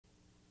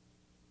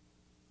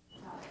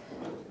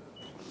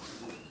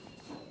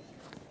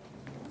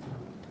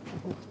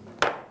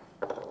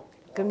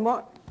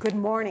Good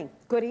morning.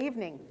 Good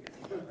evening.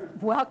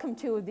 Welcome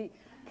to the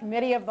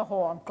Committee of the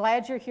Whole. I'm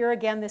glad you're here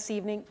again this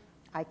evening.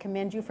 I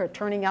commend you for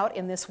turning out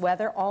in this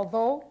weather.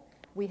 Although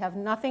we have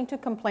nothing to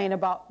complain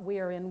about, we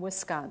are in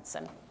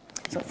Wisconsin.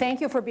 So thank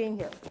you for being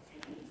here.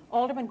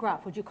 Alderman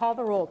Groff, would you call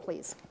the roll,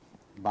 please?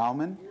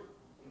 Bauman.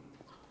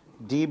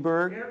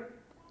 Deberg.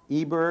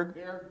 Eberg.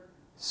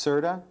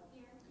 Serta.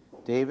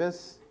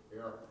 Davis.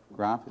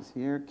 Groff is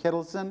here.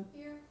 Kittleson.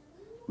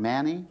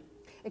 Manny.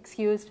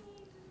 Excused.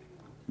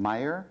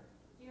 Meyer.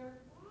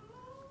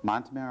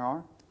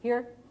 Montemar.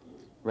 Here.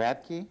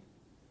 Radke.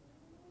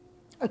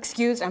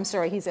 Excused. I'm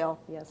sorry, he's ill.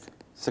 Yes.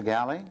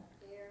 Segali.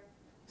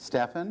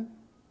 Steffen.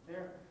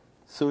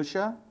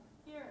 Susha.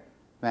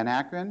 Van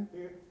Akron.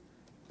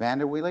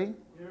 Vanderweely.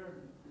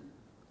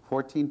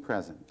 14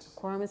 present.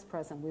 Quorum is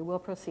present. We will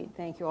proceed.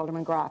 Thank you,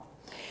 Alderman Groff.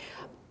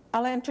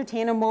 I'll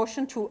entertain a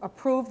motion to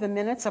approve the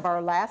minutes of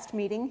our last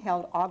meeting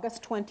held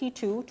August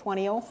 22,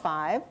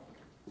 2005.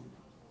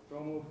 So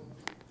moved.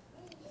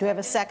 Do we have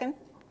a second?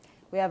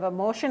 We have a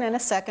motion and a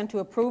second to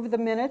approve the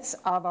minutes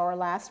of our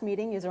last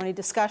meeting. Is there any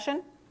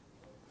discussion?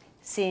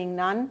 Seeing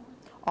none,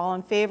 all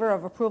in favor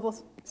of approval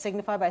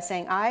signify by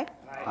saying aye.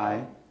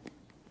 Aye.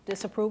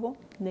 Disapproval?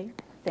 Nay.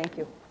 Thank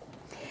you.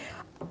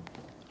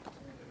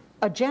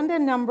 Agenda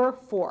number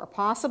 4,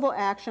 possible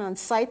action on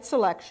site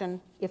selection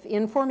if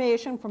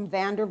information from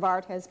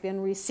Vandervaart has been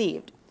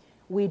received.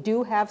 We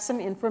do have some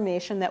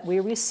information that we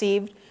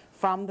received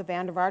from the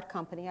Vandervaart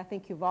company. I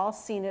think you've all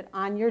seen it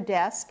on your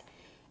desk.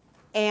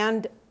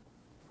 And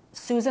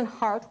Susan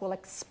Hart will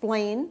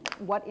explain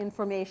what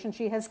information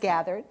she has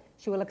gathered.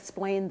 She will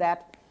explain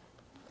that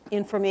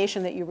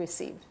information that you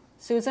received.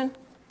 Susan?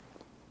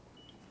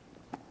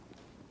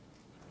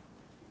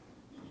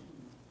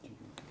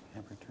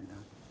 Have her turned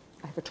on?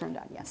 I have her turned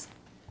on, yes.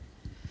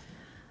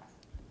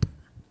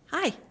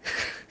 Hi.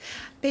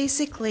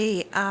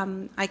 Basically,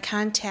 I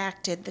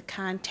contacted the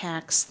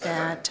contacts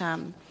that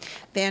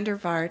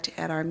Vandervaart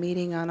at our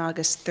meeting on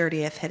August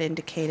 30th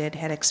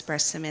had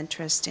expressed some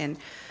interest in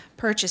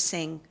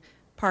purchasing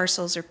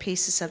parcels or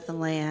pieces of the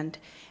land,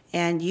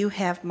 and you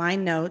have my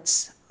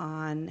notes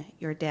on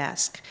your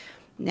desk.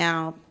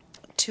 Now,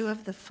 2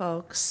 of the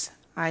folks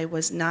I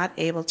was not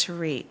able to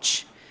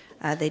reach.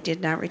 They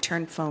did not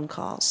return phone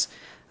calls,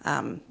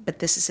 but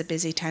this is a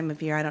busy time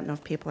of year. I don't know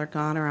if people are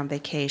gone or on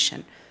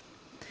vacation.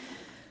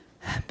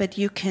 But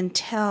you can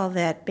tell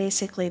that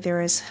basically there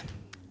is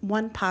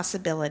one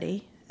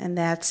possibility, and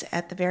that's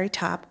at the very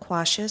top,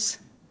 Quash's.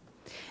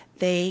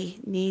 They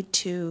need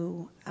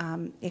to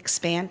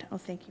expand. Oh,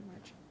 thank you,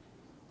 Marge.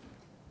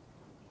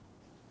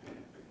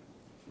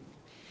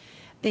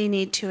 They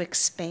need to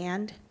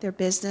expand their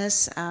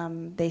business.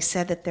 They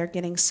said that they're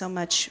getting so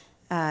much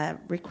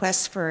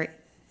requests for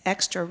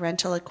extra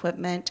rental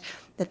equipment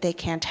that they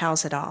can't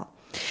house it all.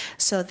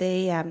 So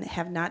they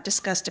have not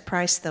discussed a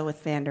price, though,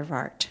 with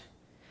Vandervaart,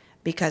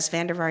 because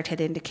Vandervaart had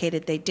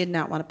indicated they did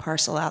not want to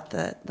parcel out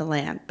the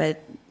land,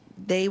 but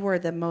they were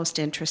the most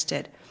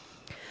interested.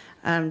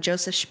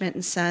 Joseph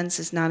Schmidt & Sons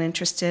is not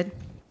interested.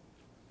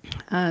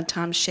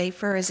 Tom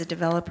Schaefer is a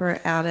developer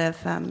out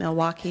of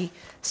Milwaukee,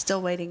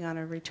 still waiting on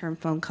a return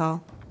phone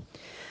call.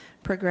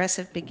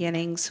 Progressive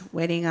Beginnings,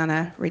 waiting on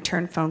a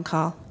return phone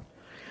call.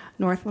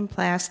 Northland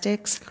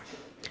Plastics,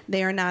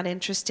 they are not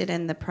interested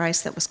in the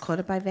price that was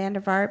quoted by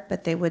Vandervaart,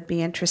 but they would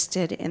be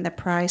interested in the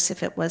price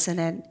if it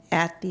wasn't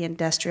at the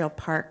industrial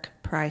park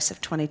price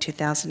of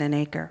 $22,000 an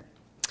acre.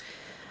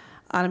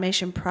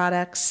 Automation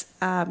Products,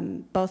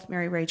 both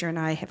Mary Rager and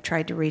I have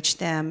tried to reach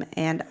them,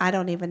 and I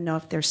don't even know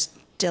if they're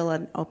still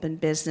an open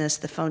business.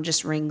 The phone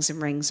just rings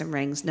and rings and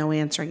rings, no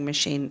answering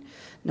machine,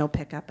 no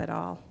pickup at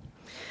all.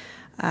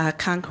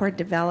 Concord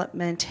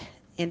Development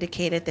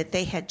indicated that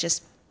they had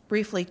just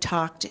briefly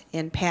talked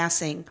in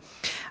passing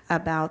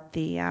about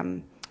the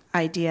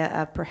idea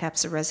of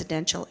perhaps a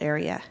residential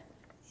area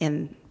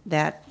in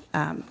that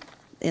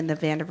in the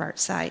Vandervaart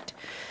site.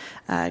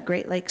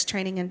 Great Lakes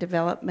Training and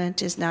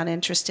Development is not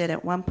interested.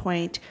 At one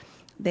point,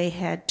 they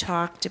had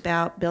talked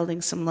about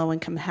building some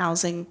low-income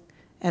housing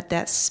at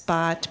that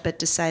spot, but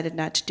decided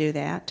not to do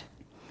that.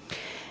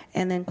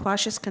 And then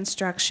Quash's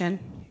Construction,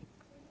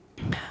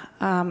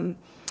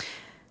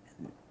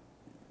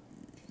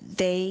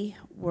 they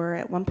were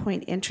at one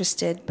point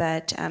interested,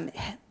 but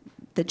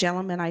the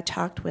gentleman I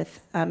talked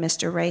with,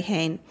 Mr.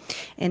 Rahane,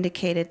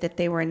 indicated that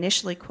they were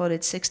initially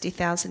quoted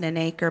 $60,000 an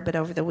acre, but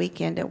over the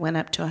weekend it went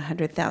up to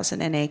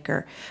 $100,000 an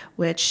acre,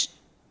 which,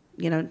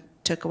 you know,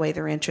 took away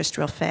their interest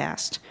real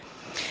fast.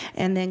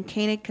 And then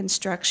Koenig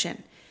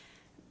Construction,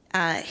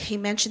 he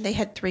mentioned they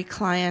had 3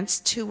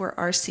 clients. 2 were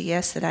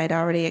RCS that I'd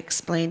already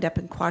explained up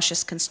in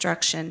Quash's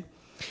Construction,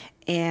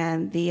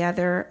 and the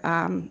other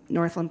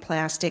Northland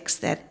Plastics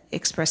that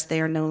expressed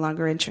they are no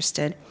longer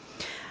interested.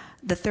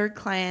 The 3rd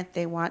client,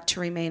 they want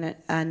to remain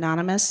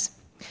anonymous,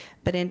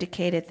 but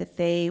indicated that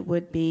they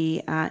would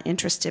be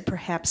interested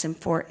perhaps in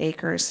 4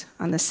 acres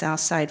on the south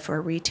side for a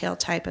retail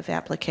type of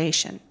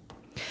application.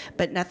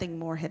 But nothing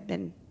more had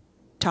been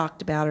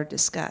talked about or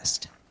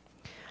discussed.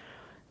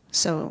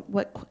 So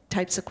what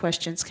types of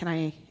questions can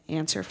I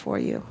answer for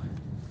you?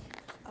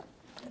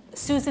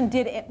 Susan,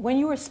 when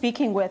you were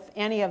speaking with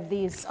any of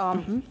these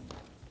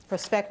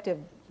prospective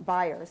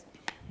buyers,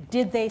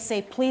 did they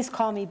say, please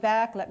call me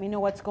back, let me know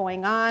what's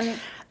going on?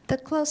 The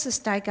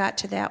closest I got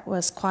to that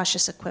was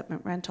cautious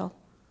equipment rental.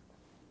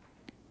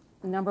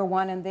 Number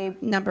one, and they...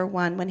 Number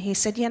one, when he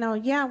said, you know,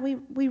 yeah,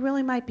 we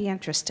really might be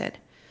interested.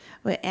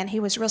 And he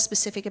was real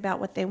specific about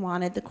what they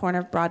wanted, the corner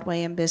of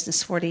Broadway and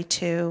Business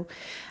 42,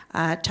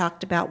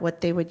 talked about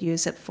what they would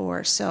use it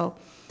for. So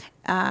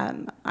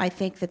I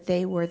think that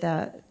they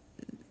were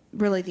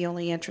really the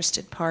only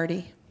interested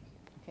party.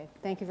 Okay,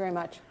 thank you very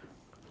much.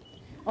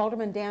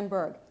 Alderman Dan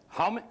Berg.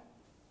 How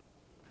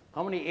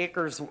many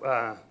acres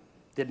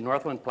did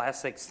Northland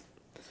Plastics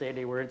say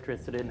they were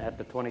interested in at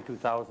the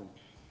 22,000?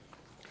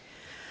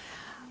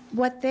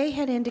 What they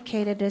had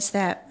indicated is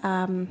that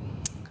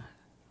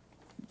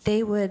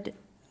they would,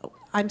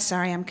 I'm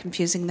sorry, I'm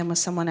confusing them with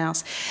someone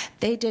else.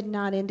 They did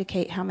not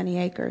indicate how many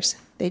acres.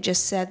 They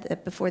just said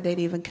that before they'd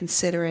even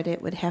consider it,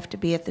 it would have to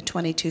be at the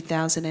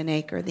 22,000 an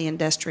acre, the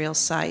industrial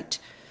site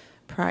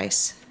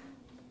price.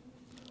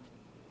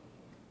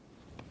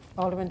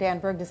 Alderman Dan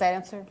Berg, does that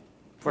answer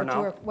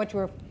what you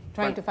were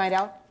trying to find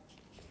out?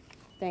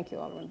 Thank you,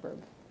 Alderman Berg.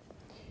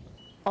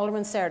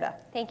 Alderman Serda.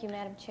 Thank you,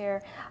 Madam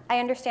Chair. I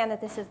understand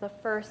that this is the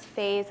first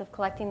phase of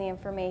collecting the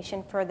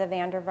information for the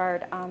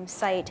Vandervaart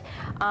site.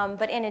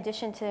 But in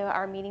addition to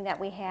our meeting that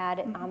we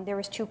had, there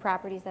was 2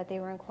 properties that they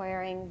were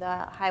inquiring, the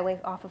highway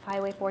off of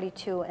Highway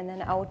 42 and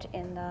then out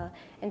in the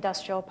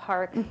industrial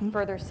park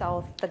further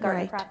south, the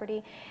garden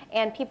property.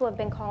 And people have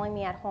been calling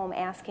me at home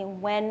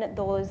asking when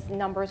those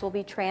numbers will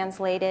be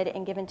translated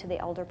and given to the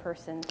elder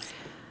persons.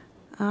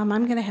 I'm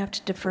going to have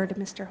to defer to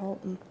Mr.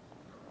 Holton.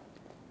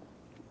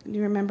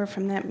 You remember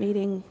from that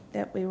meeting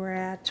that we were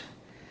at,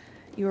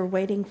 you were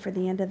waiting for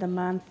the end of the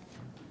month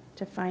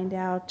to find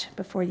out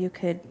before you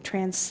could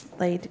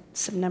translate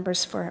some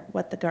numbers for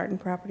what the garden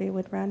property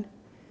would run?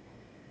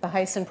 The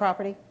Heisen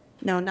property?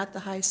 No, not the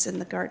Heisen,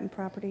 the garden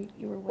property.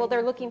 You were waiting. Well,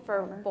 they're looking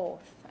for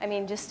both. I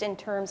mean, just in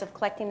terms of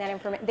collecting that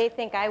information. They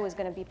think I was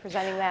going to be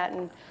presenting that.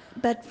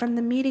 But from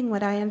the meeting,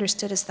 what I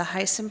understood is the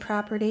Heisen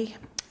property.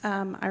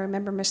 I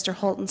remember Mr.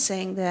 Holton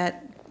saying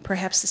that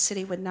perhaps the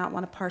city would not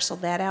want to parcel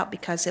that out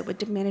because it would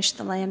diminish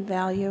the land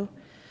value.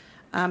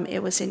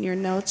 It was in your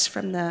notes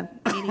from the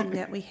meeting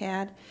that we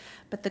had.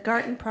 But the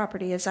garden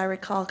property, as I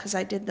recall, because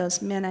I did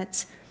those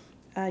minutes,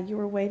 you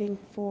were waiting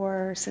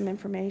for some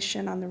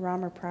information on the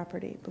Romer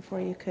property before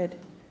you could.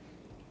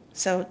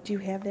 So do you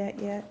have that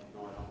yet?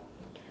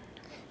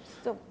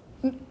 So,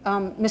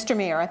 Mr.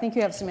 Mayor, I think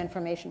you have some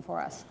information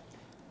for us.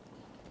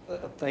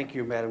 Thank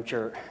you, Madam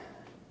Chair.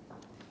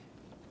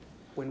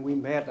 When we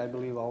met, I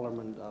believe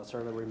Alderman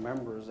certainly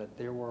remembers that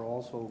they were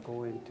also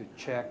going to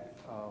check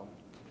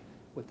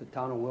with the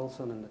town of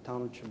Wilson and the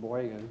town of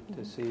Sheboygan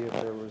to see if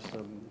there was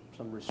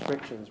some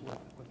restrictions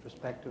with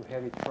respect to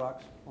heavy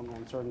trucks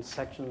on certain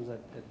sections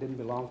that didn't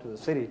belong to the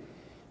city.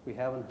 We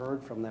haven't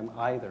heard from them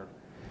either.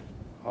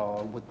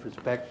 With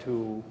respect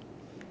to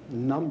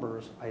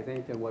numbers, I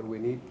think that what we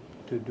need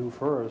to do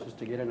first is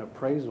to get an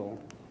appraisal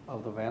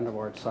of the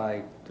Vandervaart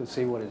site to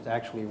see what it's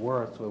actually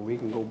worth so we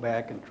can go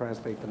back and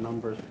translate the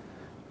numbers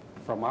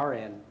from our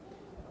end.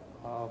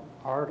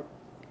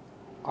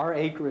 Our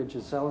acreage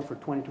is selling for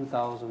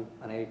 $22,000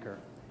 an acre.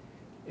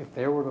 If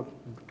they were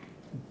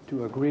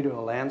to agree to a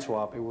land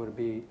swap, it would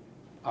be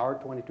our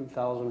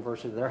 $22,000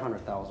 versus their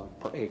 $100,000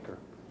 per acre.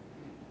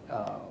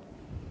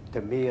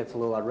 To me, it's a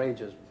little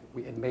outrageous.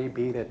 It may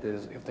be that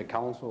if the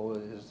council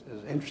is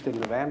interested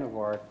in the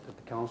Vandervaart, that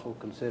the council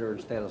consider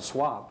instead of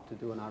swap to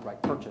do an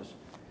outright purchase.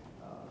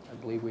 I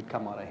believe we'd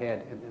come out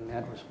ahead in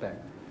that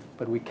respect.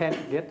 But we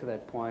can't get to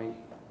that point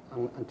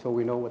until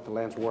we know what the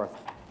land's worth,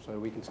 so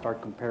we can start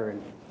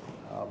comparing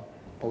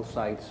both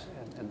sites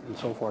and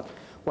so forth.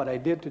 What I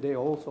did today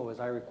also is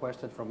I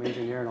requested from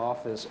engineering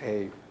office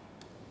an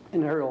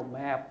aerial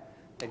map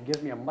that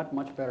gives me a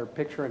much better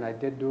picture, and I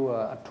did do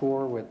a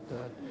tour with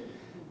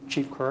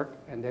Chief Kirk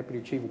and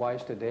Deputy Chief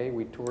Weiss today.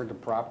 We toured the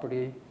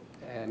property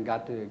and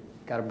got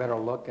a better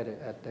look at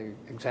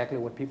exactly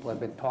what people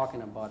have been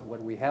talking about.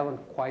 What we haven't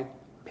quite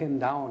pinned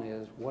down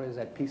is what is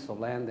that piece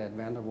of land that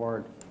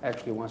Vandervaart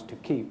actually wants to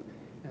keep.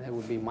 And that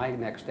would be my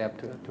next step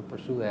to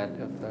pursue that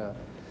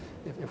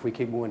if we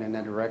keep moving in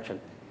that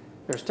direction.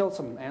 There's still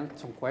some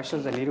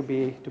questions that need to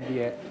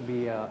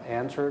be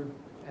answered,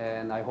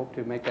 and I hope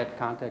to make that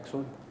contact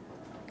soon.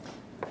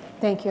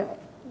 Thank you,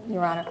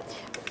 Your Honor.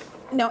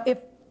 Now, if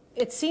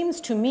it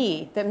seems to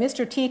me that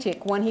Mr.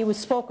 Tetic, when he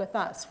spoke with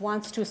us,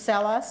 wants to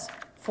sell us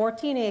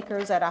 14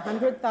 acres at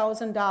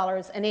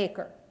 $100,000 an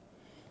acre.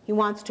 He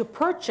wants to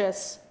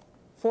purchase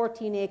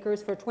 14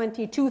 acres for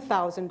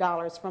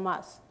 $22,000 from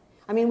us.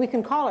 I mean, we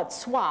can call it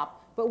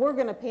swap, but we're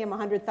going to pay him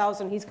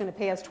 $100,000. He's going to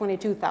pay us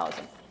 $22,000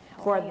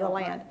 for the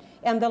land.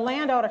 And the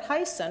land out at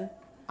Heisen,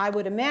 I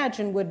would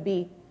imagine, would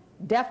be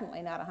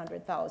definitely not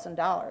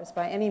 $100,000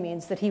 by any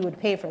means that he would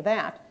pay for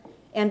that.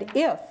 And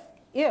if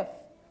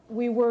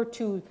we were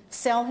to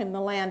sell him the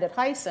land at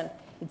Heisen,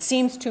 it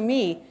seems to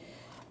me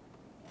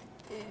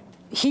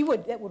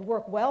it would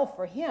work well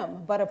for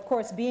him. But of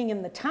course, being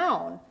in the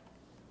town,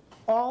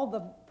 all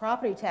the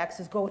property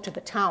taxes go to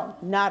the town,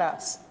 not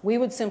us. We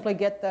would simply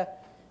get the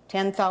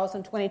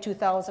 10,000,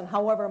 22,000,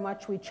 however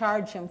much we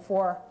charge him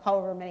for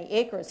however many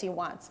acres he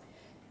wants.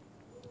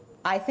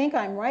 I think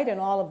I'm right in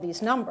all of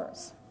these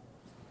numbers.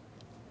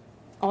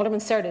 Alderman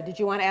Serta, did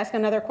you want to ask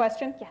another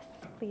question? Yes,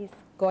 please.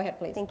 Go ahead,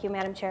 please. Thank you,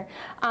 Madam Chair.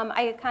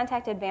 I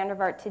contacted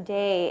Vandervaart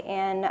today,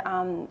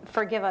 and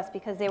forgive us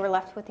because they were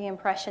left with the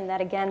impression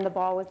that, again, the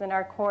ball was in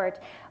our court,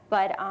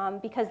 but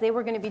because they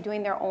were going to be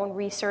doing their own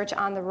research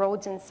on the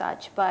roads and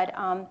such. But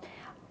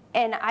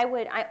and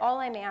all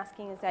I'm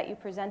asking is that you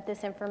present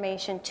this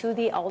information to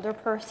the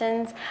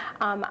alderpersons.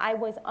 I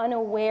was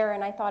unaware,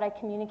 and I thought I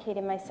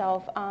communicated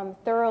myself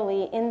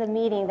thoroughly in the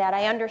meeting, that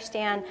I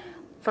understand,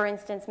 for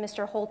instance,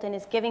 Mr. Holton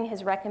is giving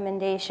his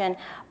recommendation,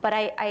 but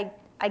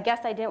I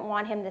guess I didn't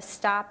want him to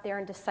stop there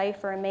and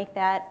decipher and make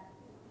that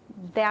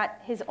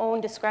his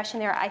own discretion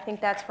there. I think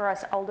that's for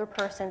us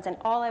alderpersons, and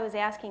all I was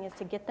asking is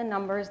to get the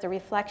numbers, the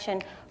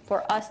reflection,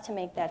 for us to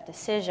make that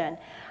decision.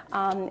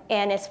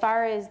 And as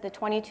far as the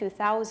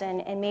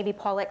 22,000, and maybe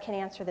Paulette can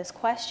answer this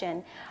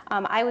question,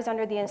 I was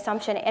under the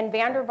assumption, and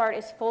Vandervaart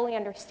is fully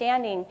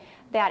understanding,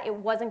 that it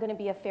wasn't going to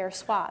be a fair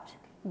swap.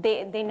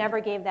 They never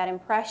gave that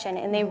impression,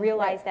 and they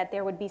realized that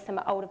there would be some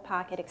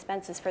out-of-pocket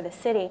expenses for the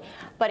city.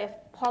 But if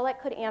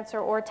Paulette could answer,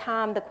 or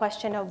Tom, the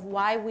question of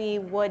why we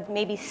would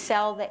maybe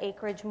sell the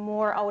acreage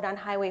more out on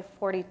Highway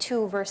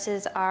 42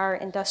 versus our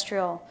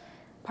industrial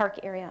park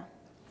area.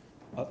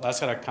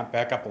 That's got to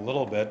back up a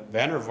little bit.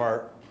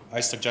 Vandervaart, I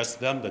suggested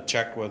them to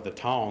check with the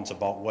towns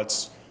about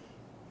what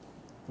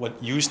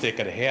use they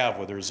could have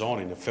with their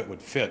zoning, if it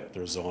would fit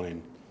their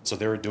zoning. So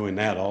they were doing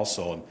that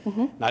also.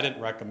 And I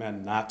didn't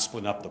recommend not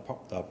splitting up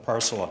the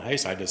parcel on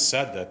Heisen. I just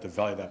said that the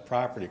value of that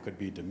property could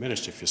be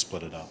diminished if you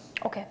split it up.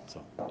 Okay.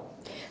 So.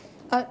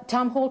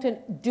 Tom Holton,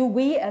 do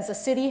we as a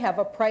city have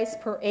a price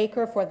per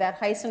acre for that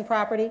Heisen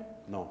property?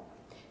 No.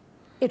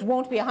 It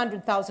won't be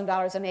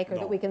 $100,000 an acre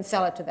that we can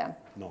sell it to them?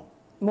 No.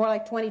 More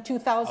like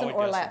 22,000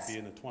 or less? I would guess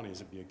it'd be in the 20s.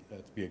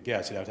 It'd be a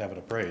guess. You'd have to have it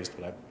appraised,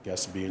 but I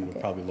guess it'd be in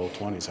probably low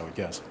 20s, I would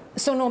guess.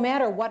 So no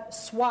matter what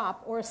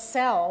swap or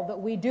sell that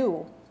we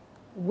do,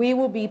 we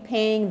will be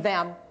paying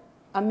them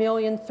 $1.3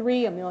 million,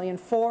 $1.4 million,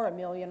 $1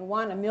 million,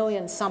 $1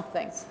 million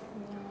something.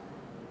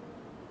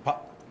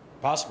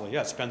 Possibly,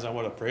 yeah. It depends on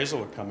what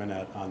appraisal would come in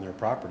at on their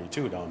property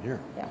too down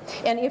here. Yeah.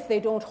 And if they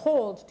don't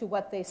hold to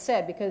what they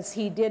said, because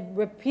he did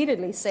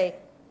repeatedly say,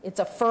 it's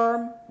a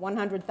firm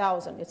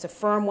 100,000. It's a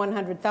firm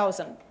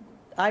 100,000.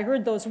 I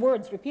heard those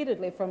words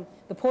repeatedly from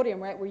the podium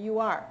right where you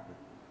are.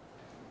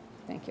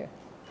 Thank you.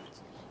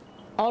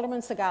 Alderman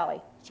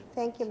Segali.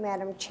 Thank you,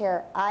 Madam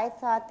Chair. I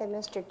thought that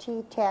Mr.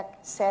 T-Tech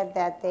said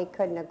that they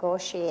could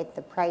negotiate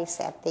the price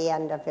at the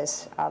end of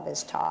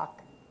his talk.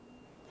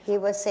 He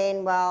was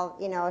saying, well,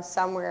 you know,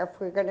 somewhere if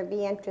we're going to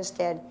be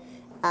interested,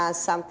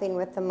 something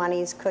with the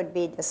monies could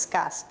be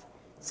discussed.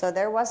 So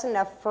there wasn't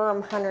a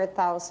firm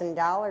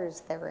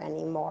 $100,000 there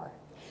anymore.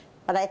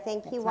 But I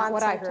think he wants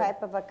some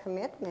type of a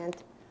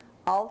commitment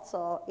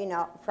also, you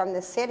know, from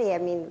the city. I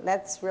mean,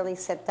 let's really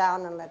sit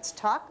down and let's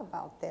talk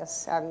about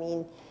this. I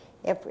mean,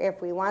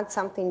 if we want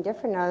something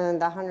different other than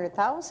the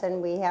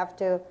 100,000, we have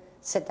to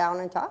sit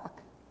down and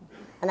talk.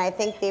 And I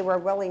think they were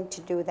willing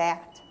to do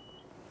that.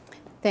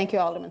 Thank you,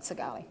 Alderman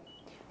Segali.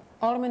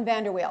 Alderman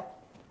Vanderweel.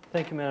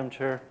 Thank you, Madam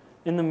Chair.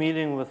 In the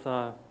meeting with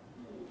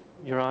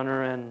Your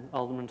Honor and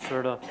Alderman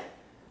Serta,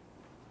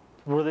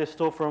 were they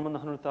still firm on the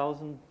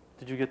 100,000?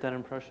 Did you get that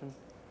impression?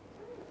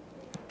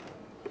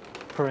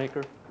 Per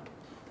acre?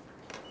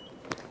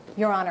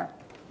 Your Honor.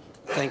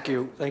 Thank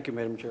you,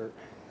 Madam Chair.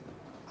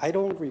 I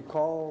don't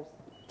recall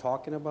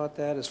talking about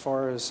that as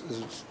far as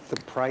the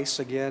price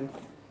again.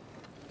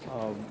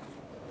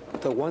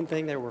 The one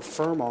thing they were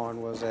firm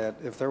on was that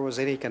if there was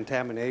any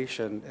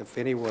contamination, if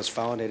any was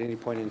found at any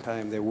point in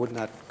time, they would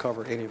not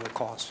cover any of the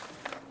costs.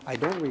 I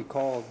don't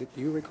recall. Do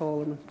you recall,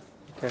 Alderman?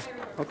 Okay.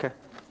 Okay.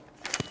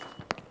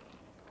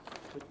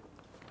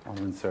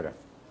 Alderman Serta.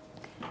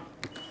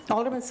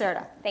 Alderman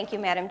Serta. Thank you,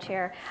 Madam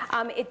Chair.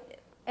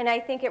 And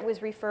I think it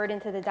was referred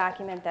into the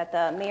document that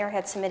the mayor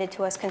had submitted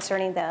to us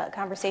concerning the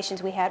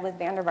conversations we had with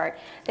Vandervaart,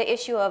 the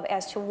issue of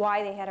as to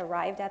why they had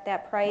arrived at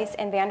that price,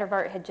 and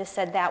Vandervaart had just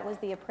said that was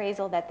the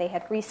appraisal that they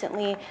had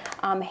recently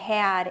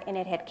had, and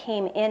it had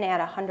came in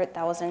at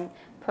 $100,000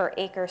 per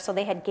acre. So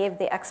they had gave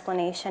the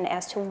explanation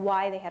as to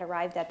why they had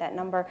arrived at that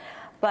number.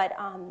 But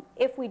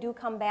if we do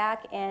come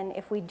back and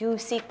if we do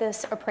seek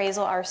this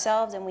appraisal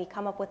ourselves and we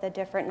come up with a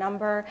different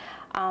number,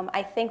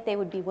 I think they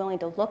would be willing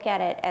to look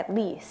at it at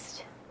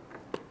least.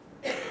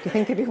 Do you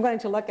think they'd be willing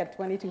to look at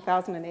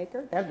 22,000 an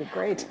acre? That'd be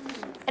great.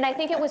 And I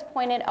think it was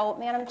pointed out,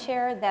 Madam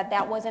Chair, that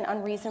that wasn't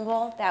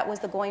unreasonable. That was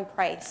the going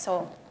price.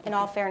 So in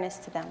all fairness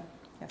to them.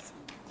 Yes.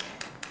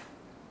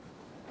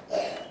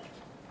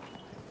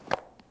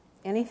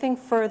 Anything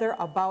further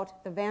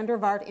about the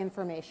Vandervaart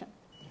information?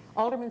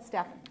 Alderman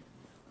Steffen.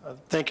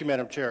 Thank you,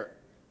 Madam Chair.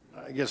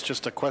 I guess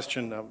just a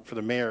question for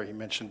the mayor. He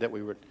mentioned that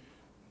we would,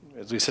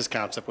 at least his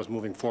concept was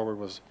moving forward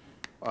was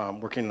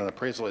working on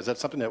appraisal. Is that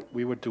something that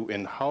we would do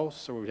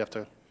in-house, or would we have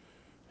to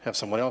have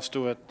someone else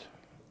do it?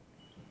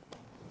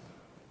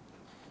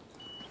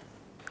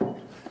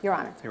 Your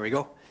Honor. There we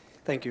go.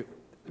 Thank you.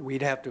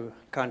 We'd have to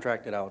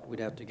contract it out. We'd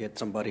have to get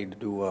somebody to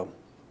do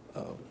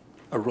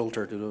a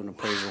realtor to do an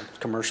appraisal,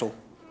 commercial.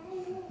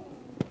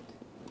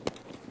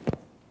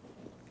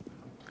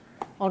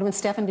 Alderman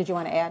Steffen, did you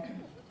want to add?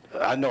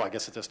 No, I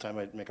guess at this time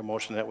I'd make a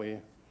motion that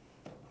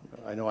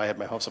I know I had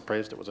my house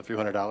appraised, it was a few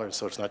 $100s,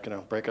 so it's not going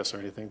to break us or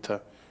anything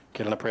to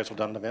get an appraisal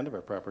done on the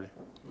Vanderbilt property.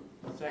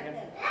 Second.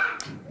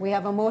 We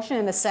have a motion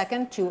and a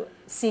second to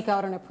seek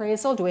out an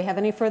appraisal. Do we have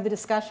any further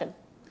discussion?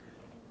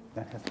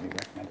 That has to be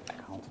recommended to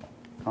council.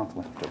 Council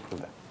will have to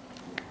approve that.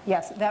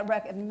 Yes, that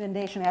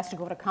recommendation has to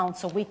go to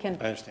council. We can.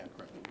 I understand,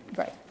 correct.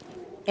 Right.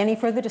 Any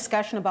further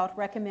discussion about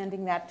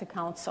recommending that to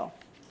council?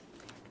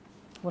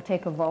 We'll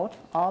take a vote.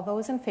 All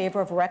those in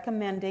favor of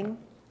recommending,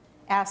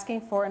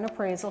 asking for an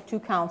appraisal to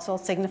council,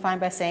 signifying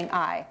by saying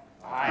aye.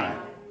 Aye.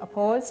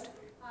 Opposed?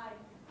 Aye.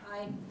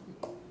 Aye.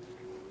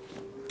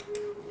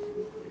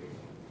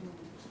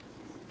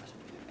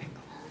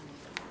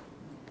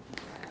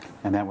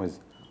 And that was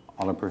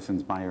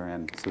Alderpersons Meyer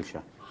and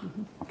Susha.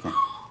 Okay.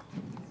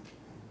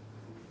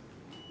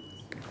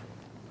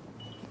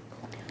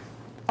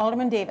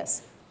 Alderman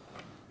Davis.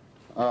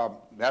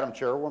 Madam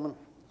Chairwoman,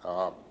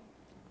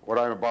 what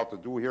I'm about to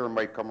do here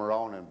might come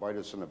around and bite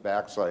us in the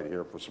backside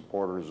here for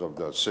supporters of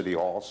the City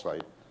Hall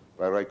site.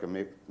 But I'd like to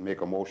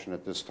make a motion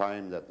at this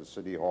time that the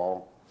City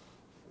Hall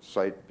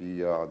site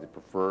be the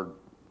preferred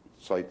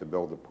site to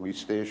build a police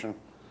station.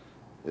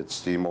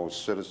 It's the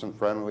most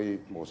citizen-friendly,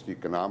 most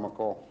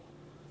economical,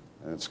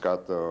 and it's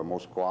got the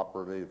most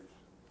cooperative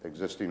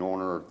existing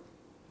owner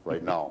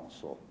right now.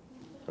 So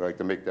I'd like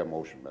to make that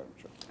motion, Madam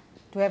Chair.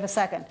 Do we have a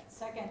second?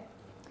 Second.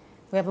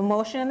 We have a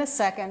motion and a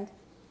second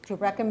to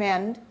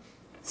recommend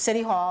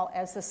City Hall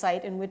as the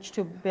site in which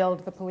to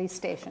build the police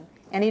station.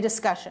 Any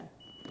discussion?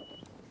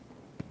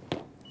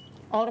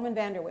 Alderman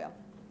Vanderweel.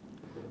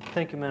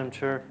 Thank you, Madam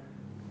Chair.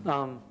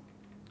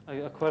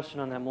 A question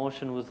on that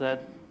motion, was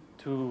that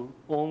to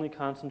only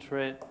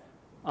concentrate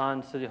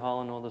on City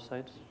Hall and no other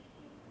sites?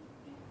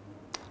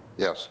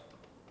 Yes.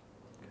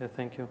 Okay,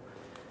 thank you.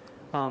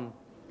 I'm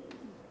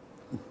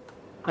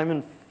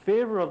in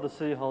favor of the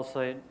City Hall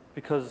site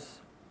because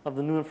of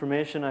the new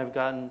information I've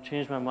gotten,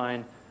 changed my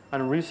mind.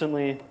 And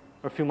recently,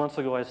 or a few months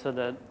ago, I said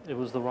that it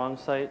was the wrong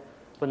site,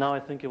 but now I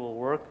think it will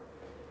work.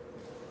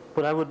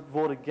 But I would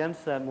vote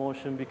against that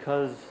motion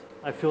because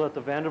I feel at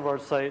the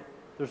Vandervaart site,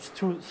 there's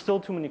still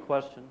too many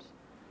questions.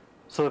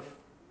 So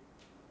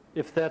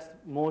if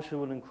that motion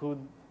would include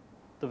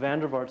the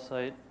Vandervaart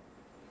site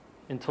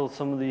until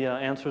some of the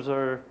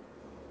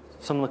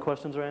some of the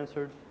questions are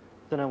answered,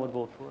 then I would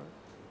vote for it.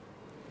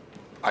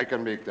 I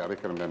can make that. I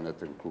can amend that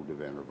to include the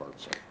Vanderbilt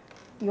site.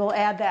 You'll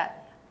add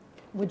that.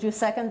 Would you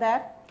second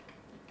that?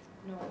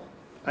 No.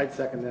 I'd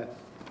second that.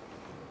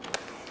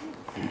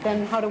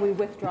 Then how do we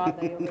withdraw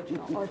the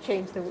original or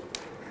change the?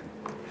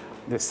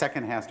 The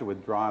second has to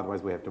withdraw,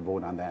 otherwise we have to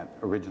vote on that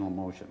original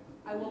motion.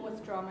 I will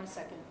withdraw my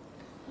second.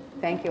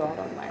 Thank you,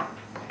 Alderman Meyer.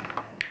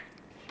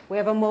 We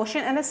have a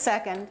motion and a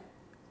second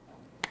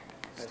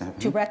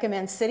to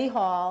recommend City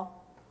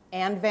Hall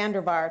and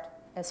Vandervaart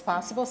as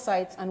possible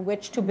sites on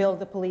which to build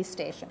the police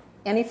station.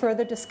 Any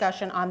further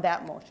discussion on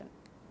that motion?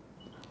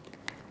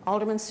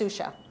 Alderman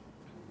Susha.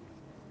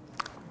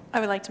 I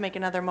would like to make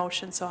another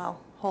motion, so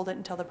I'll hold it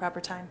until the proper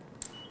time.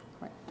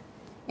 Right.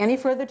 Any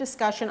further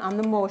discussion on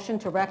the motion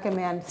to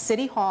recommend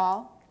City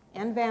Hall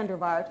and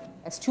Vandervaart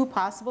as two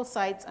possible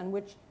sites on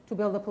which to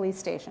build a police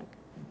station?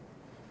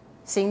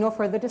 Seeing no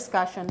further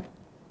discussion,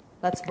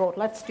 let's vote.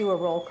 Let's do a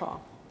roll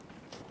call.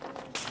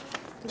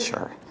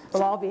 Sure.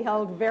 We'll all be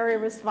held very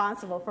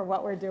responsible for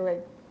what we're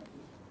doing.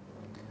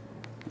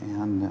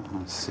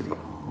 And City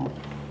Hall.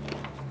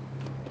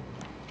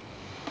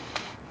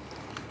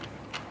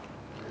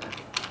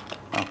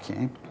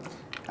 Okay.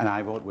 An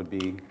aye vote would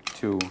be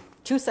to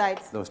Two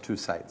sites. those two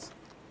sites.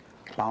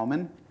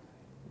 Bauman?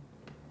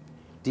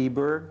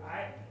 Deberg?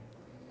 Aye.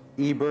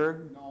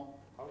 Eberg? No.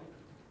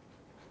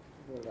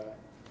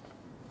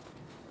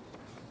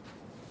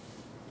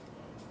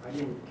 I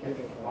didn't get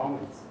it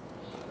wrong.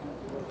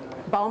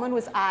 Bauman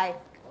was aye.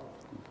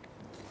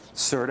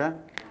 Serta?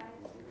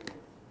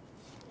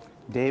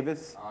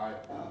 Davis? Aye.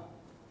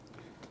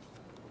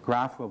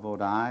 Graf will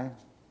vote aye.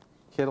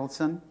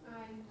 Kittleson?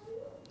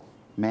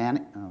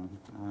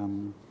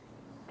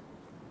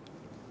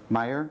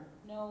 Meyer?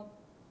 No.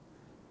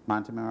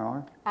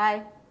 Montemar?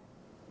 Aye.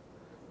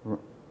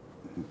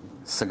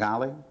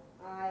 Segali?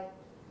 Aye.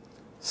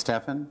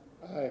 Steffen?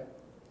 Aye.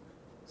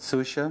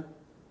 Susha?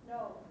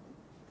 No.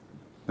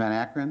 Van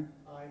Akkeren?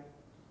 Aye.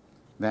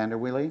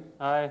 Vanderwilly?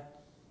 Aye.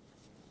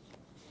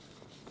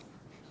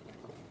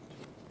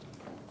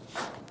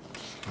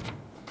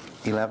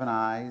 Eleven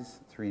ayes,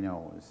 3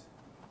 noes.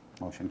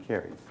 Motion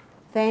carries.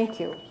 Thank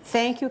you.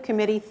 Thank you,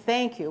 committee.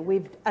 Thank you.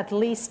 We've at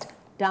least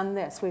done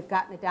this. We've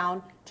gotten it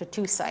down to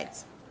two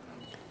sites.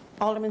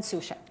 Alderman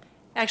Susha.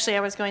 Actually, I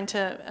was going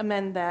to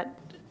amend that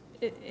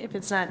if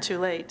it's not too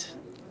late.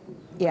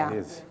 Yeah. It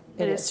is.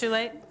 It is too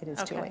late? It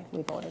is too Okay. late.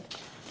 We voted.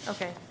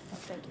 Okay,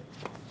 thank you.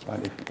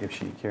 But if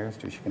she cares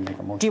to, she can make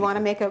a motion. Do you want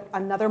to make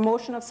another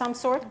motion of some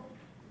sort?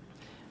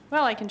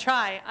 Well, I can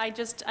try.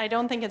 I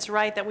don't think it's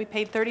right that we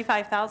paid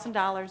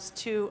 $35,000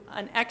 to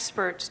an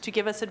expert to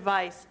give us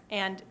advice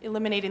and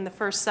eliminating the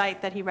first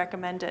site that he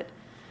recommended.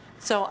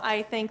 So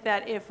I think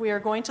that if we are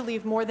going to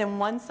leave more than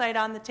one site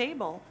on the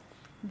table,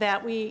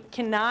 that we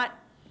cannot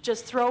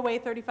just throw away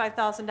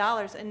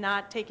 $35,000 and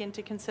not take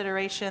into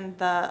consideration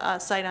the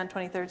site on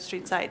 23rd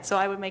Street site. So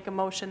I would make a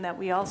motion that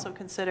we also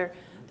consider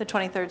the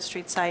 23rd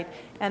Street site,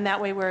 and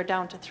that way we're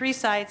down to 3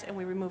 sites and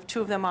we remove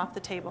 2 of them off the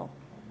table.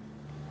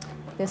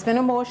 There's been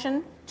a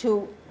motion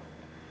to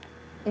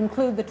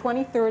include the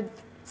 23rd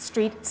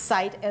Street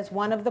site as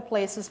one of the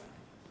places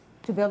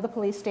to build the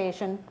police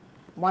station,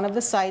 one of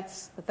the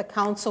sites that the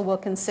council will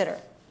consider.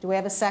 Do we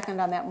have a second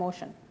on that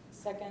motion?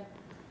 Second.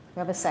 We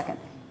have a second.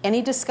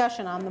 Any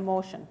discussion on the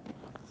motion?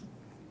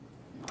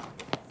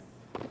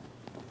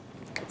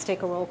 Let's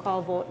take a roll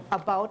call vote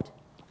about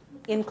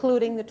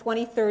including the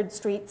 23rd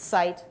Street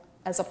site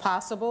as a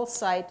possible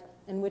site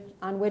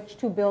on which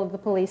to build the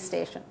police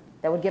station.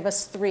 That would give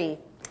us 3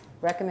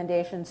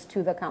 recommendations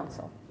to the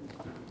council.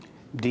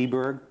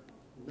 Deberg?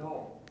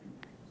 No.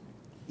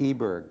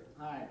 Eberg?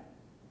 Aye.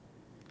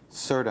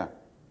 Serta?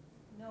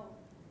 No.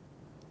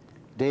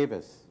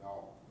 Davis?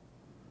 No.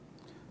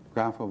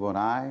 Graf will vote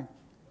aye.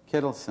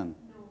 Kittleson?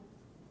 No.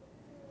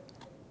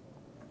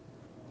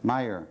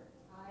 Meyer?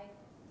 Aye.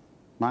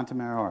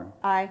 Montemayor?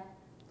 Aye.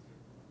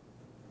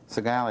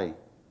 Sagali?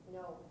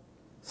 No.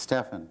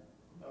 Steffen?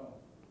 No.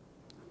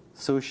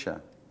 Susha?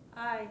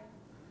 Aye.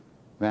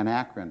 Van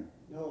Akkeren?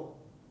 No.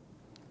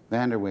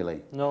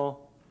 Vanderweely? No.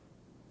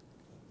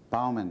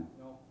 Bauman?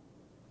 No.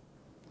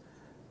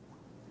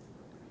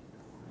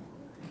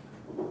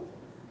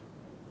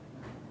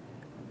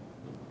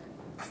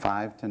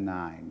 Five to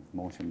 9,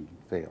 motion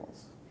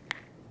fails.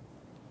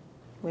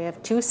 We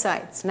have 2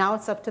 sites. Now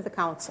it's up to the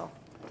council,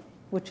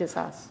 which is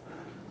us.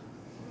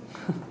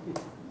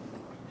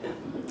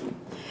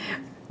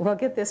 We'll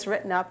get this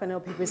written up and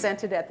it'll be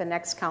presented at the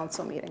next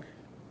council meeting.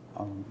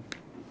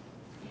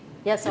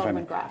 Yes, If I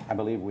Alderman may, Graf. I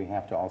believe we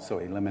have to also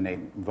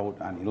vote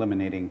on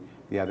eliminating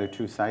the other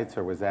 2 sites,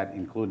 or was that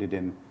included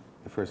in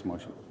the first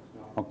motion?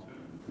 Oh,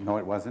 no,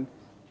 it wasn't?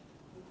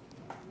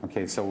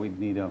 Okay, so we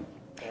need a...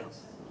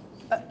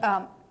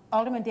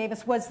 Alderman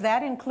Davis, was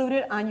that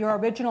included on your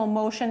original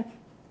motion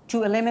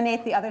to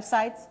eliminate the other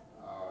sites?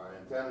 I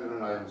intended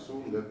and I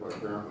assumed it, but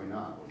apparently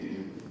not.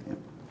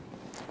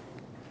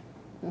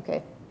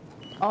 Okay.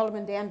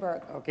 Alderman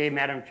Danberg. Okay,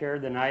 Madam Chair,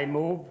 then I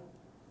move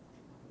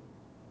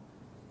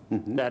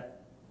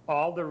that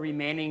all the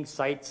remaining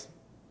sites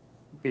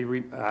be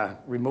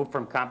removed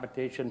from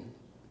competition,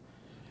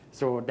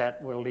 so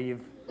that will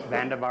leave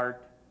Vandevart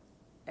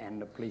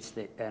and the police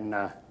and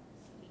the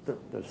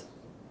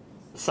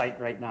site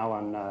right now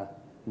on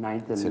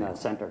 9th and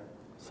Center.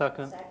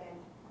 Second.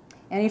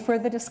 Any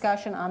further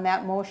discussion on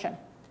that motion?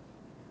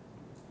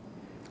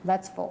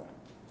 Let's vote.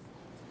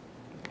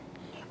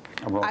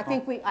 I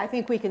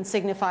think we can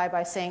signify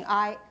by saying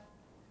aye.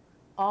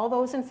 All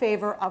those in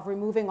favor of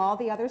removing all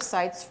the other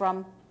sites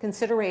from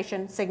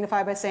consideration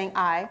signify by saying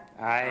aye.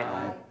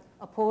 Aye.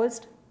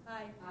 Opposed?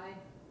 Aye. Aye.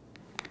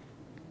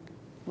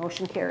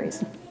 Motion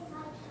carries.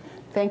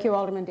 Thank you,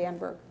 Alderman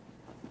Danberg.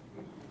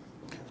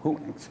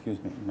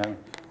 Excuse me, Madam,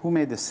 who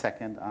made the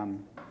second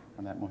on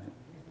that motion?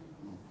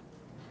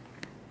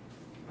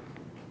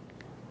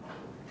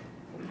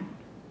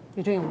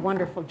 You're doing a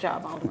wonderful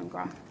job, Alderman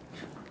Graf.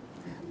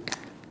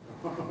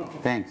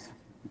 Thanks.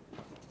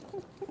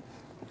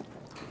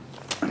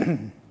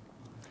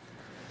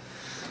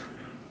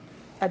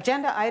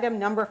 Agenda item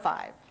number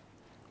 5.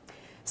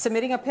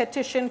 Submitting a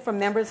petition from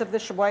members of the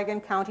Sheboygan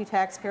County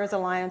Taxpayers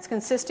Alliance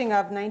consisting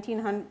of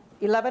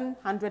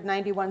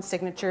 1,191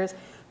 signatures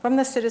from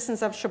the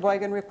citizens of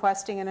Sheboygan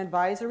requesting an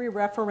advisory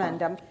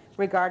referendum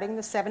regarding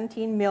the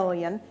 $17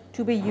 million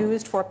to be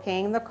used for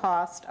paying the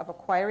cost of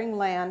acquiring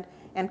land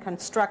and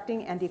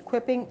constructing and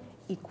equipping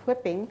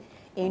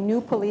a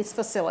new police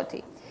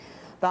facility.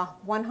 The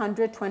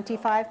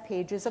 125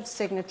 pages of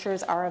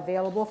signatures are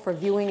available for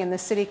viewing in the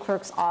city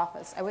clerk's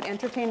office. I would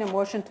entertain a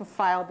motion to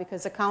file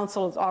because the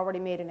council has already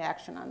made an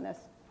action on this.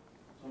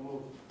 So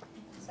moved.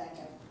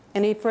 Second.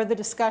 Any further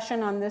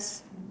discussion on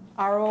this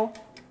RO?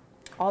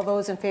 All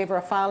those in favor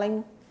of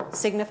filing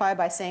signify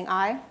by saying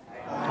aye.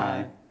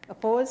 Aye.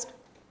 Opposed?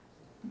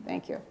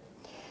 Thank you.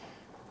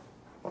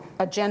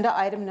 Agenda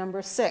item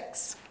number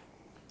 6.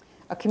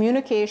 A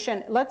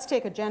communication. Let's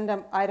take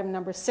agenda item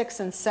number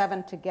 6 and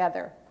 7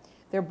 together.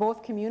 They're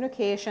both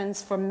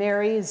communications from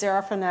Mary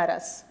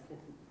Zarafanetis.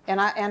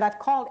 And I've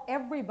called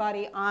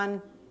everybody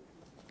on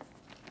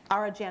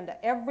our agenda.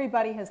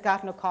 Everybody has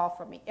gotten a call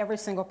from me, every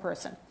single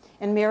person.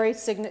 And Mary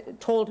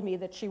told me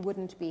that she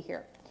wouldn't be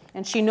here.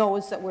 And she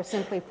knows that we're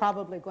simply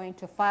probably going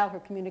to file her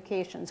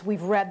communications.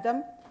 We've read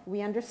them.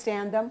 We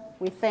understand them.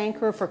 We thank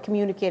her for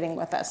communicating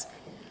with us.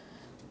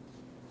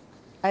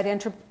 I'd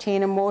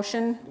entertain a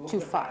motion to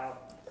file.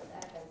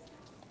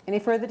 Any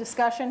further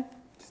discussion?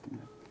 Just a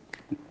minute.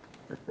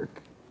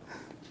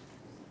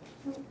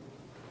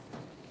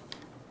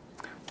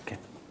 Okay.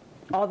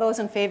 All those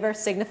in favor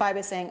signify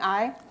by saying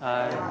aye.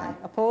 Aye.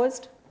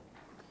 Opposed?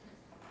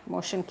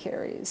 Motion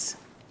carries.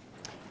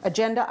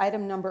 Agenda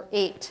item number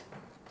 8.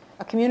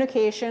 A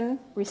communication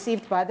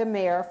received by the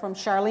mayor from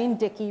Charlene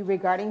Dickey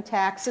regarding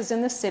taxes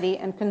in the city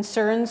and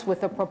concerns with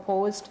the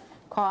proposed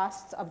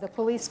costs of the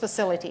police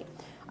facility.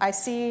 I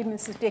see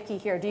Mrs. Dickey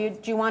here. Do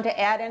you want to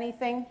add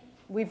anything?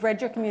 We've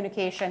read your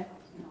communication.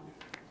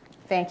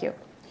 Thank you.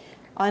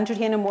 I'll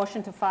entertain a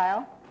motion to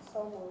file.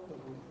 So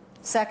moved.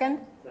 Second?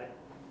 Second.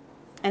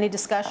 Any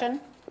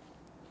discussion?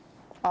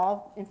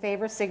 All in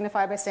favor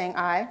signify by saying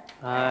aye.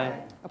 Aye.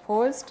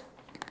 Opposed?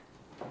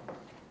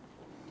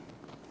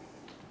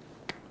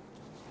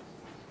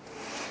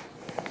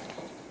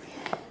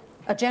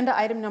 Agenda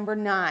item number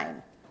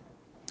 9.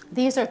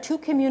 These are 2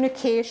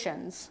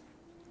 communications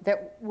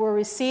that were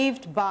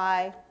received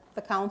by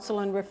the council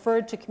and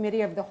referred to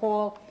Committee of the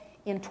Whole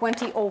in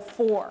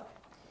 2004.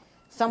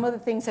 Some of the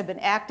things have been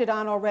acted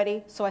on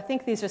already, so I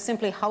think these are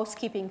simply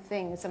housekeeping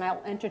things, and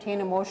I'll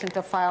entertain a motion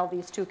to file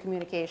these 2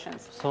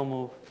 communications. So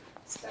moved.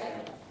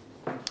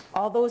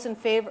 All those in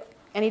favor,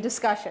 any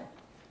discussion?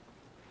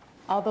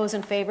 All those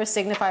in favor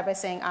signify by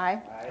saying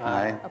aye.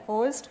 Aye.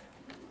 Opposed?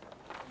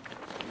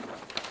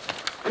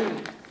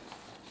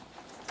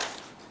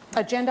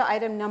 Agenda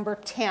item number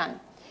 10,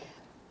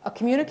 a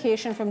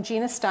communication from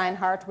Gina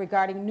Steinhardt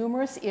regarding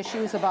numerous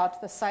issues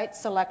about the site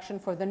selection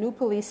for the new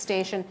police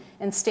station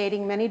and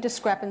stating many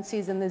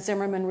discrepancies in the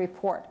Zimmerman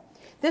report.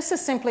 This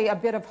is simply a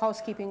bit of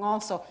housekeeping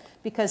also,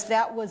 because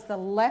that was the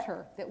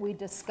letter that we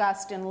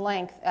discussed in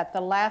length at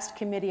the last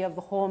Committee of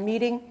the Whole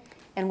meeting,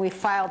 and we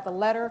filed the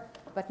letter,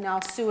 but now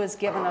Sue has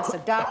given us a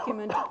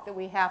document that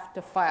we have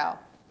to file.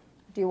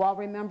 Do you all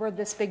remember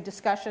this big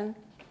discussion?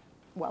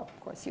 Well, of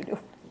course you do.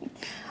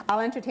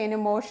 I'll entertain a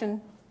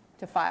motion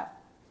to file.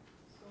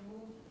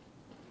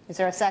 Is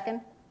there a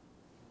second?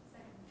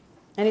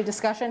 Any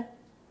discussion?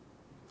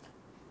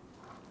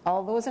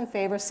 All those in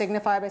favor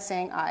signify by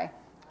saying aye.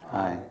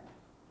 Aye.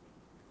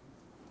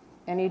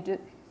 Any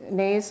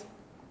nays?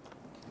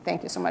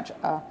 Thank you so much.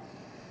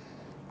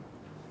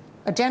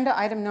 Agenda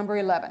item number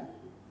 11.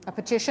 A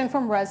petition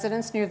from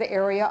residents near the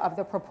area of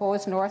the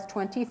proposed North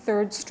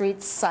 23rd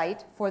Street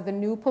site for the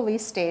new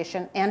police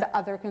station and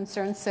other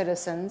concerned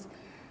citizens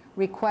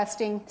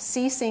requesting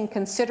ceasing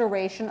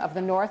consideration of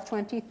the North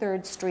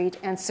 23rd Street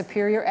and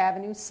Superior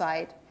Avenue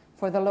site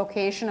for the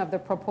location of the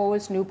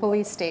proposed new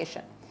police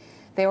station.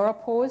 They are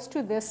opposed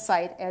to this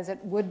site as it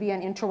would be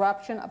an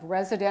interruption of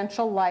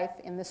residential life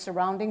in the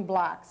surrounding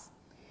blocks,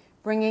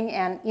 bringing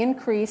an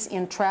increase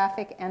in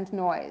traffic and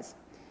noise.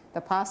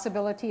 The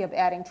possibility of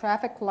adding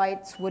traffic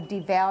lights would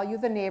devalue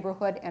the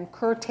neighborhood and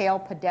curtail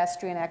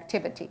pedestrian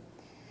activity.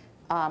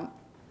 I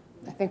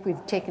think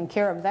we've taken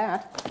care of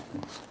that.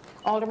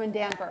 Alderman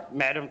Danberg.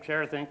 Madam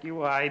Chair, thank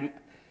you. I'm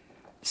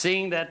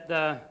seeing that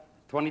the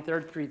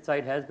 23rd Street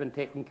site has been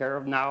taken care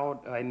of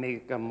now. I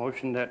make a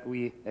motion that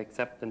we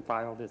accept and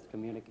file this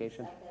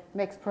communication.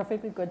 Makes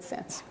perfectly good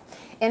sense.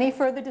 Any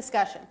further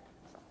discussion?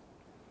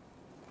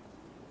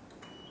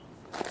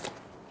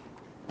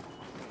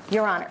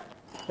 Your Honor.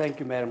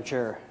 Thank you, Madam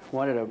Chair.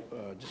 Wanted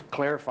to just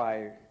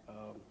clarify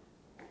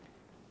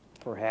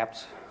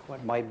perhaps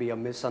what might be a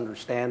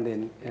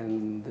misunderstanding.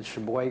 In the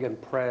Sheboygan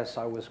Press,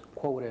 I was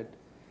quoted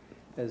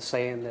as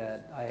saying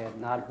that I had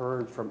not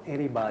heard from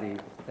anybody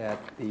that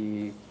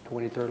the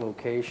 23rd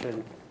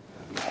location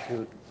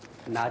should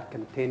not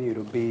continue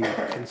to be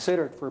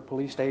considered for a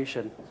police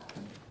station.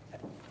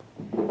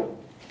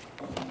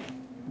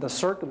 The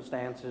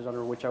circumstances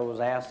under which I was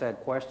asked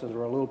that questions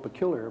were a little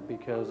peculiar,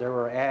 because they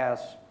were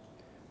asked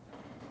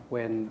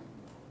when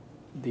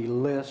the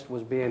list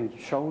was being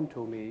shown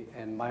to me,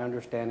 and my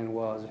understanding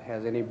was,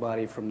 has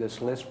anybody from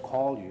this list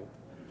called you?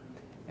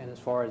 And as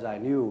far as I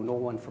knew, no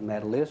one from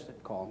that list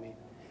had called me.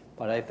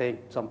 But I think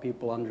some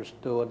people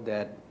understood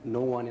that no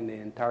one in the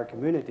entire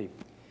community.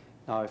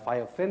 Now, if I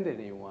offended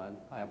anyone,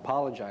 I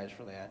apologize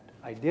for that.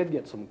 I did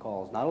get some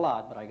calls, not a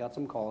lot, but I got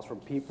some calls from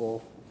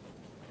people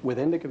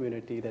within the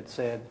community that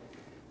said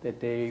that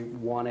they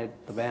wanted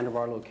the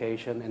Vandervar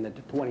location and that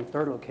the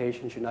 23rd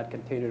location should not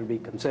continue to be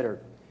considered.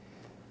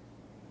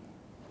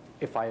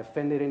 If I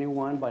offended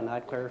anyone by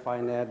not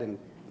clarifying that, then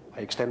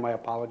I extend my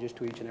apologies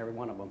to each and every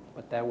one of them.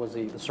 But that was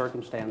the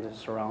circumstances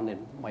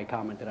surrounding my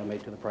comment that I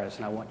made to the press.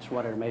 And I just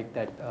wanted to make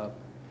that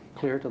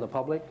clear to the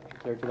public,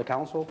 clear to the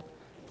council,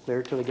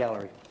 clear to the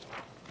gallery.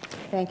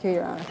 Thank you,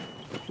 Your Honor.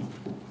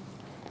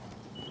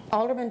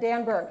 Alderman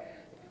Danberg.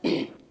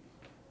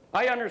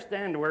 I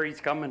understand where he's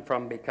coming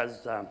from,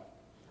 because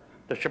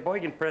the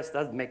Sheboygan Press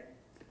does make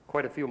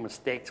quite a few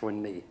mistakes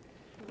when they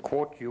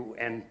quote you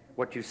and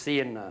what you see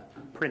in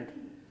print.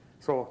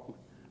 So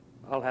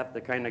I'll have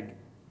to kind of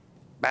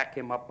back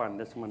him up on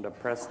this one. The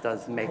press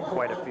does make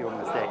quite a few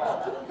mistakes.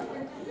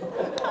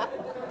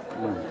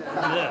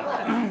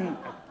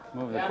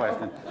 Move the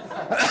question.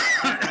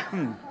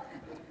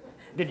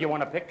 Did you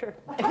want a picture?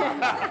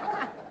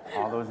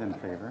 All those in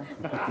favor?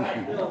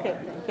 Okay,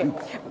 thank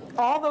you.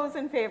 All those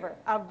in favor?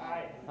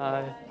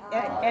 Aye.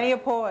 Any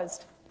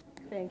opposed?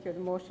 Thank you. The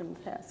motion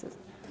passes.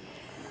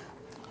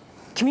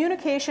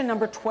 Communication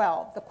number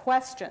 12, the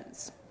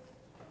questions.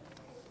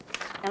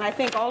 And I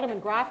think Alderman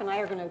Groff and I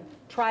are going to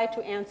try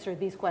to answer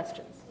these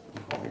questions.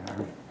 We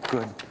are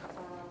good.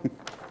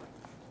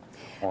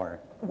 Or,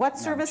 What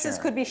services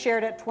could be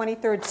shared at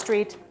 23rd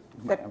Street?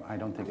 I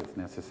don't think it's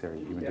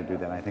necessary even to do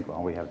that. I think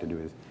all we have to do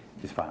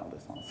is file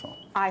this also.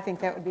 I think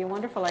that would be a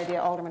wonderful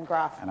idea, Alderman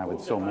Groff. And I would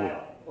so move.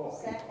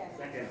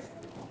 Second.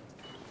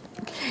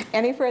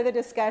 Any further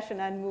discussion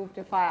on move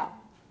to file?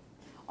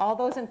 All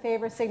those in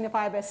favor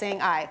signify by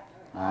saying aye.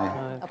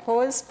 Aye.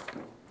 Opposed?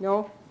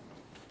 No?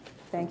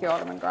 Thank you,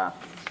 Alderman Groff.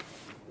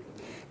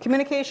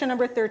 Communication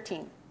number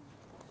 13.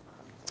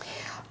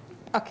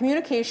 A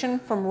communication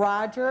from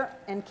Roger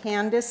and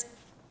Candace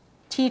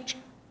Teakach,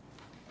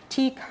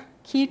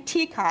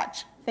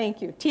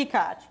 thank you,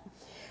 Teakach,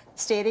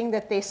 stating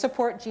that they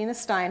support Gina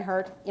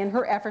Steinhardt in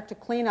her effort to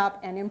clean up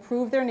and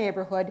improve their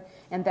neighborhood,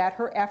 and that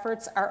her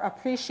efforts are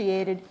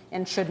appreciated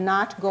and should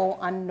not go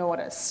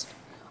unnoticed.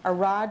 Are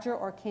Roger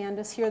or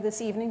Candace here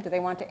this evening? Do they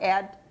want to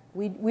add?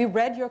 We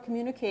read your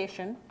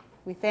communication.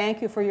 We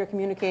thank you for your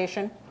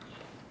communication.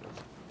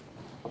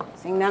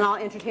 Seeing none, I'll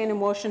entertain a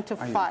motion to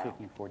file. Are you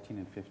taking 14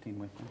 and 15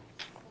 with you?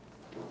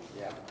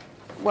 Yeah.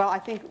 Well, I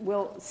think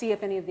we'll see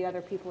if any of the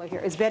other people are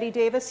here. Is Betty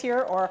Davis here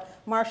or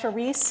Marcia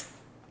Reese?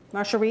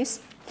 Marcia Reese?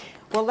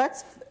 Well,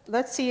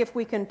 let's see if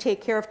we can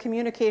take care of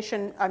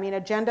communication,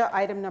 agenda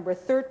item number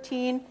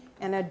 13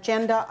 and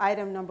agenda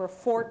item number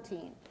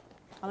 14.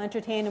 I'll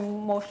entertain a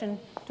motion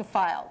to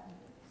file.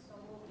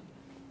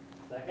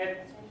 Second.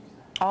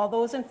 All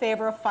those in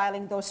favor of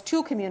filing those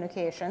two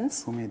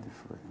communications. Who made the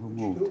first? Who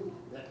moved?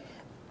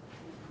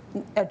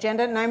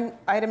 Agenda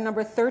item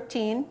number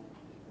 13,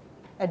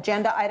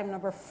 agenda item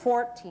number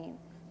 14,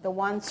 the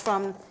ones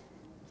from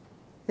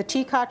the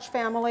Teakach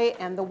family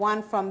and the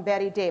one from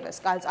Betty Davis.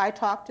 Guys, I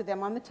talked to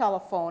them on the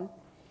telephone,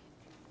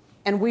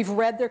 and we've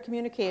read their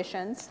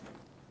communications.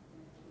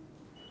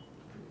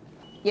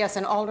 Yes,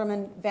 and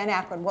Alderman Van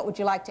Akkeren, what would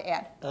you like to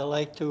add? I'd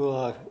like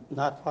to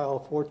not file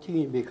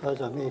 14 because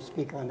I may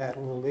speak on that a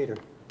little later.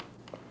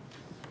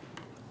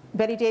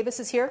 Betty Davis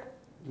is here?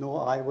 No,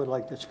 I would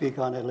like to speak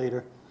on it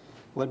later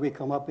when we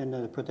come up in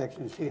the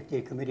Protection and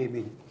Safety Committee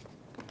meeting,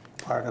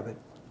 part of it.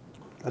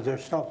 Because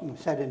there's something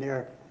said in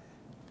there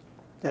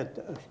that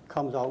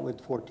comes out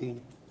with 14.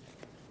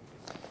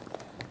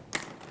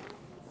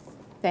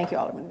 Thank you,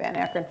 Alderman Van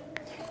Akkeren.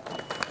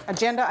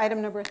 Agenda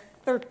item number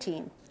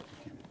 13.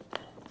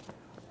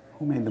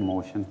 Who made the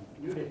motion?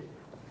 You did.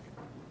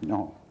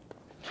 No.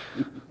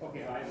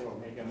 Okay, I will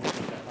make a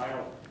motion to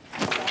file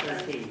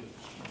 13.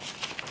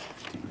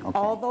 Okay.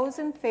 All those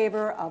in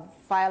favor of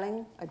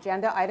filing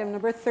agenda item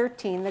number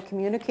 13, the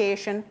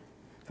communication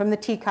from the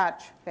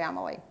Teakach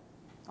family.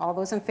 All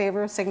those in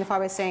favor signify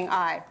by saying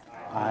aye.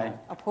 Aye.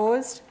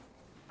 Opposed?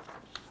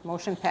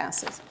 Motion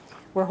passes.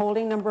 We're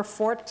holding number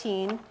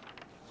 14.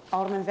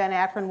 Alderman Van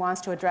Akkeren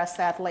wants to address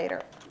that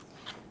later.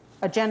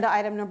 Agenda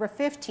item number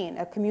 15,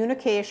 a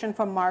communication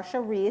from Marcia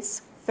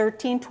Reese,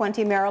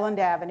 1320 Maryland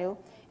Avenue,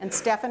 and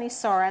Stephanie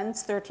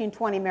Sorens,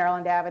 1320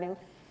 Maryland Avenue,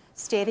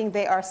 stating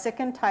they are sick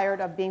and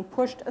tired of being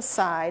pushed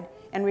aside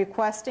and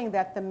requesting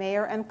that the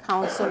mayor and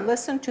council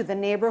listen to the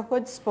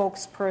neighborhood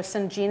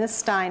spokesperson, Gina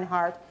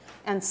Steinhardt,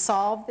 and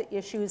solve the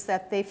issues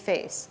that they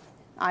face.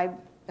 I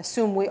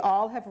assume we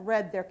all have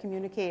read their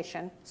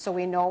communication, so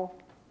we know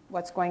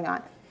what's going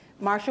on.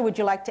 Marcia, would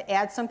you like to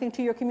add something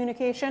to your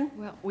communication?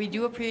 Well, we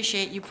do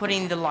appreciate you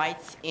putting the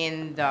lights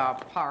in the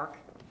park.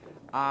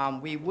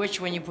 We wish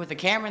when you put the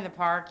camera in the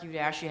park, you'd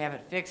actually have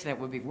it fixed and it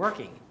would be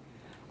working.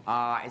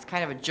 It's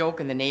kind of a joke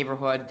in the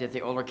neighborhood that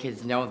the older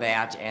kids know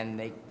that, and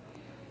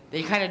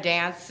they kind of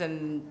dance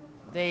and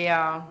they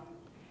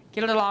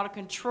get a little out of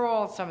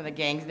control, some of the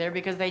gangs there,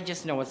 because they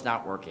just know it's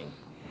not working.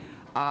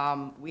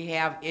 We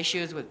have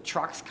issues with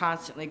trucks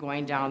constantly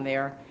going down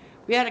there.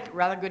 We had a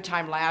rather good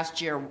time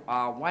last year.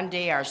 One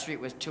day our street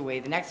was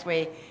two-way. The next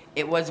way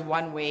it was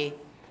one-way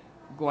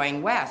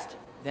going west.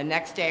 The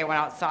next day I went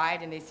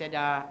outside and they said,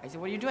 I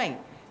said, what are you doing?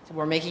 I said,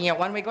 we're making it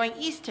one-way going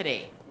east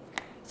today.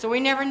 So we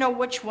never know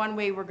which one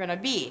way we're going to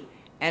be.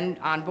 And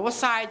on both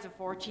sides of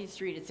 14th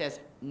Street it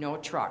says, no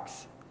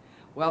trucks.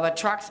 Well, the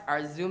trucks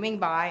are zooming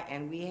by,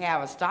 and we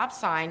have a stop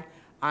sign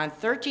on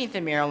 13th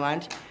and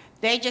Maryland.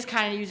 They just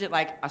kind of use it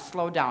like a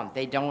slow down.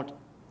 They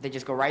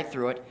just go right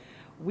through it.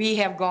 We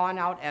have gone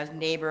out as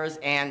neighbors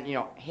and,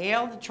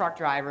 hailed the truck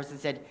drivers and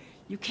said,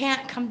 you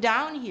can't come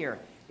down here.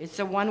 It's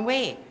a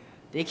one-way.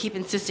 They keep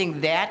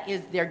insisting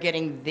they're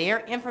getting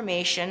their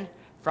information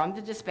from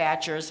the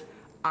dispatchers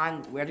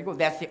on where to go.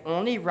 That's the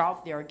only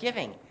route they're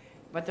giving.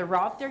 But the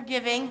route they're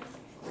giving,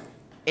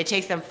 it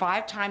takes them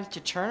 5 times to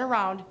turn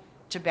around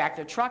to back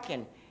their truck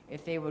in.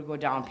 If they would go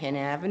down Penn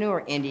Avenue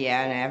or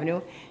Indiana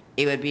Avenue,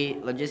 it would be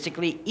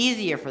logistically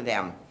easier for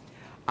them.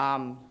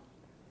 A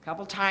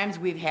couple times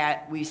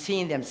we've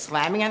seen them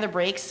slamming on the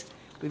brakes.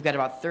 We've got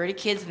about 30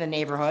 kids in the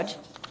neighborhood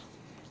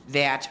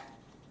that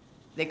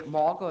the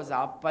ball goes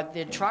out, but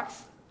the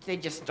trucks, they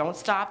just don't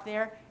stop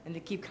there, and they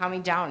keep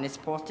coming down, and it's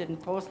posted and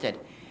posted.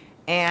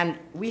 And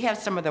we have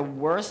some of the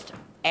worst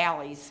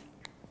alleys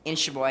in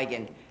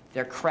Sheboygan.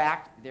 They're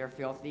cracked, they're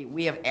filthy.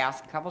 We have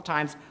asked a couple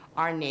times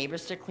our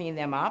neighbors to clean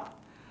them up.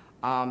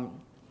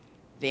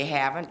 They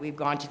haven't. We've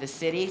gone to the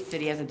city.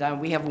 City hasn't done.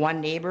 We have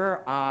one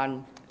neighbor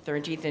on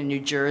 13th in New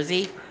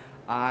Jersey.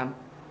 I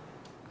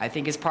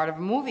think it's part of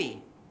a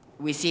movie.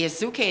 We see his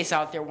suitcase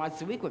out there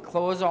once a week with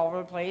clothes all over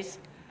the place,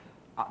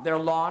 their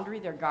laundry,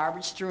 their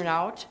garbage strewn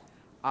out.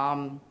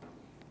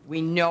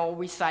 We know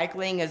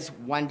recycling is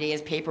one day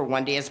is paper,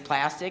 one day is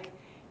plastic.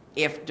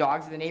 If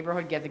dogs in the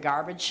neighborhood get the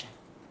garbage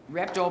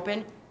ripped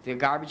open, the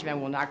garbage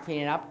man will not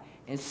clean it up,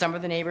 and some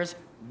of the neighbors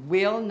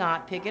will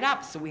not pick it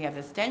up, so we have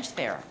the stench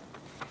there.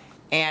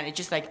 And it's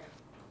just like,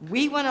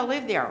 we want to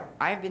live there.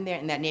 I've been there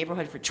in that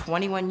neighborhood for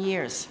 21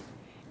 years.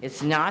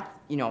 It's not,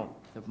 you know,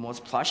 the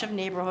most plush of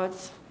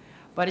neighborhoods,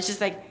 but it's just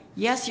like,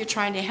 yes, you're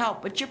trying to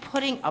help, but you're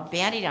putting a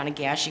Band-Aid on a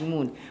gashing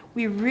wound.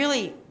 We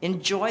really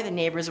enjoy the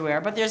neighbors we are,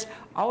 but there's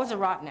always a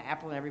rotten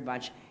apple in every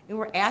bunch, and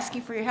we're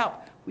asking for your help.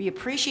 We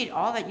appreciate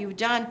all that you've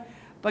done,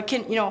 but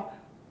you know,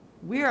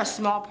 we're a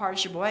small part of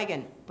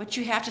Sheboygan, but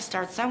you have to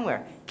start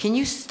somewhere. Can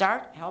you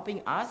start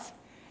helping us?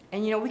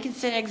 And you know, we can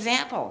set an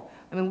example.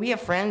 I mean, we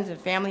have friends and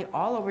family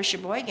all over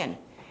Sheboygan,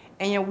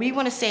 and you know, we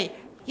want to say,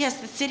 yes,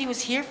 the city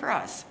was here for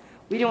us.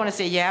 We don't want to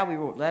say, yeah, we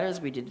wrote letters,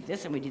 we did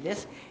this and we did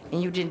this,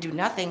 and you didn't do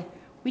nothing.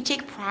 We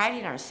take pride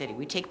in our city.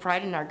 We take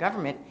pride in our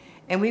government,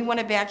 and we want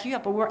to back you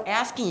up, but we're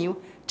asking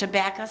you to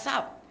back us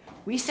up.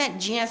 We sent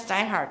Gina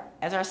Steinhardt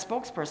as our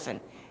spokesperson,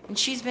 and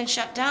she's been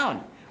shut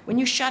down. When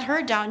you shut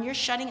her down, you're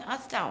shutting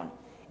us down,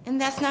 and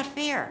that's not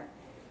fair.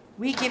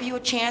 We give you a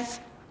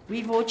chance.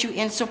 We vote you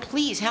in, so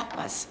please help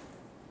us.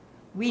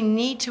 We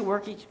need to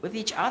work with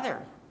each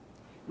other.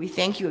 We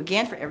thank you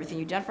again for everything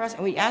you've done for us,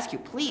 and we ask you,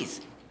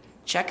 please,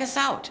 check us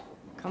out.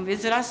 Come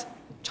visit us.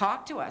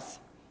 Talk to us.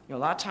 You know,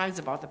 a lot of times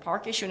about the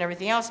park issue and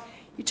everything else,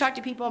 you talk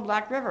to people in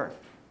Black River.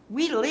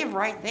 We live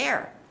right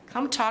there.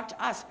 Come talk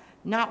to us.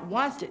 Not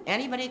once did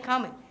anybody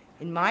come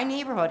in my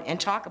neighborhood and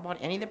talk about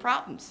any of the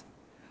problems.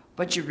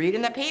 But you read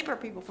in the paper,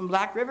 people from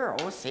Black River,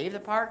 oh, save the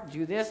park,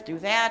 do this, do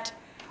that.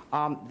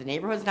 The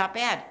neighborhood's not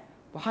bad.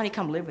 Well, honey,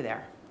 come live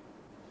there.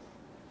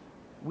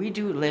 We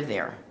do live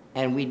there,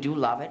 and we do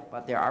love it,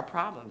 but there are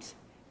problems.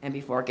 And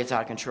before it gets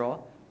out of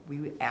control,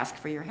 we ask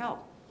for your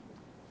help.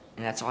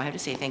 And that's all I have to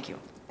say. Thank you.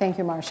 Thank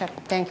you, Marcia.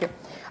 Thank you.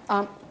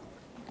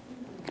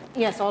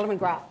 Yes, Alderman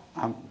Grau.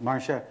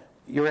 Marcia,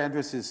 your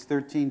address is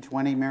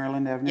 1320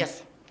 Maryland Avenue?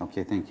 Yes.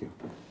 Okay, thank you.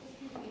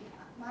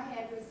 My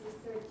address is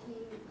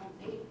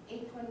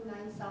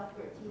 829 South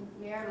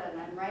 13th,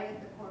 Maryland. I'm right at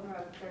the corner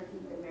of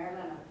 13th and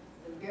Maryland.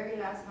 The very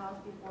last house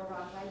before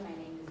Rockline. My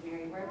name is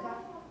Mary Huerta.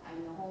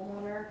 I'm the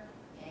homeowner.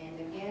 And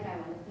again, I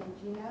want to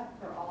thank Gina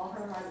for all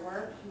her hard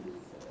work. She's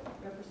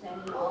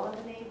representing all of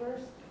the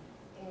neighbors.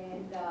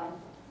 And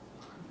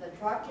the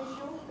truck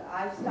issue,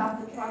 I've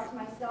stopped the trucks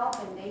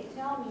myself, and they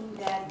tell me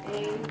that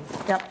they...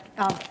 Yep.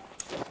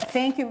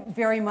 Thank you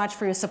very much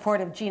for your support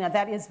of Gina.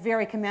 That is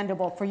very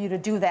commendable for you to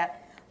do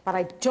that. But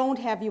I don't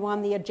have you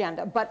on the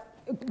agenda. But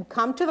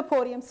come to the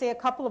podium, say a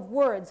couple of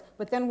words,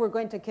 but then we're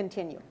going to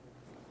continue.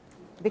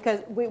 Because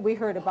we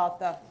heard about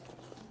the...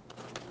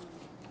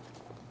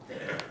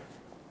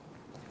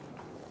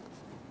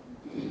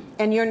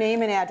 And your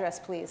name and address,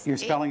 please. Your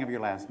spelling of your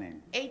last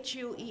name.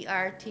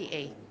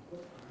 Huerta.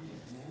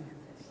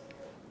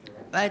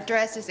 My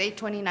address is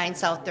 829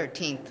 South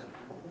 13th.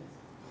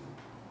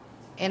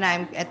 And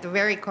I'm at the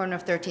very corner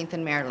of 13th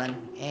and Maryland.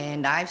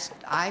 And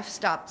I've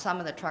stopped some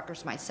of the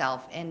truckers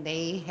myself, and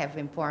they have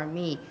informed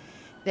me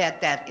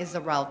that that is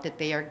the route that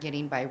they are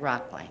getting by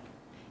Rockline.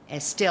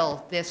 And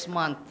still, this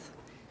month,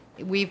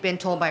 we've been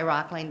told by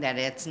Rockline that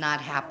it's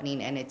not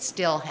happening, and it's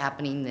still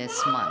happening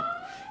this month.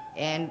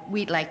 And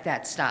we'd like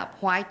that stop.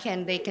 Why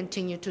can they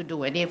continue to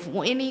do it? If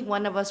any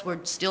one of us were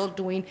still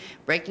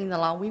breaking the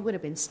law, we would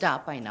have been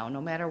stopped by now,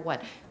 no matter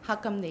what. How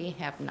come they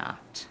have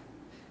not?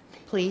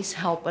 Please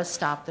help us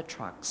stop the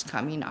trucks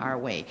coming our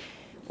way.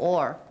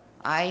 Or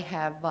I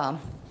have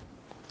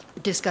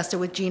discussed it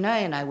with Gina,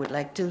 and I would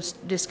like to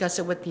discuss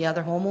it with the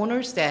other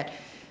homeowners, that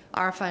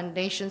our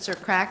foundations are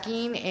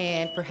cracking,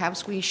 and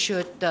perhaps we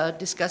should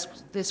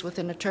discuss this with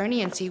an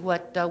attorney and see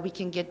what we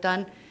can get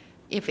done,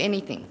 if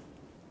anything.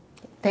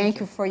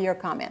 Thank you for your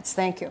comments.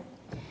 Thank you.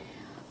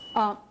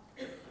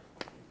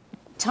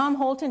 Tom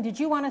Holton, did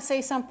you want to say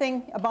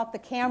something about the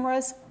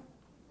cameras?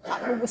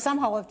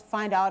 Somehow we'll have to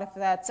find out if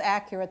that's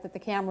accurate, that the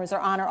cameras are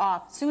on or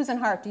off. Susan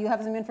Hart, do you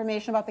have some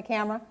information about the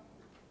camera?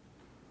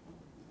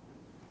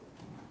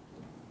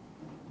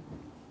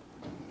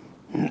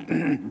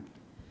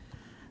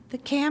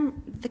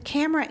 The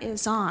camera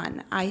is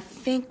on. I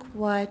think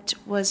what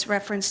was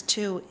referenced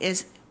to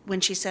is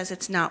when she says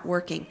it's not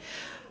working.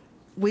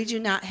 We do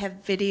not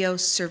have video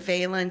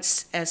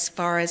surveillance as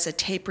far as a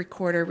tape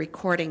recorder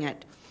recording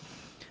it.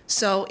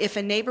 So if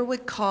a neighbor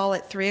would call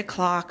at 3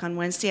 o'clock on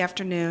Wednesday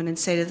afternoon and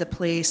say to the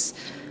police,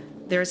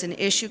 there's an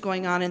issue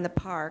going on in the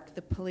park,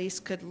 the police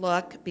could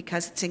look,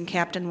 because it's in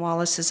Captain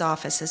Wallace's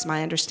office, is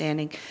my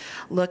understanding,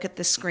 look at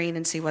the screen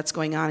and see what's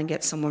going on and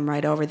get someone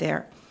right over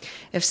there.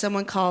 If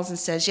someone calls and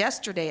says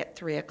yesterday at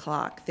 3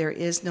 o'clock, there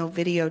is no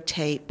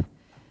videotape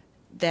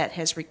that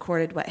has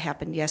recorded what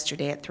happened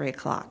yesterday at 3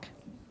 o'clock.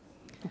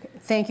 Okay.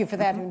 Thank you for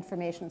that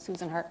information,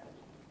 Susan Hart.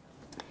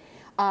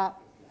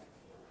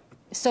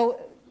 So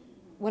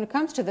when it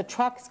comes to the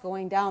trucks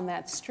going down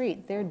that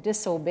street, they're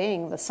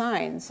disobeying the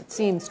signs, it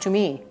seems to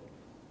me.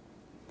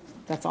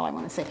 That's all I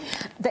want to say.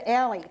 The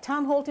alley,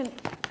 Tom Holton,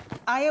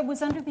 I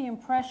was under the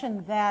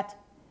impression that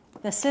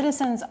the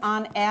citizens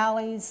on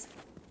alleys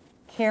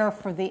care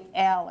for the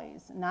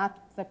alleys, not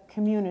the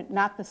community,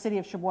 not the city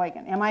of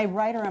Sheboygan. Am I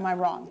right or am I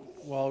wrong?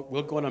 Well,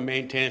 we'll go in and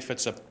maintain. If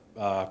it's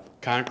a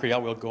concrete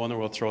alley, we'll go in there,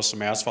 we'll throw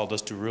some asphalt,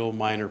 just do real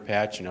minor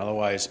patching.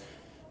 Otherwise,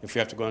 if we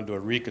have to go into a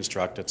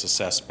reconstruct, it's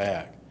assessed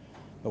back.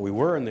 But we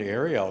were in the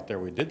area out there.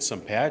 We did some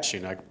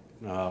patching.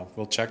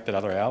 We'll check that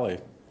other alley.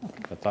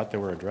 Okay. I thought they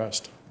were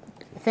addressed.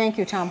 Thank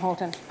you, Tom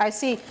Holton. I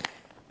see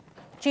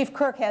Chief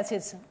Kirk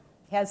has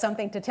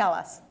something to tell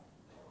us.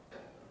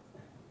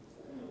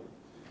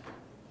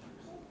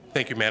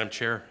 Thank you, Madam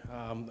Chair.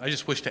 I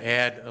just wish to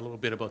add a little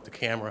bit about the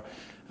camera.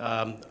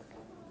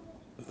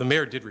 The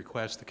mayor did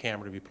request the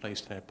camera to be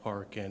placed in that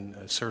park, and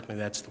certainly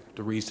that's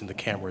the reason the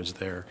camera is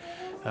there.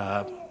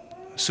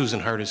 Susan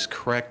Hart is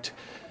correct.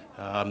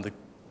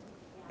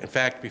 In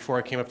fact, before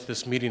I came up to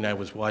this meeting, I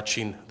was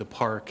watching the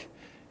park,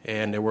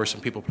 and there were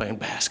some people playing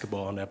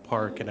basketball in that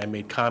park, and I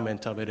made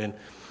comment of it. And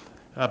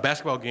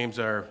basketball games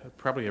are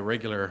probably a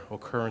regular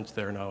occurrence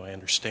there now, I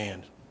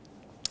understand.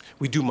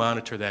 We do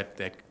monitor that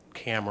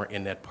camera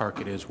in that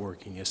park. It is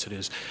working, yes it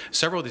is.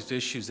 Several of these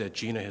issues that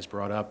Gina has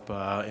brought up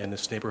and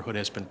this neighborhood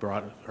has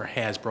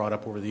brought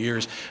up over the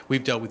years,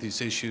 we've dealt with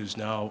these issues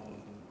now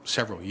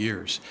several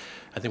years.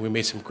 I think we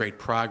made some great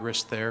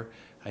progress there.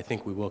 I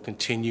think we will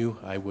continue.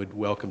 I would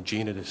welcome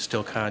Gina to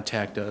still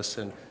contact us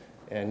and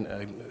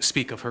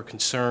speak of her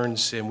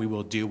concerns, and we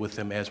will deal with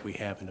them as we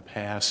have in the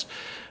past.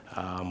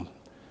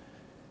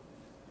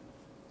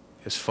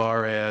 As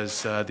far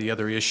as the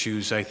other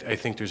issues, I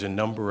think there's a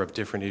number of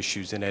different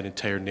issues in that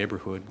entire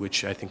neighborhood,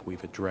 which I think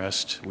we've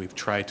addressed. We've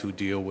tried to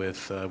deal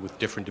with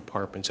different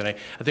departments, and I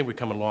think we've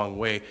come a long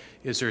way.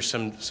 Is there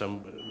some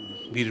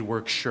needed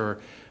work? Sure.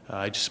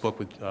 I just spoke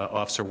with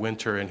Officer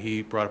Winter, and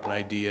he brought up an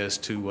idea as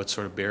to what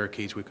sort of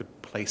barricades we could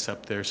place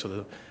up there so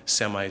the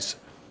semis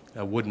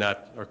would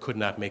not or could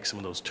not make some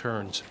of those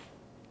turns.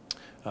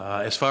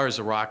 As far as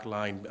the Rock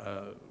Line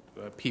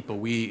people,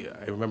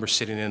 I remember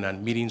sitting in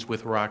on meetings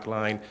with Rock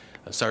Line.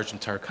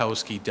 Sergeant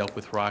Tarkowski dealt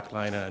with Rock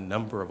Line on a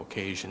number of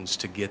occasions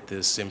to get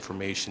this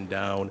information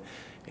down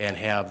and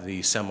have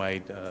the semi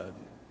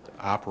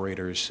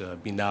operators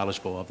be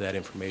knowledgeable of that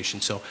information.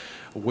 So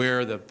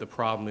where the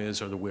problem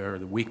is or where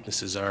the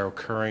weaknesses are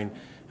occurring,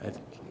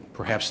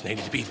 perhaps they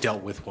need to be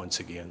dealt with once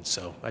again.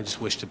 So I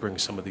just wish to bring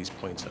some of these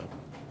points up.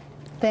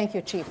 Thank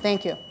you, Chief.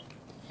 Thank you.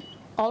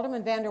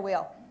 Alderman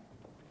Vanderweel.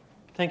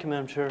 Thank you,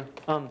 Madam Chair.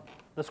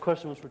 This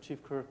question was for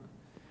Chief Kirk.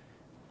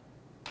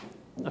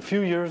 A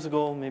few years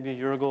ago, maybe a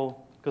year ago,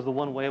 because the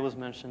one-way was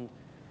mentioned,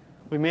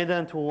 we made that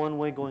into a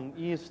one-way going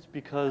east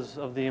because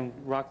of the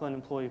Rockline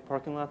employee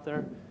parking lot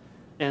there.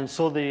 And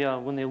so they,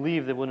 when they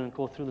leave, they wouldn't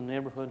go through the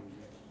neighborhood.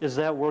 Is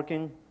that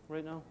working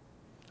right now?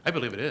 I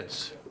believe it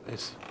is.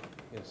 Yes.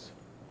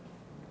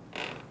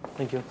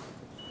 Thank you.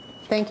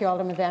 Thank you,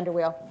 Alderman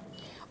Vanderweel.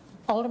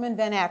 Alderman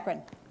Van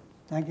Akkeren.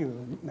 Thank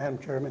you, Madam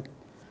Chairman.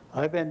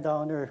 I've been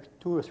down there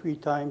 2 or 3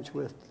 times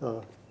with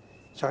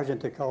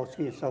Sergeant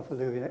Tarkowski and stuff,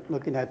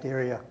 looking at the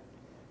area.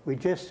 We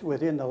just,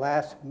 within the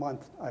last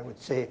month, I would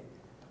say,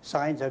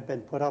 signs have been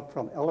put up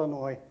from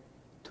Illinois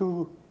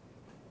to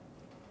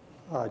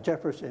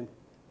Jefferson.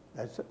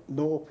 That's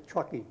no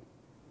trucking.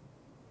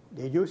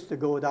 They used to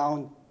go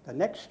down the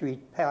next street,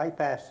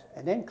 bypass,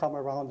 and then come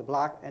around the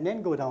block and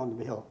then go down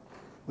the hill.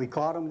 We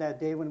caught them that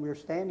day when we were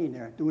standing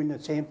there doing the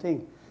same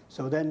thing.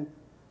 So then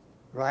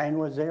Ryan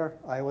was there,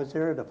 I was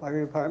there, the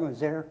fire department was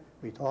there.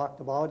 We talked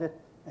about it,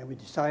 and we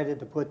decided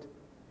to put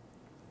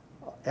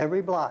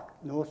every block,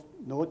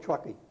 no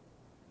trucking.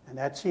 And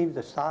that seems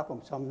to stop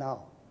them some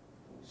now.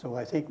 So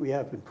I think we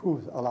have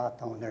improved a lot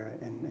down there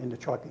in the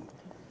trucking.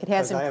 It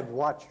has. Because I have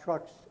watched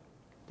trucks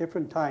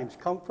different times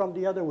come from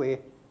the other way,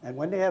 and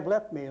when they have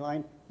left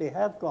Mainline, they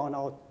have gone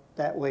out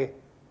that way.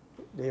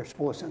 They're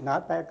supposed to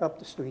not back up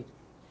the street.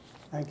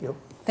 Thank you.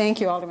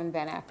 Thank you, Alderman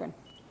Van Akkeren.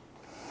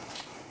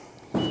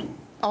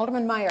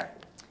 Alderman Meyer.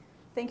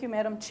 Thank you,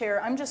 Madam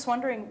Chair. I'm just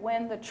wondering,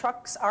 when the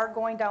trucks are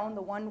going down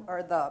the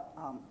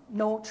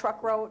no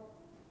truck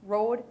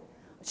road,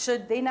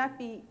 should they not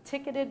be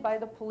ticketed by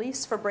the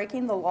police for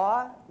breaking the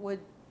law? Would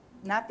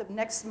not the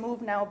next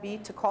move now be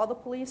to call the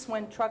police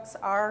when trucks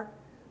are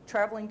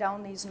traveling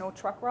down these no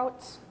truck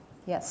routes?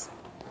 Yes.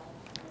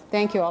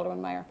 Thank you,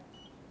 Alderman Meyer.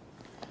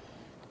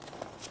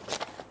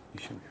 You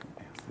should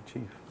ask the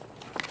chief.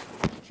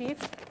 Chief,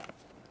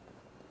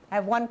 I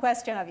have one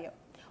question of you.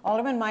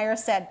 Alderman Meyer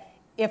said,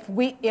 if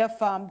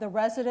the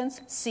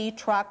residents see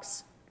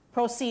trucks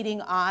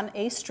proceeding on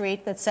a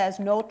street that says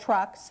no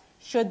trucks,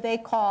 should they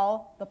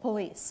call the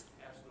police?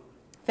 Absolutely.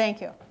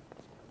 Thank you.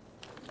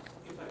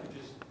 If I could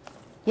just...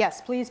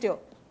 Yes, please do.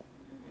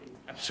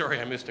 I'm sorry,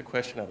 I missed a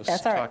question. I was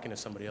That's all right. talking to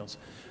somebody else.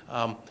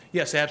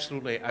 Yes,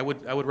 absolutely. I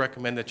would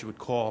recommend that you would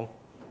call,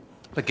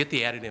 but get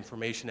the added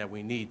information that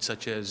we need,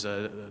 such as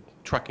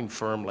trucking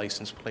firm,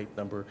 license plate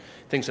number,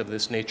 things of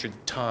this nature,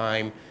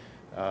 time,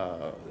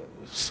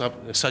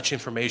 such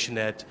information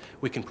that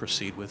we can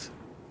proceed with.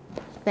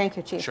 Thank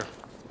you, Chief. Sure.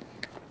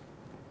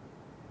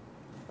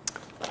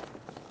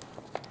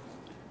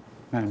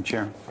 Madam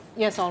Chair,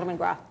 Yes, Alderman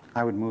Groff.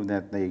 I would move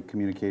that the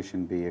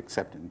communication be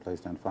accepted and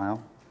placed on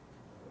file.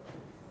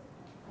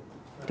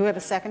 Do we have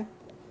a second?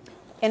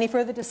 Any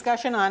further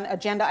discussion on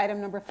agenda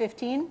item number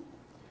 15?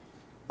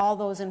 All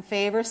those in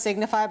favor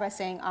signify by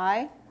saying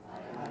aye.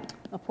 Aye.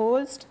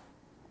 Opposed?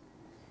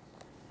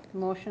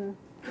 Motion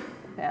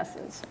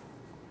passes.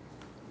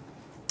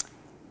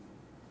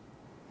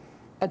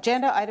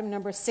 Agenda item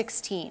number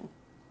 16.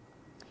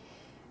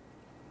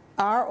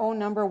 RO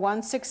number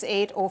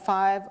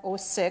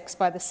 1680506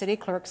 by the City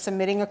Clerk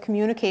submitting a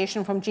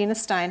communication from Gina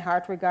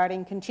Steinhardt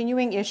regarding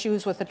continuing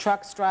issues with the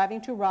trucks driving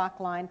to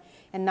Rockline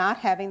and not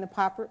having the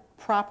proper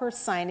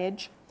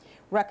signage,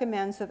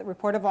 recommends that the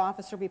report of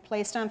officer be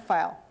placed on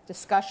file.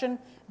 Discussion.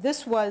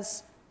 This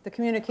was the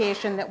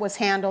communication that was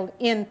handled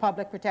in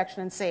Public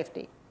Protection and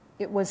Safety.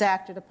 It was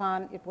acted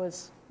upon. It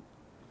was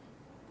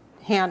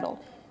handled.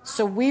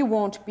 So we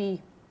won't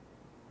be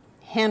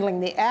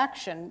handling the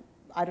action.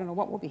 I don't know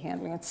what we'll be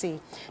handling. Let's see.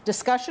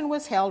 Discussion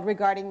was held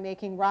regarding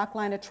making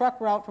Rockline a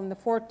truck route from the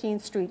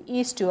 14th Street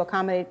East to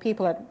accommodate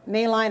people at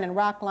Mayline and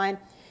Rockline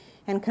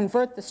and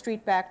convert the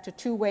street back to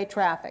two-way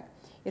traffic.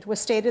 It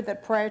was stated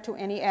that prior to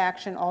any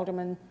action,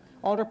 Alderperson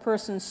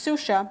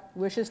Susha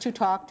wishes to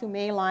talk to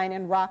Mayline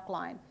and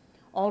Rockline.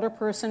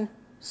 Alderperson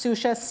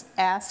Susha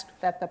asked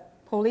that the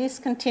police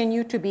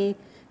continue to be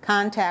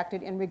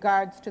contacted in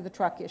regards to the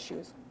truck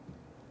issues.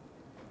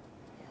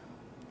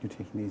 You're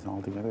taking these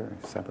all together or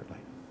separately?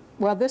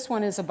 Well, this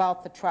one is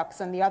about the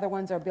trucks, and the other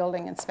ones are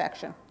building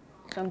inspection.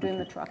 So I'm doing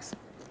the trucks.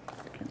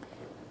 Okay.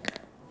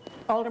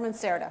 Alderman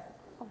Serda.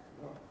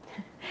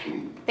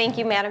 Thank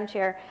you, Madam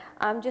Chair.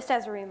 Just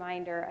as a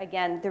reminder,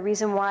 again, the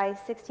reason why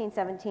 16,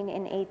 17,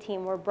 and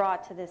 18 were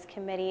brought to this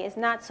committee is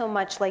not so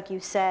much, like you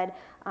said,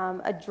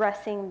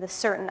 addressing the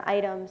certain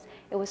items.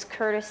 It was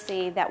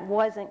courtesy that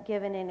wasn't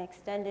given and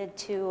extended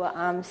to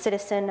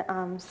Citizen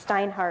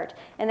Steinhardt,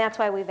 and that's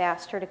why we've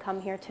asked her to come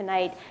here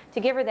tonight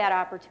to give her that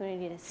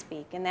opportunity to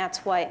speak, and that's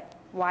why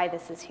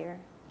this is here.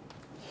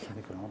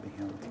 They could all be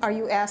handled. Are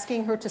you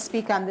asking her to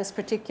speak on this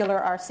particular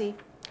RC?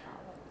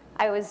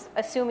 I was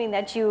assuming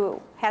that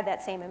you had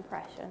that same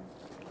impression.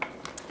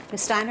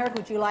 Ms. Steinhardt,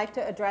 would you like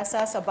to address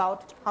us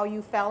about how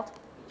you felt?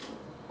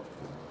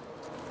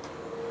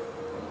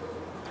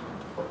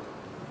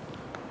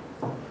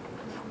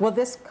 Will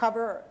this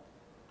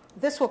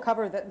will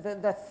cover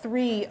the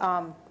three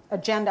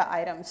agenda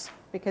items,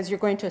 because you're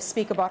going to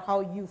speak about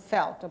how you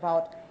felt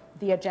about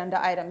the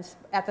agenda items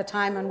at the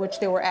time on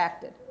which they were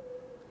acted.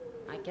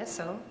 I guess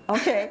so.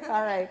 Okay,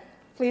 all right.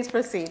 Please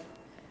proceed.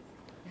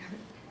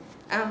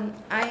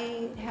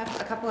 I have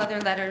a couple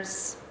other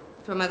letters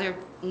from other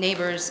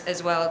neighbors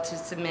as well to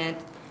submit.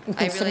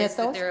 I realize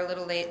that they're a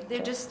little late. They're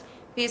just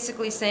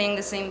basically saying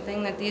the same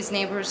thing that these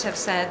neighbors have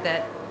said,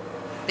 that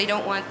they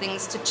don't want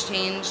things to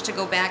change, to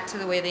go back to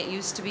the way they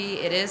used to be.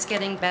 It is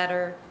getting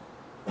better.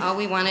 All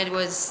we wanted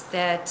was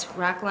that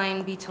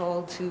Rockline be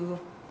told to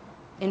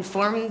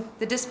inform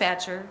the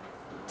dispatcher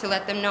to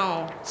let them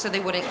know so they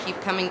wouldn't keep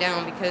coming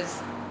down,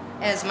 because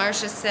as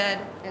Marcia said,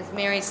 as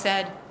Mary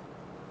said,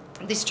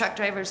 these truck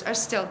drivers are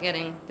still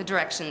getting the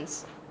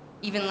directions.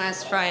 Even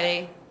last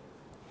Friday,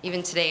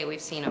 even today,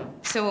 we've seen them.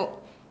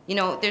 So, you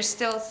know, there's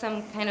still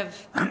some kind of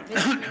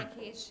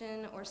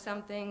miscommunication or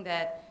something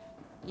that,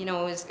 you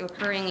know, is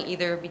occurring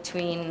either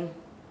between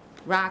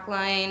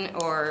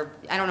Rockline or,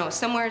 I don't know,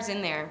 somewhere's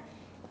in there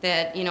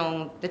that, you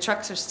know, the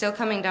trucks are still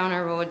coming down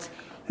our roads.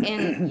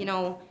 And, you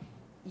know,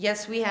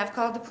 yes, we have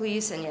called the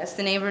police, and yes,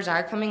 the neighbors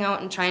are coming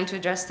out and trying to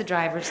address the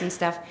drivers and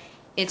stuff.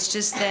 It's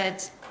just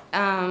that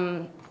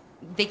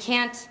they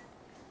can't.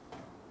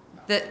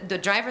 The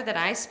driver that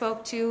I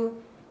spoke to,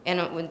 and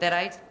and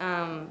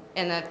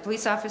the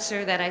police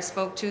officer that I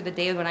spoke to the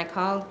day when I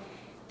called,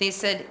 they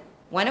said,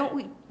 why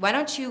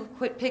don't you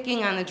quit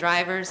picking on the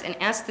drivers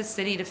and ask the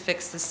city to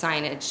fix the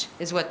signage,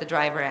 is what the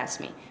driver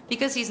asked me.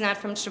 Because he's not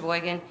from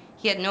Sheboygan,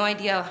 he had no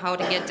idea how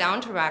to get down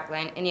to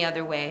Rockline any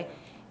other way.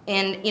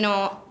 And, you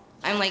know,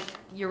 I'm like,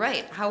 you're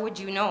right, how would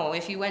you know?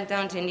 If you went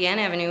down to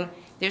Indiana Avenue,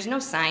 there's no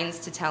signs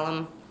to tell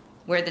them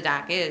where the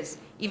dock is,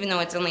 even though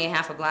it's only a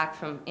half a block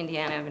from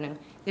Indiana Avenue.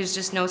 There's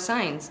just no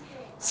signs.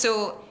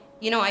 So,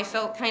 you know, I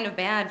felt kind of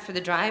bad for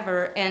the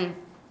driver, and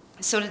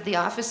so did the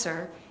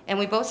officer. And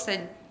we both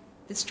said,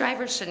 this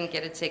driver shouldn't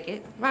get a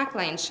ticket.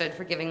 Rockline should,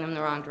 for giving them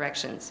the wrong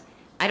directions.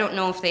 I don't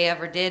know if they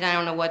ever did. I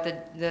don't know what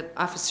the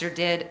officer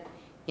did.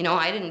 You know,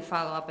 I didn't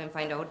follow up and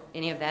find out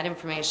any of that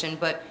information.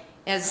 But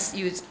as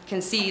you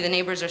can see, the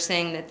neighbors are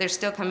saying that they're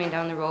still coming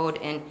down the road.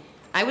 And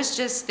I was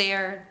just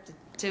there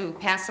to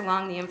pass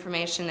along the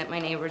information that my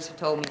neighbors have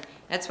told me.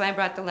 That's why I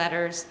brought the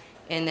letters.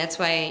 And that's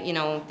why, you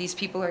know, these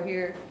people are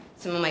here.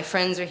 Some of my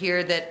friends are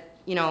here that,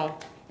 you know,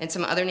 and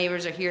some other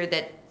neighbors are here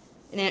that,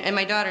 and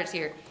my daughter's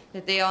here,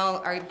 that they all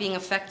are being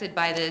affected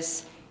by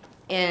this.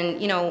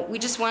 And, you know, we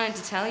just wanted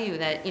to tell you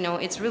that, you know,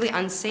 it's really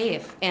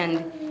unsafe.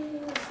 And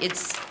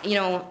it's, you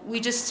know, we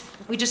just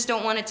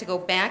don't want it to go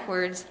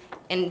backwards.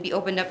 and be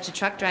opened up to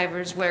truck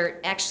drivers where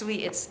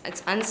actually it's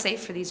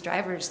unsafe for these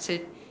drivers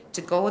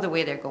to go the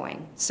way they're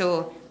going.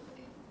 So,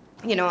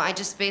 you know, I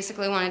just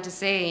basically wanted to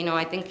say, you know,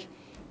 I think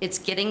it's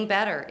getting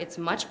better. It's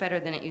much better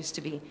than it used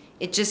to be.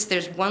 It just,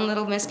 there's one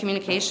little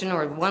miscommunication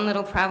or one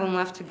little problem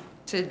left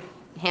to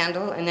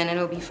handle, and then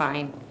it'll be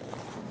fine,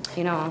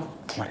 you know.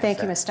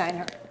 Thank you, Ms.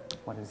 Steiner.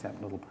 What is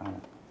that little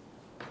problem?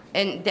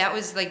 And that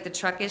was like the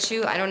truck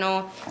issue. I don't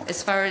know,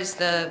 as far as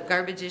the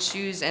garbage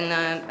issues and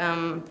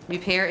the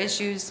repair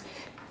issues,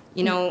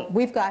 you know.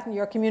 We've gotten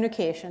your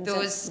communications.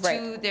 Those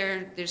two,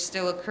 they're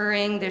still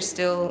occurring. There's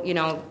still, you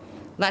know,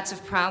 lots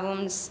of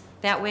problems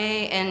that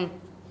way, and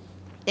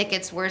it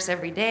gets worse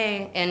every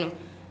day. And,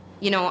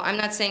 you know, I'm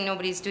not saying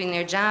nobody's doing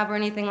their job or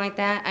anything like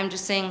that. I'm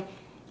just saying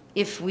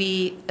if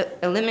we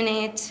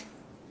eliminate,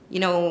 you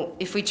know,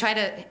 if we try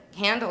to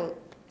handle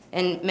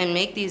and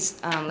make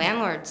these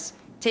landlords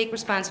take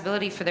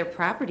responsibility for their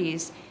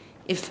properties,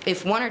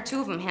 if one or two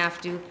of them have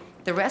to,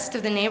 the rest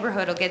of the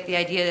neighborhood will get the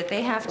idea that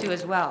they have to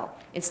as well.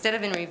 Instead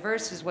of in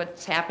reverse is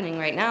what's happening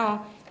right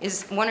now,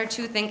 is one or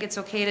two think it's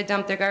okay to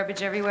dump their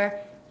garbage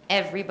everywhere.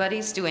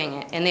 Everybody's doing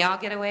it, and they all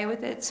get away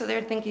with it, so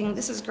they're thinking,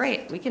 this is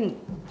great, we can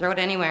throw it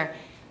anywhere.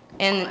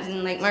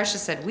 And like Marcia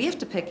said, we have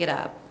to pick it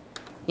up.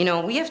 You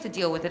know, we have to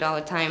deal with it all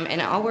the time,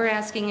 and all we're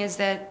asking is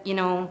that, you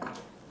know,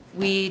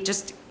 we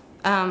just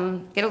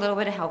get a little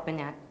bit of help in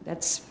that.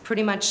 That's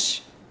pretty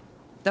much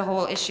the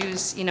whole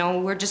issues. You know,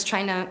 we're just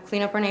trying to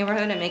clean up our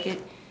neighborhood and make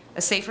it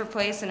a safer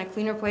place and a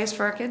cleaner place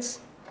for our kids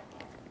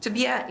to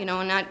be at, you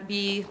know, and not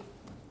be,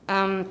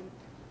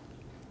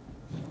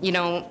 you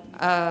know,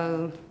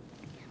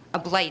 a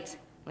blight,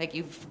 like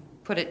you've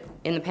put it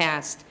in the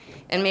past.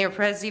 And Mayor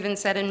Perez even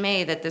said in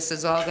May that this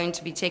is all going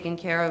to be taken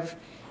care of.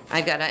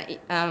 I got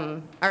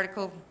a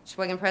article,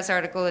 Sheboygan Press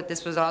article, that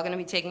this was all going to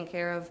be taken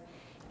care of.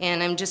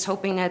 And I'm just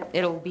hoping that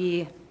it'll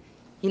be,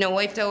 you know,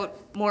 wiped out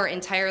more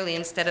entirely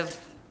instead of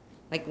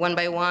like one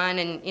by one.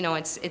 And, you know,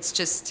 it's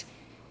just,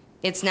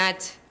 it's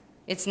not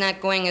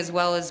going as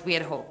well as we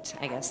had hoped,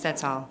 I guess.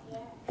 That's all.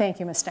 Thank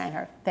you, Ms.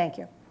 Steinhardt. Thank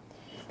you.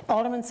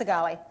 Alderman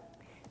Segali.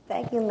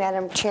 Thank you,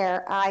 Madam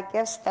Chair. I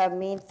guess the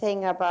main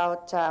thing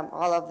about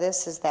all of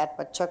this is that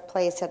what took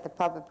place at the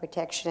Public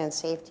Protection and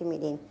Safety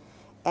meeting.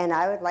 And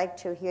I would like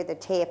to hear the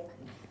tape.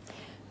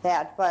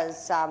 That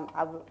was,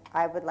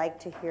 I would like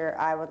to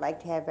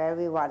have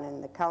everyone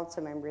and the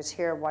council members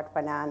hear what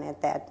went on at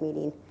that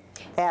meeting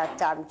that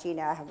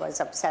Gina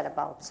was upset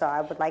about. So I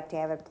would like to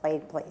have it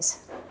played,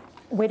 please.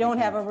 We don't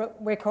have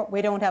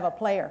a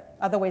player.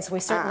 Otherwise,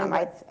 we certainly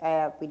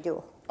would. We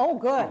do. Oh,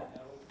 good.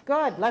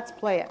 Good. Let's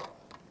play it.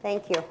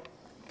 Thank you.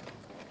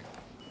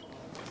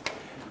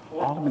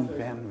 Alderman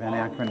Van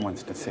Akkeren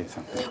wants to say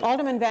something.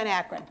 Alderman Van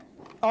Akkeren.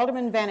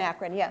 Alderman Van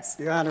Akkeren, yes.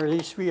 Your Honor,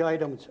 these three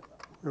items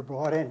were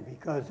brought in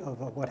because of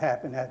what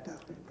happened at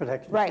the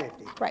Protection and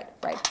Safety.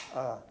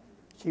 Right.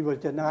 She was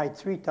denied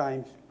 3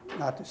 times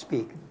not to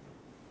speak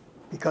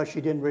because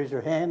she didn't raise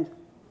her hand,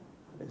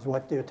 is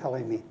what they're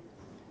telling me.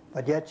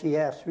 But yet she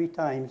asked 3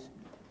 times,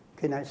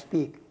 can I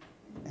speak?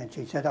 And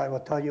she said, I will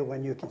tell you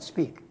when you can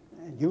speak.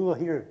 And you will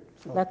hear it.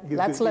 So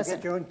Let's listen.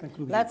 Get your own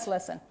conclusion. Let's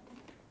listen.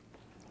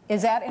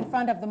 Is that in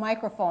front of the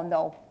microphone,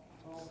 though?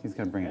 He's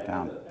going to bring it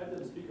down. After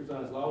the speaker's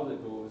on as loud as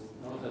it goes,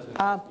 none of that's going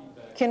to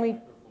feedback. Can we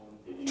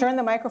turn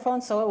the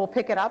microphone so it will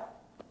pick it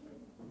up?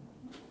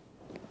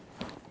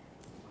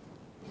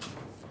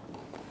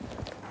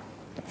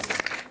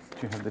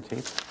 Do you have the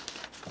tape?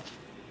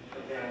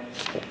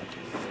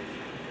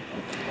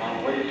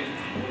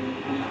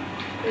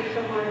 Is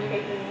someone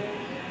taking it?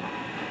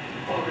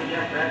 Over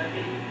Jeff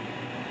Radke.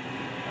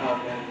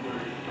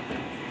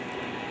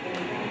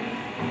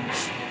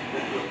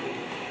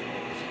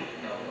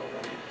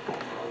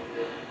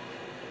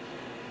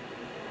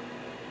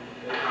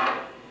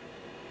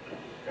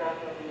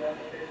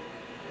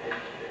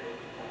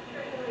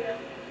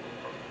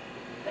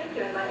 Thank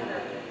you. I'd like to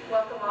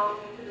welcome all of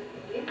you to this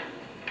meeting.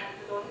 And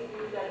for those of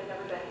you that have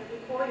never been here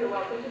before, you're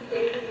welcome to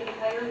stay for the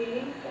entire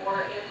meeting,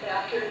 or if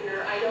after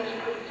your items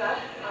are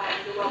discussed,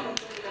 you're welcome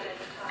to leave at any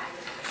time.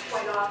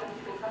 Quite often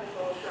people come and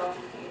go throughout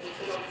this meeting,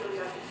 so don't feel you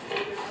have to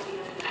stay here till the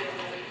end of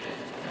the day.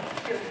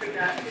 Feel free to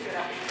get up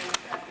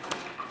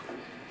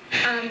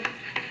and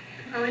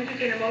I'll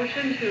entertain a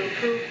motion to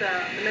approve the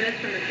minutes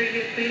from the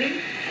previous meeting.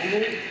 I'll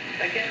move.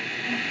 Second.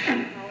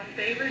 All in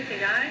favor,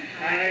 say aye.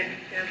 Aye.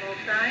 Chair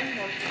votes aye.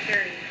 Motion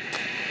carries.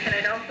 And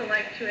I'd also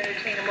like to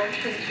entertain a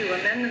motion to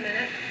amend the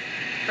minutes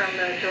from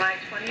the July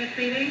 20th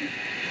meeting.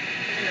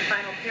 In the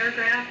final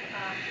paragraph,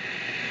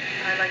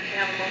 I'd like to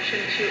have a motion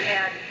to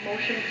add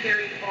motion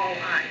carried all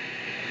ayes.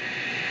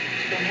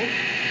 So moved.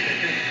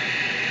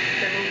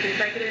 Then moved and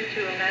seconded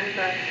to amend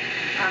the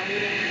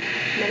meeting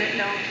minute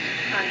notes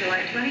on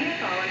July 20th.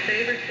 All in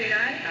favor, say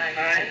aye.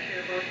 Aye.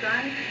 Chair votes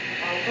aye.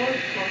 All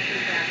opposed, motion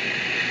passes.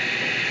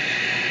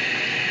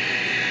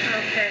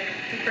 Okay,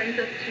 this brings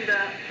us to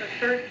the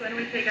first. Why don't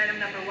we take item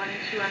number 1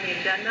 and 2 on the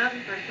agenda.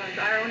 The first one's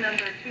RO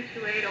number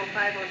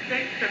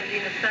 2280506 from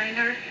Gina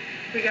Steinhardt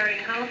regarding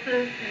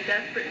houses in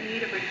desperate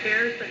need of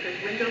repairs such as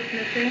windows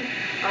missing,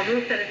 a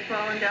roof that has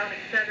fallen down,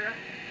 etc.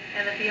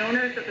 and that the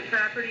owners of the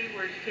property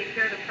were to take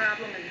care of the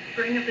problem in the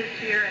spring of this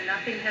year, and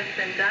nothing has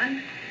been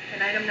done.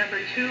 And item number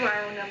 2,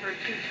 RO number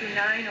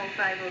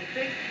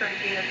 2290506 from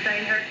Gina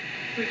Steinhardt,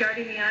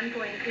 regarding the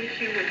ongoing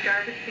issue with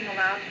garbage being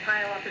allowed to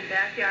pile up in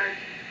backyards,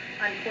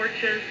 on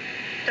porches,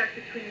 stuck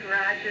between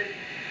garages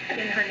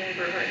in her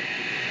neighborhood.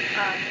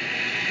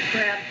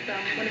 Perhaps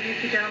one of you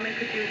two gentlemen,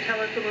 could you tell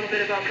us a little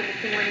bit about the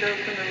missing windows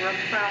and the roof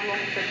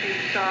problems that you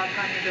saw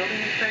upon your building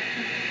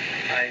inspection?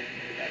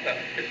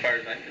 As far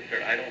as I'm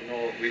concerned, I don't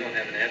know, we don't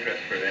have an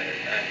address for that.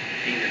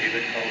 Dean, have you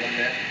been called on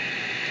that?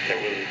 That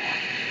was,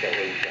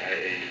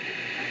 I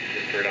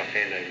just heard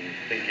offhand, I'm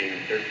thinking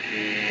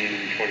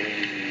 13,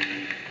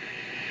 20,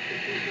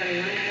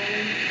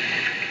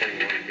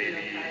 21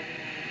 maybe.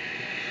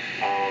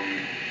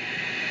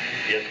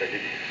 Yes, I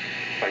did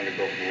find a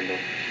broken window.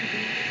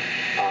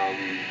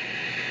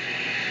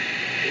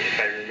 If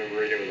I remember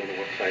right, it was on the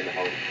west side of the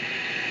house.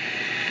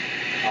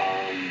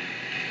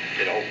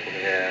 It also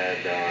had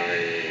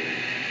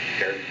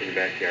garbage in the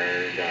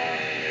backyard, a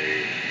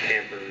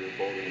camper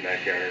boat in the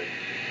backyard.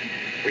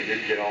 We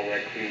did get all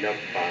that cleaned up.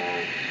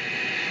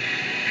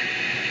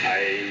 I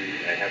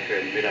have to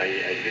admit,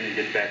 I didn't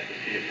get back to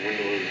see if the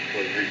window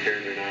was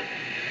repaired or not.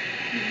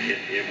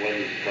 It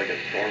was like a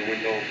storm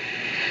window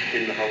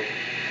in the house,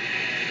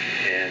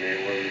 and it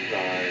was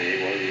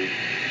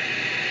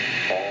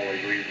fall,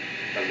 I believe,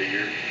 of the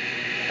year,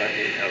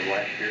 of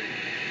last year.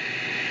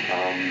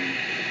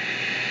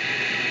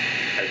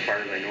 As far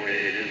as I know,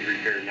 it is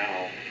repaired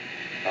now.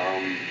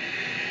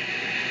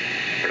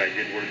 But I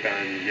did work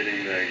on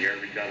getting the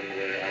garbage out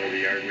of the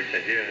yard, which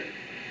I did.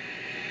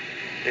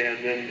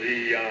 And then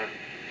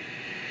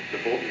the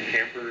boat and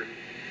camper,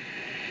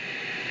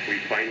 we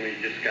finally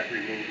just got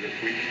removed this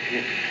week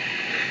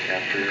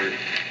after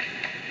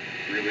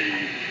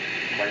really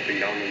clamping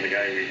down on the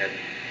guy. We had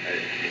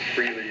the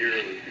spring of the year,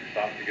 it was too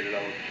soft to get it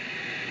out.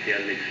 He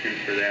had an excuse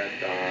for that.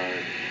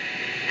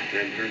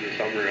 Then through the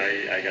summer,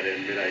 I got to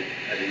admit, I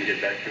didn't get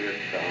back to it.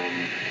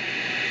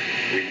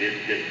 We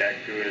did get back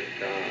to it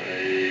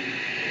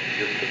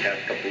just the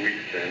past couple of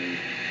weeks, and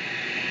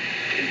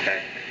in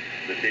fact,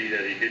 the day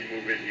that he did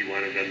move it, he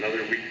wanted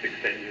another week's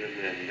extension,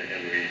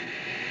 and we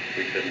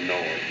said no.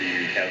 If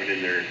you have it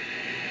in there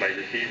by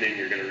this evening,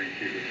 you're going to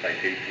receive a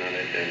citation on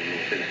it, and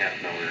within half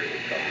an hour it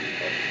was gone.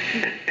 So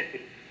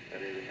that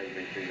has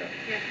been cleaned up.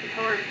 Yes, the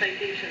power of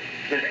citation.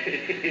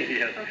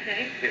 Yes.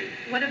 Okay.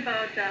 What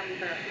about the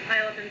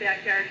pile up in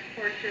backyards,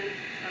 porches?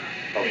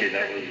 Okay,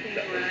 that was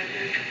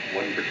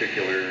one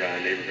particular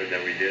neighborhood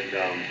that we did.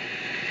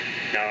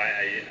 Now,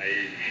 I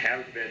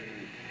have been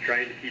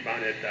trying to keep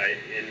on it.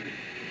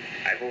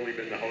 I've only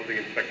been the housing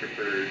inspector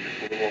for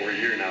just a little over a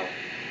year now.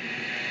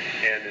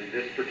 And in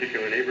this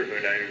particular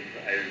neighborhood,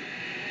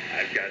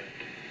 I've got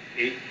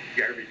 8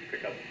 garbage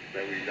pickups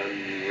that we've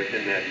done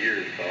within that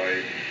year. So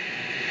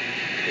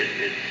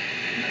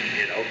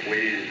it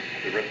outweighs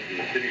the rest of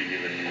the city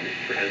even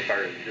as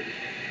far as this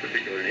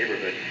particular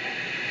neighborhood.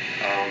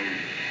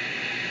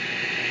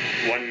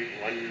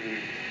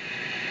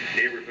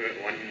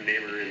 One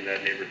neighbor in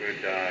that neighborhood,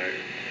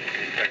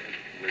 in fact,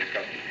 right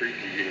across the street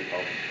from Gina's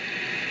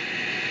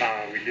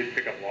house. We did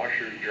pick up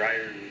washers,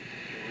 dryers,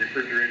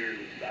 refrigerators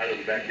out of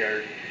the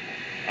backyard.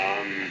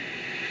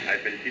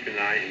 I've been keeping an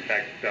eye. In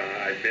fact,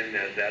 I've been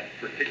at that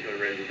particular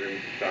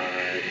residence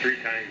 3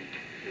 times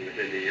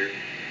within the year.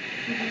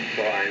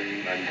 So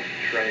I'm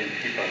trying to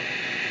keep a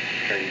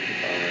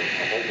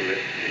hold of it.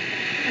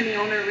 And the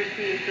owner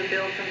receives the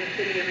bill from the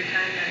city every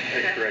time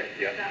That's correct.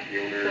 Yeah,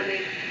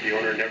 the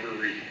owner never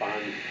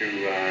responds to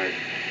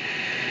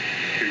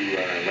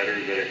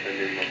letters that I send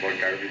him about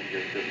garbage.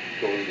 It just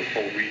goes the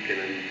whole week, and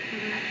then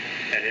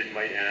and it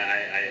might. And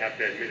I have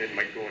to admit, it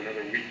might go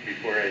another week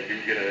before I do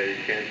get a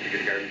chance to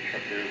get a garbage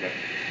truck there.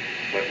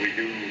 But we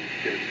do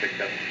get it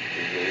picked up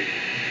usually.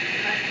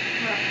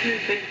 Well,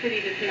 it's a big city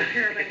to take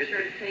care of. I'm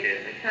sure it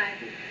takes time.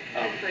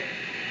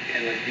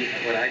 And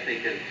what I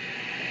think is,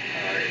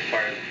 as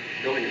far as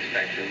building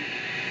inspection,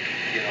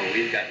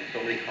 we've gotten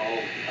so many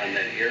calls on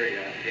that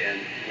area, and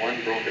one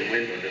broken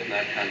window does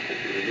not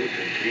constitute a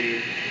nuisance.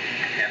 We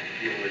have to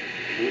deal with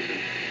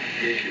nuisance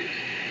issues.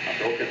 A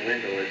broken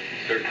window is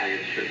certainly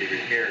it should be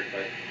repaired,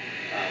 but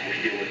we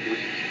deal with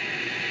nuisance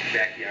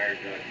backyard,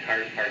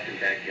 cars parked in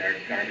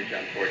backyards, garbage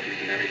on porches,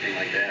 and everything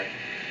like that.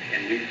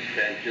 And we've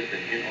spent just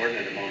an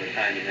inordinate amount of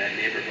time in that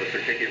neighborhood,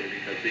 particularly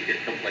because we get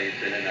complaints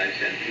in, and I've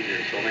sent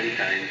emails so many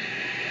times.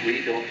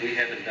 We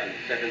haven't done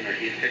 7 or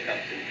 8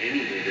 pickups in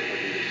any neighborhood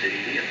in the city.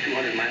 We have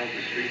 200 miles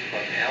of streets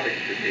plus alleys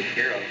to take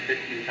care of,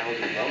 15,000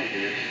 dwelling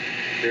units.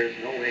 There's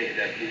no way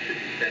that we should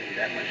be spending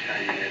that much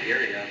time in that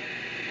area.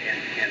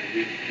 And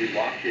we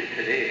walked it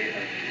today,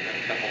 a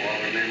couple of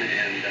aldermen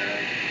and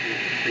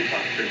police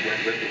officers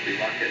went with us. We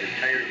walked that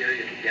entire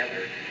area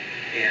together,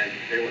 and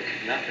there was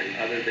nothing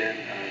other than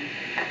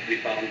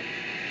we found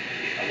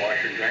a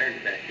washer and dryer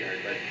in the backyard.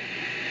 But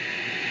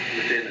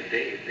within a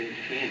day, things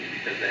changed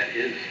because that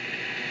is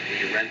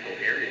a rental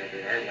area.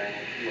 There are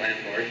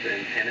landlords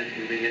and tenants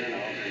moving in and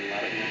out, and a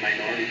lot of them are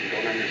minorities and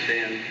don't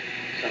understand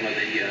some of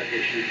the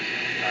issues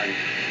on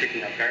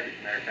picking up garbage.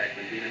 Matter of fact,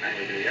 when Dean and I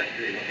were there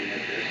yesterday looking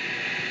at this,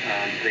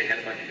 they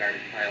had a bunch of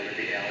garbage piled in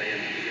the alley,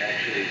 and we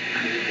actually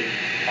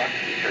talked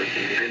to the person.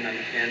 They didn't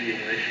understand the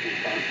English. We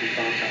found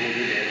someone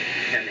who did,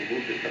 and they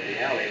moved it from the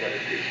alley, but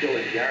it's still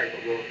in the yard.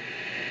 But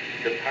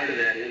the part of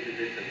that is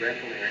it's a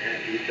rental area,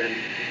 and we've been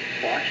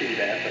watching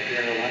that, but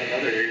there are a lot of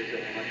other areas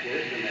that are much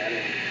worse than that,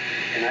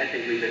 and I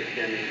think we've been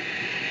spending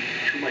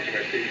too much of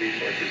our city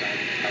resources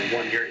on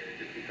one area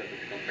just because of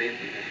the complaints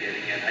we've been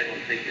getting, and I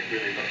don't think it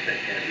really looks that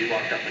bad. We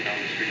walked up and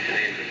down the street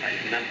today and could find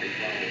nothing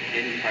wrong with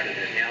any part of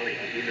that alley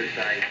on either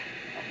side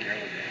of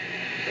Maryland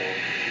Avenue. So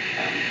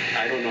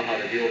I don't know how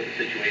to deal with the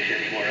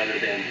situation anymore other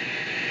than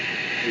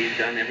we've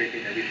done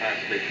everything that we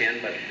possibly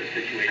can, but the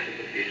situations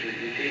occasionally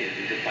do change.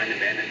 We just find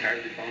abandoned cars.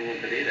 We found one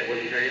today that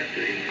wasn't there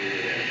yesterday when we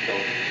were there. So,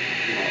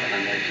 an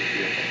unlicensed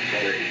vehicle. So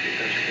it's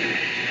such a thing.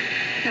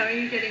 Now, are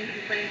you getting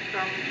complaints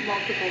from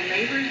multiple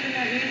neighbors in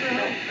that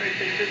neighborhood, or is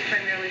it just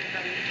primarily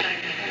from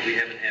Steinhardt? We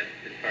haven't had,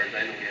 as far as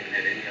I know, we haven't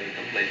had any other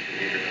complaints from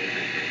neighbors other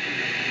than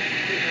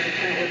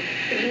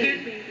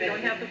Excuse me, you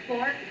don't have the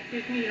floor.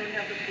 Excuse me, you don't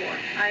have the floor.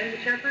 I am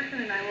the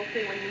chairperson, and I will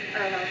say when you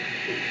are allowed to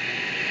speak.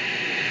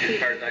 As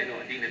far as I know,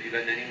 Dean, have you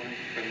gotten anyone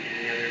from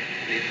any other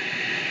neighbors?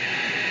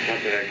 Not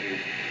that I can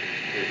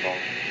recall.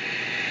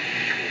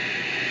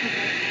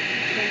 Okay,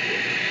 thank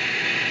you.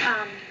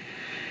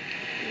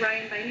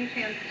 Ryan, by any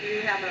chance, do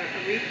you have a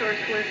resource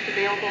list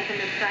available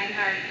from Ms.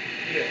 Steinhardt?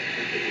 Yes.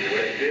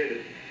 What I did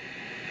is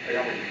I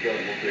got my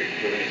together with the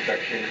building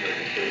inspection, like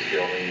the service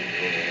building,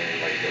 and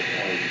like the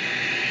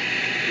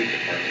police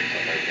department,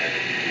 stuff like that.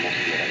 Most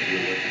of what I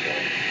deal with, so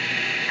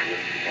with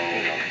all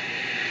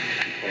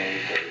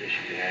complaints or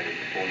issues you had, with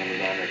the phone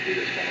numbers on there, if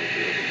that's kind of what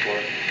you're looking for.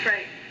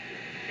 Right.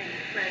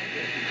 Thanks, right.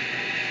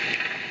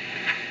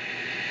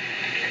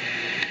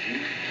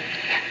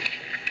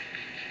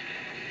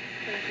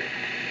 Thank you.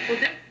 Well,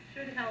 this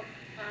should help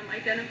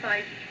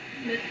identify,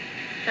 Ms.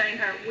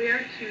 Steinhardt,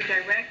 where to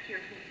direct your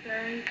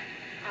concerns.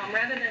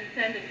 Rather than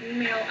send an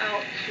email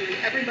out to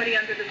everybody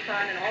under the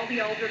sun and all the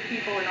older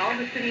people and all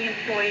the city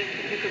employees,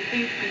 if you could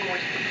please be more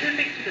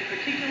specific to the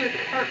particular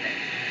department.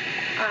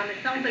 It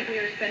sounds like we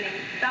are spending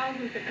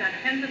thousands, if not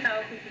tens of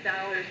thousands of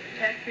dollars of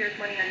taxpayers'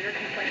 money on your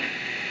complaints.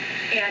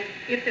 And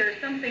if there is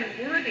something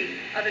worthy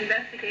of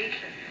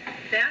investigation,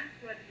 that's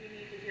what we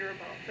need to hear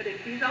about. But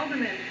if these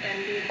aldermen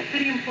and these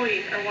city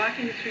employees are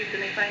walking the streets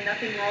and they find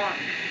nothing wrong,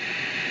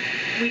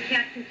 we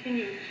can't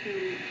continue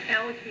to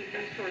allocate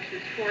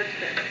resources towards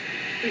this.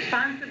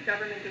 Responsive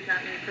government does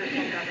not mean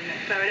personal government.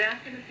 So I would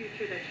ask in the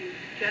future that you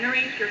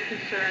generate your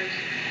concerns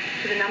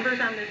to the numbers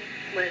on this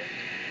list.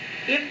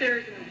 If there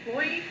is an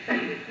employee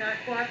that is not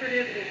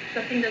cooperative, if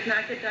something does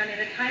not get done in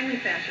a timely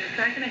fashion, it's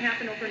not going to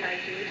happen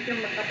overnight. You need to give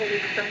them a couple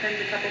weeks, sometimes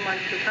a couple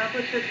months to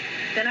accomplish it.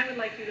 Then I would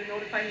like you to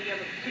notify me of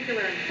a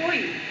particular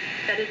employee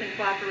that isn't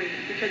cooperating,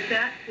 because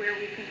that's where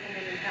we can come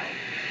in and help.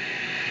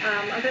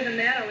 Other than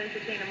that, I'll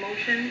entertain a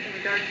motion in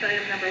regards to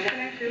item number 1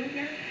 and 2.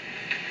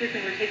 Excuse me,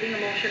 we're taking a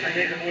motion. I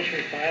make a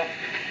motion to file.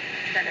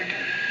 Second.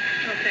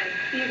 Okay.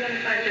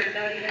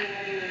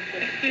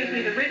 Excuse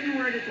me, the written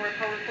word is more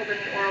powerful than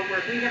the oral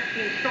word. We have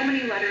seen so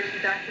many letters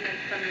and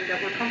documents from you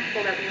that we're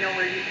comfortable that we know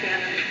where you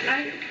stand on this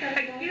issue.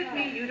 Excuse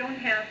me, you don't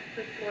have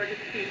the floor to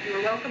speak. You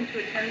are welcome to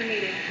attend the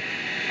meeting.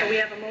 We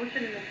have a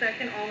motion and a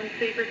second. All in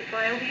favor to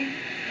file these?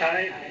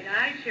 Aye.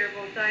 Aye. Chair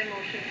votes aye.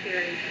 Motion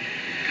carries.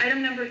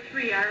 Item number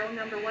 3, RO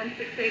number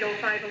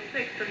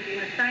 1680506 from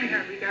Gina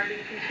Steinhardt regarding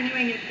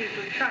continuing issues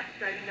with trucks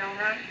driving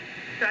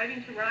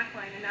to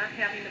Rockline and not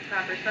having the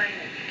proper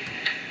signage.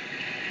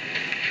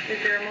 Is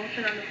there a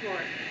motion on the floor?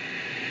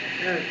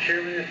 Madam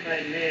Chairman, if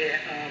I may,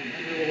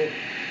 we will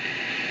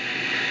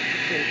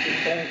get some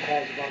phone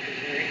calls about this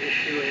very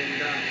issue,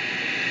 and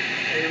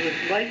I would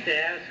like to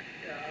ask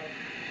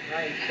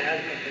Ryan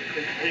Sadler if I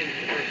could please,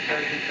 or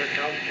Sergeant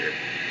Tarkowski,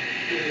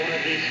 one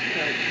of these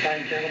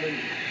fine gentlemen,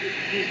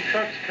 these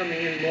trucks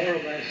coming in more or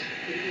less,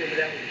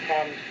 that was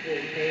promised for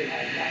the May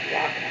line, not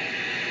Rockline.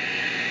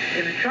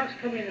 And the trucks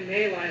coming in the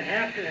May line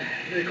have to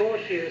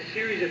negotiate a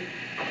series of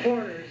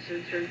corners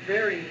that are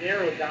very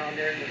narrow down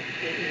there in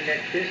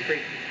that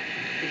district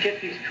to get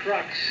these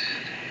trucks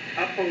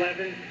up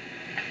 11,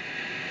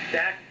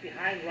 back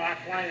behind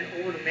Rockline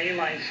and over to May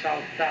line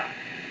south dock.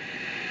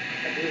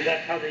 I believe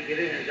that's how they get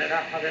in. Is that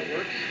how that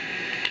works?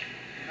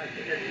 I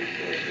think that's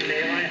the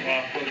May line.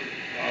 Off of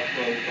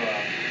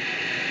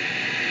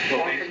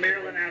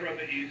Maryland Avenue. From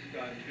the east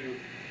onto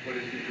what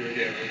is New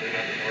Jersey Avenue, then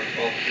on the north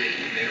 12th Street,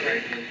 we made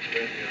arrangements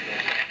with the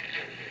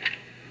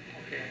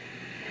Okay.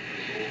 We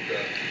removed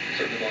a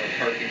certain amount of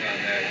parking on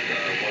that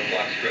one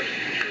block stretch of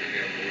New Jersey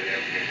Avenue. We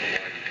have to get some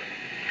lights.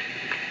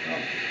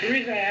 The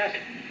reason I asked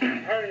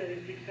part of it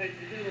is because I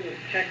did a little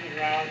checking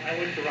around. I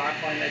went to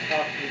Rockline, I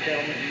talked to the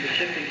gentleman in the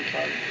shipping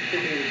department,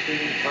 shipping and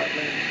receiving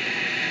department.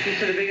 He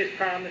said the biggest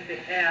problem that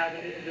they have,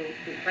 and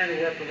they're trying to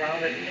work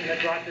around it, and I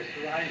brought this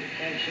to Ryan's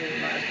attention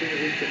last week or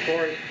the week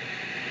before, is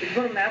if you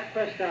go to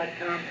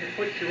mapquest.com, it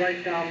puts you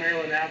right down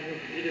Maryland Avenue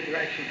from either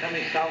direction,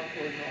 coming south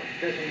or north.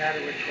 It doesn't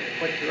matter which way, it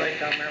puts you right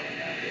down Maryland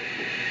Avenue.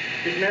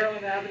 Is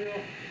Maryland Avenue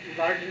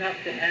large enough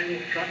to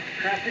handle truck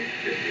traffic?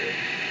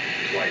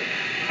 Right.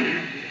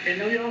 And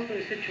then we also have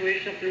a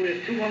situation up there, we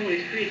have two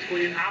one-way streets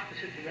going in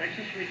opposite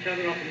directions from each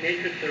other off a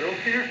major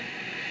thoroughfare.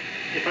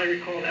 If I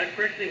recall that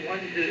correctly, one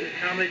to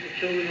accommodate the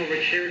children over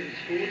at Sheridan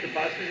School with the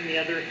buses, and the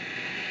other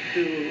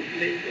to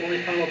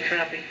only follow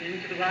traffic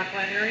into the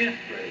Rockline area?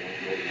 Right, one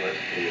goes west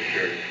to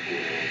Sheridan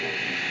School, and one goes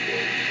east to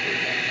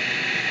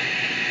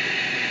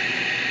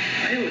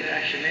I would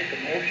actually make a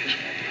motion.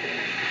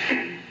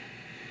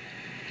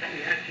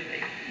 We actually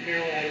make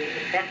Maryland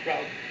a truck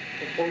route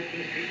from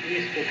 14th Street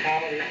East to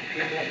accommodate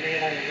people at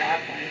Maryland and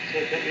Rockline so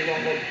that we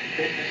don't look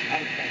business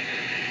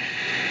unfriendly.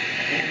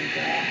 And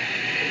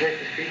convert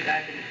the street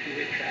back into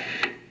two-way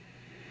traffic.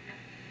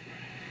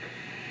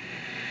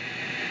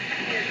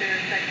 Is there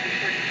a second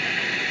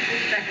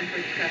for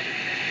discussion?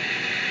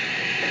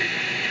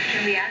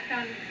 Can we act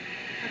on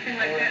something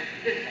like that?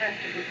 This has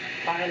to be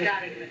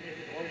documented.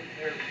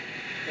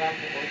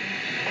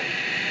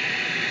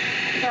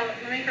 Well,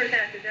 let me first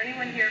ask, is there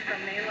anyone here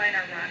from Mayline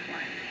or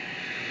Rockline?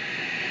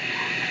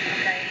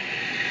 Okay.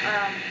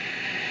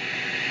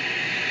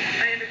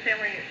 I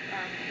understand where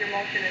your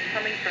motion is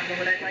coming from,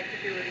 but what I'd like to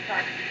do is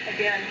talk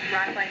again,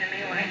 Rockline and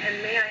Mayline.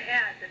 And may I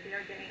add that they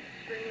are getting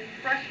extremely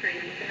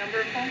frustrated with the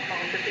number of phone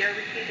calls that they are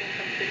receiving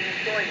from city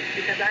employees,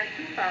 because I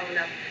too followed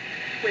up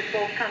with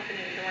both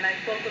companies. And when I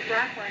spoke with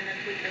Rockline this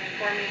week, they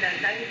informed me that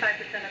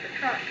 95% of the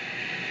trucks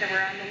that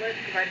were on the list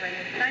provided by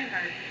Ms.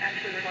 Steinhardt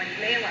actually were going to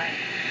Mayline.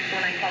 So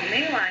when I called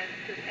Mayline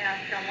to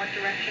ask on what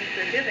directions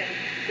they're giving,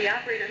 the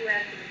operator who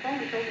answered the phone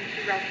told me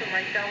she routes them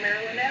right down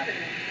Maryland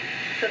Avenue.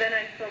 So then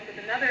I spoke with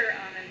another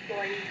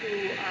employee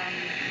who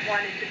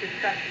wanted to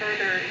discuss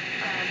further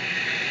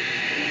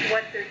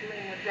what they're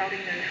doing with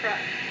routing their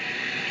trucks.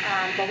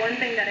 But one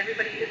thing that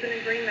everybody is in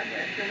agreement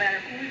with, no matter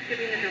who is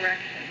giving the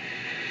direction,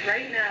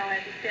 right now,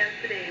 as it stands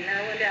today,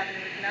 Maryland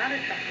Avenue is not a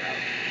truck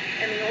route.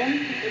 And the only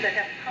people that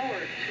have power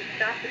to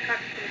stop the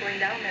trucks from going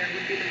down there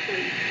would be the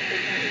police. They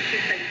can issue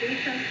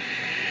citations,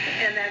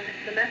 and then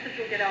the message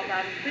will get out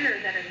loud and clear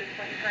that at this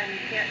point in time,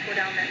 you can't go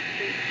down that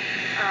street.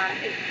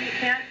 You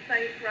can't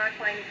cite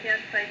Rockline, you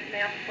can't cite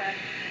MapQuest.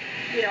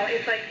 You know,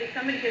 it's like if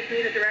somebody gives me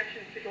the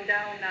directions to go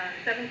down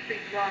 7th Street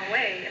the wrong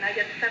way, and I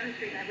get to 7th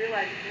Street and I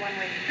realize it's a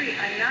one-way street,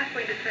 I'm not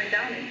going to turn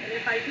down it. And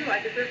if I do,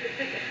 I deserve the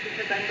ticket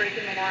because I'm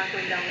breaking the law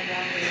going down the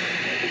wrong way.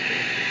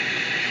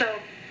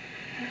 So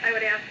I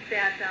would ask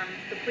that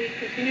the police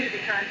continue to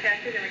be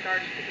contacted in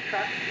regards to the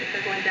trucks if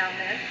they're going down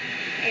there.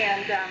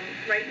 And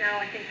right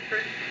now, I think the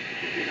first,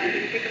 did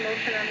you take a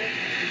motion on this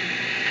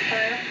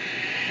file?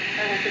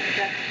 Or was it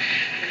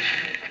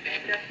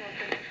Jeff's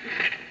motion?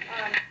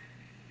 I'm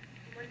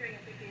wondering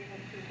if we'd be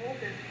able to hold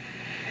this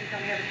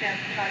until we have a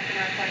chance to talk to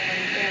Rockline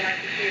and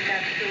Mayline to see if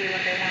that's truly what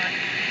they want.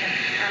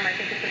 I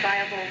think it's a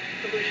viable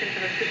solution to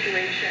the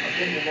situation. I'll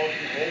take the motion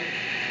to hold.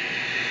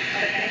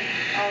 Okay.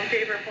 All in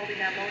favor of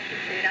holding that motion,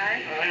 state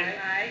aye. Aye.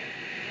 Aye.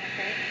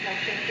 Okay,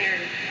 motion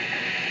carries.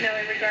 Now,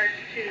 in regards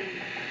to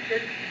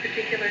this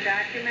particular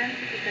document,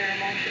 is there a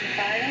motion to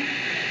file?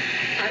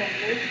 I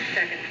move.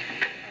 Second.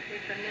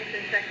 Okay, so moved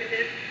and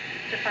seconded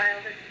to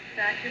file this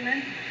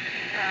document.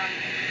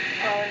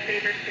 All in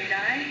favor, state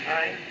aye.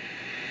 Aye.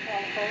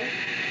 All opposed?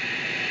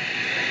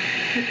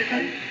 Mr.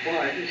 Quinn? Well,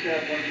 I just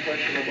have one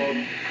question about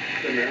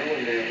the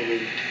Maryland Avenue.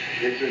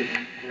 Is it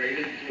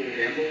graded to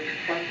handle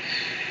trucks?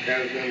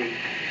 As in,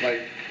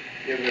 like,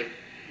 is it,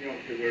 you know,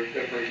 because there's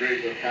different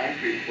grades of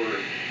concrete for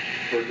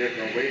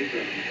different weights,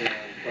 and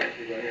trucks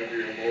with a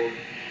heavier load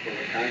for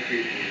the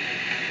concrete.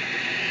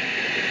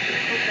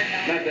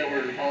 Not that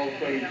we're all of a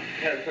sudden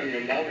sending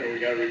them down there, we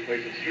got to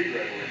replace the street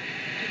right away.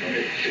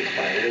 It's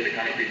fine. It is a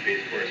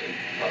concrete-based course, and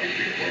probably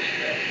 3 or 4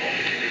 should have all the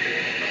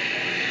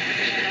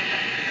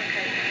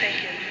Okay,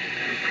 thank you.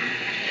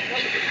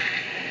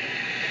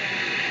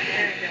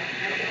 There you go.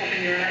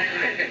 Open your eyes.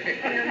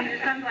 You don't need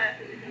your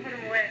sunglasses. You can put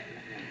them away.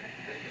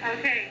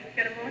 Okay, we've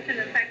got a motion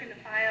and a second to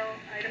file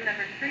item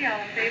number 3.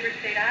 All in favor,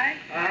 state aye.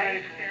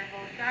 Aye. Chair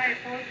votes aye.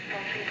 Opposed,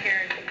 motion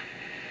carries.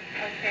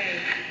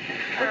 Okay.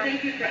 Well,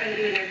 thank you for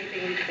undoing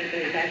everything we've been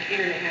doing that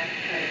year and a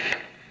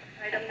half.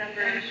 Item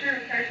number I'm sure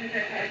Sergeant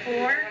has 4.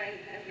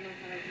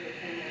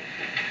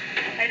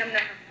 Item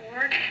number 4,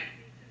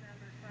 application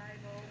number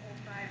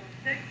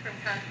 500506 from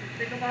Constance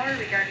Sigelbauer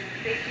regarding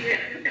safety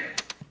issues.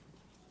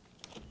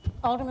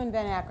 Alderman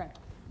Van Akkeren.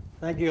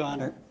 Thank you,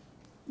 Honor.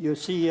 You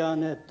see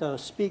on that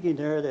speaking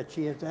there that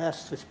she is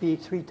asked to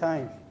speak 3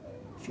 times.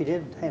 She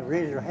didn't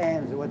raise her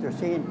hands at what they're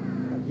saying,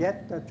 but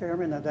yet the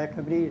chairman of that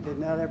committee did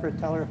not ever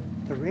tell her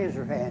to raise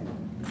her hand.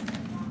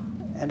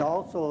 And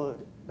also,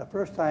 the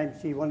first time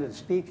she wanted to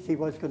speak, she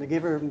was going to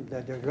give her the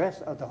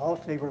address of the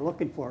house they were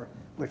looking for,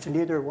 which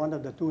neither one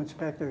of the 2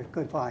 inspectors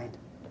could find.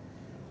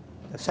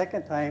 The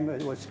second time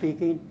it was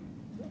speaking,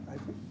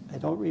 I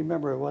don't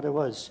remember what it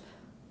was.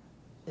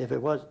 If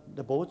it was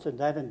the boats and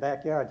that in the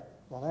backyard.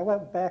 Well, I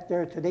went back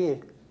there today,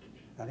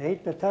 and I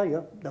hate to tell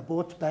you, the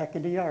boat's back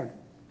in the yard.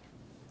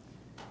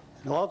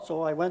 And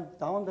also, I went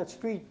down the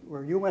street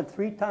where you went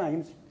 3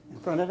 times in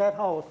front of that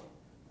house.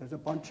 There's a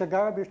bunch of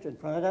garbage in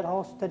front of that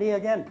house today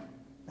again.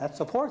 That's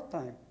the 4th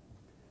time.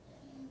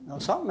 Now,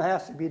 something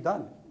has to be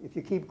done. If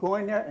you keep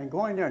going there and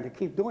they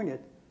keep doing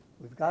it,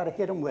 we've got to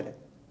hit them with it.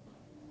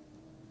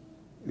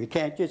 We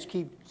can't just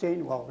keep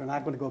saying, well, we're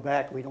not going to go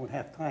back, we don't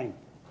have time.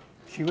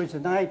 She was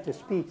denied to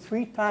speak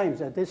 3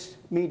 times at this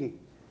meeting.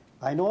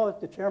 I know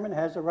that the chairman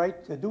has the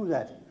right to do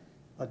that,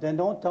 but then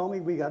don't tell me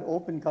we got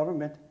open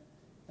government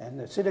and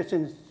the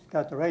citizens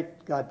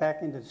got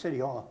back into the city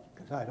hall,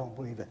 because I don't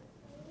believe it.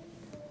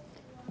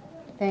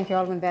 Thank you,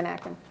 Alderman Van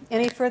Akkeren.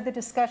 Any further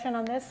discussion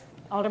on this?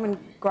 Alderman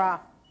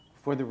Graf.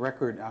 For the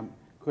record,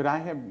 could I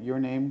have your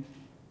name?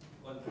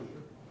 Glenn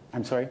Fisher.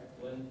 I'm sorry?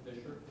 Glenn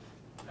Fisher,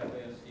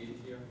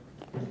 FASDHER.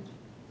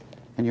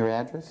 And your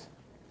address?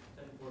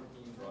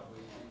 1014 Broadway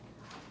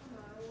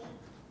Street.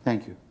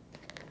 Thank you.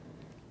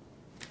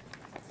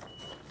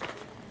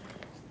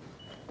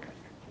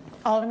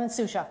 Alderman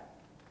Susha.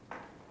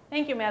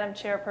 Thank you, Madam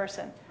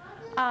Chairperson.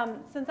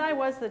 Since I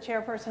was the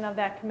chairperson of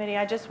that committee,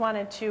 I just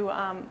wanted to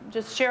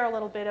just share a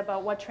little bit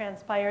about what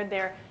transpired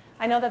there.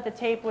 I know that the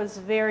tape was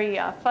very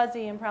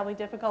fuzzy and probably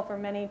difficult for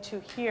many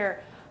to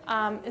hear.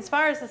 As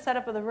far as the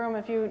setup of the room,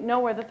 if you know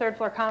where the third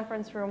floor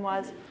conference room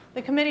was,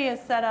 the committee is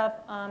set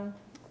up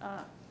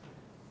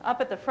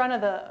up at the front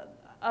of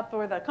up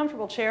where the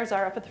comfortable chairs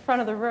are, up at the front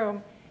of the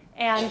room.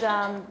 And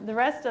the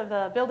rest of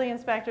the building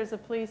inspectors, the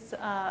police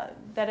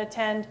that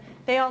attend,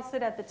 they all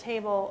sit at the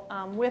table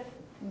with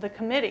the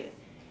committee.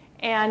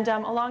 And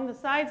along the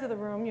sides of the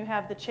room, you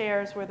have the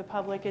chairs where the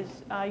public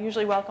is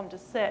usually welcome to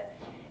sit.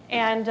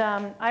 And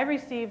I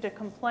received a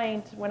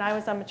complaint when I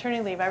was on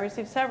maternity leave. I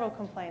received several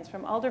complaints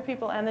from older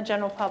people and the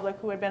general public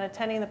who had been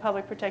attending the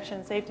public protection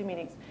and safety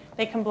meetings.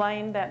 They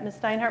complained that Ms.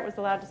 Steinhardt was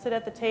allowed to sit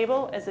at the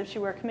table as if she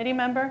were a committee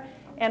member.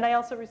 And I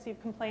also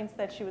received complaints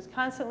that she was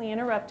constantly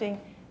interrupting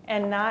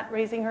and not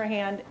raising her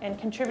hand and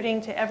contributing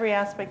to every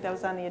aspect that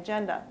was on the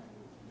agenda,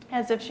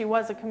 as if she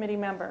was a committee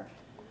member.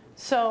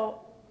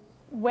 So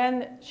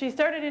when she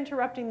started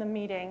interrupting the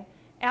meeting,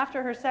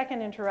 after her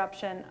second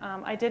interruption,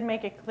 I did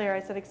make it clear.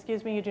 I said,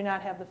 excuse me, you do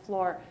not have the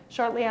floor.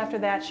 Shortly after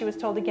that, she was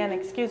told again,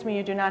 excuse me,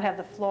 you do not have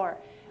the floor.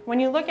 When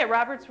you look at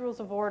Robert's Rules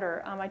of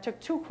Order, I took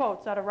 2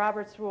 quotes out of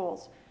Robert's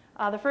Rules.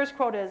 The first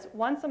quote is,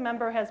 once a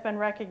member has been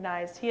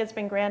recognized, he has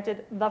been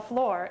granted the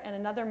floor, and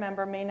another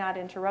member may not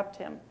interrupt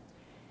him.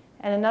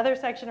 And another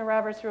section of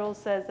Robert's Rules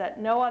says that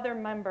no other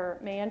member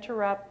may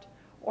interrupt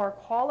or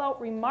call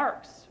out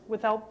remarks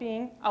without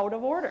being out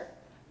of order.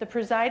 The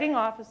presiding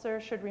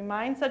officer should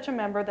remind such a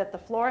member that the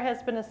floor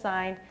has been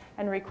assigned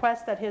and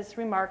request that his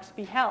remarks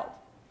be held.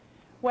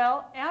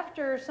 Well,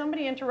 after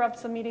somebody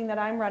interrupts the meeting that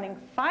I'm running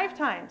 5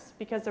 times,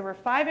 because there were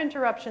 5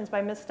 interruptions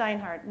by Ms.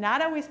 Steinhardt,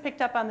 not always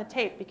picked up on the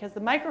tape because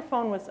the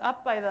microphone was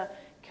up by the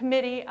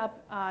committee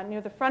up near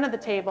the front of the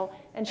table,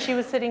 and she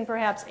was sitting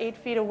perhaps 8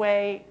 feet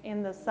away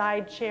in the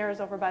side chairs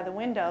over by the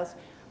windows.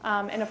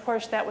 And of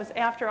course, that was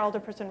after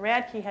Alderperson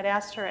Radke had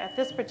asked her at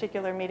this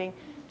particular meeting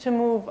to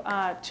move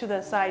to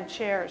the side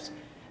chairs.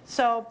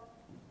 So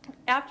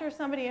after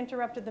somebody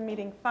interrupted the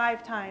meeting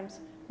 5 times,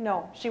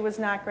 no, she was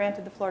not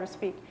granted the floor to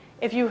speak.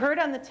 If you heard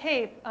on the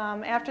tape,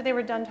 after they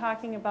were done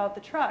talking about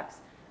the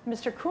trucks,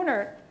 Mr.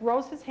 Kunert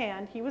rose his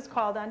hand. He was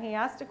called on. He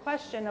asked a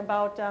question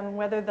about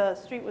whether the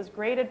street was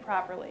graded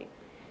properly.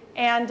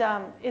 And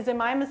is it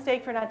my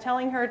mistake for not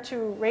telling her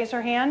to raise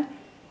her hand?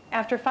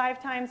 After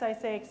 5 times I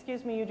say,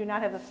 excuse me, you do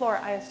not have the floor,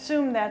 I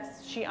assume that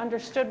she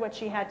understood what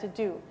she had to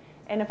do.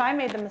 And if I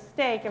made the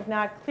mistake of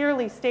not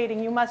clearly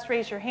stating you must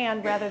raise your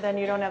hand rather than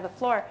you don't have the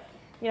floor,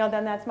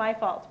 then that's my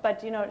fault.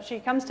 But she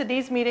comes to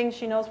these meetings,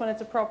 she knows when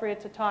it's appropriate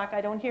to talk.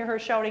 I don't hear her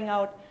shouting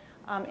out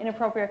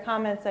inappropriate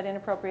comments at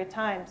inappropriate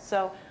times.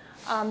 So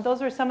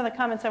those were some of the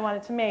comments I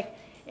wanted to make.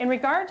 In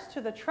regards to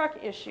the truck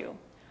issue,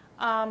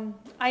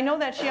 I know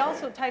that she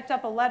also typed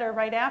up a letter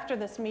right after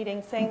this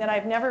meeting saying that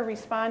I've never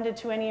responded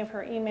to any of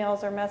her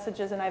emails or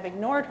messages and I've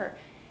ignored her.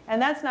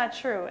 And that's not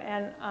true.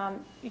 And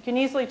you can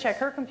easily check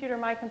her computer,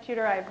 my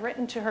computer. I've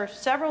written to her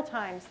several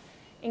times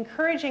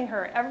encouraging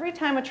her every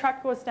time a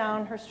truck goes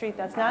down her street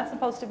that's not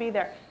supposed to be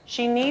there,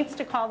 she needs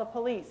to call the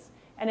police.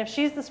 And if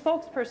she's the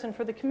spokesperson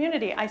for the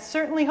community, I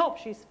certainly hope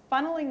she's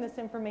funneling this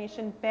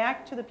information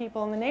back to the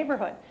people in the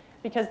neighborhood,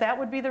 because that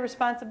would be the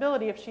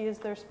responsibility if she is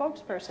their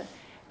spokesperson.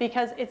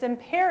 Because it's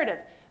imperative.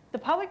 The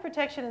Public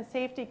Protection and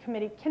Safety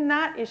Committee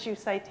cannot issue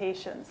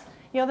citations.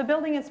 The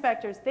building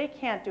inspectors, they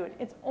can't do it.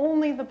 It's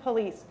only the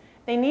police.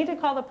 They need to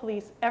call the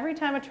police every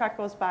time a truck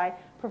goes by,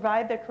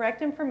 provide the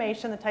correct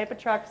information, the type of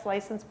trucks,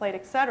 license plate,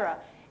 etc.,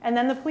 and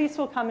then the police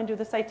will come and do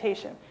the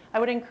citation. I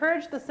would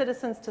encourage the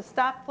citizens to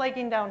stop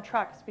flagging down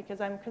trucks,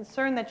 because I'm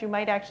concerned that you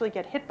might actually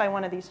get hit by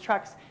one of these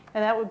trucks,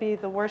 and that would be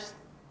the worst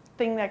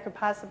thing that could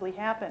possibly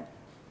happen.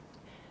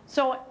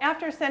 So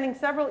after sending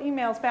several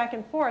emails back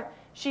and forth,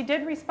 she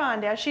did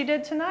respond, as she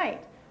did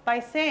tonight, by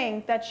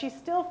saying that she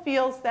still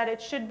feels that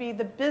it should be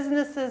the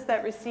businesses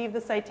that receive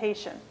the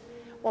citation.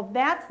 Well,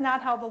 that's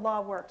not how the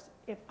law works.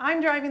 If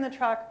I'm driving the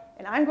truck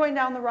and I'm going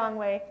down the wrong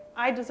way,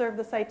 I deserve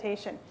the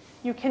citation.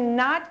 You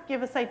cannot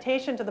give a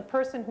citation to the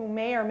person who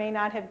may or may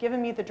not have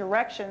given me the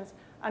directions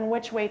on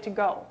which way to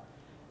go.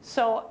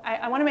 So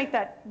I want to make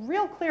that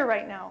real clear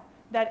right now,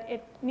 that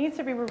it needs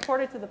to be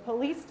reported to the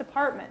police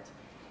department.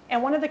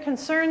 And one of the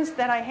concerns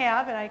that I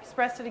have, and I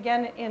expressed it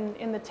again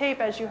in the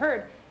tape as you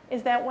heard,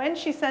 is that when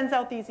she sends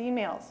out these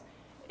emails,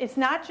 it's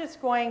not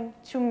just going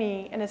to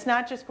me and it's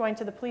not just going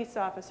to the police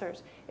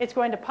officers. It's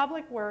going to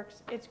Public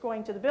Works, it's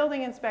going to the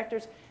building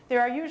inspectors.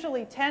 There are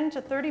usually 10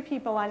 to 30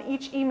 people on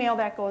each email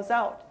that goes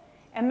out.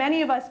 And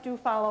many of us do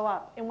follow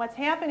up. And what's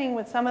happening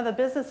with some of the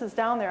businesses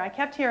down there, I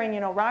kept hearing, you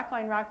know,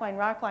 Rockline, Rockline,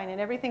 Rockline,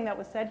 and everything that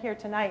was said here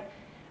tonight.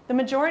 The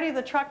majority of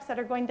the trucks that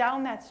are going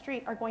down that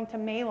street are going to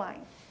Mayline.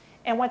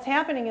 And what's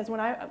happening is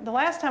the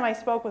last time I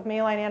spoke with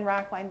Mayline and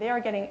Rockline, they are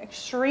getting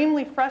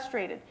extremely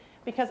frustrated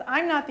because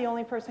I'm not the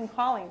only person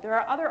calling. There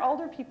are other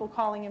older people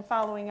calling and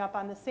following up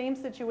on the same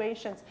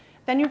situations.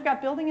 Then you've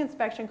got building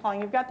inspection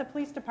calling, you've got the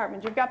police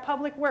department, you've got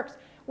Public Works.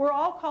 We're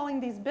all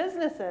calling these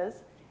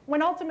businesses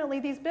when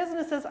ultimately these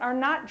businesses are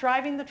not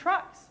driving the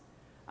trucks.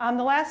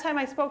 The last time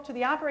I spoke to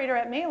the operator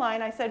at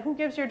Mayline, I said, who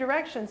gives your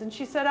directions? And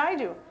she said, I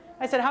do.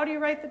 I said, how do you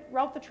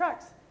route the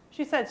trucks?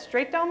 She said,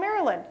 straight down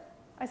Maryland.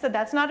 I said,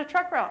 that's not a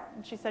truck route.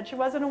 And she said she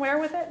wasn't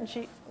aware of that, and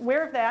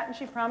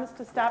she promised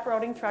to stop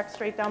routing trucks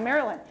straight down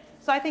Maryland.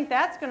 So I think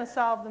that's going to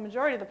solve the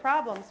majority of the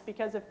problems,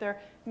 because if they're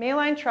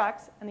Mayline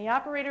trucks and the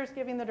operator's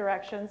giving the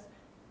directions,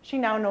 she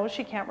now knows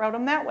she can't route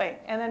them that way.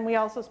 And then we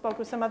also spoke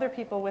with some other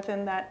people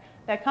within that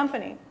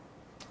company.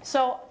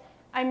 So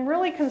I'm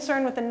really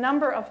concerned with the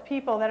number of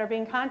people that are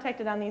being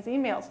contacted on these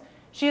emails.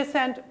 She has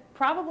sent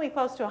probably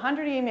close to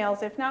 100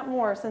 emails, if not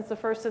more, since the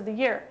first of the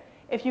year.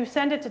 If you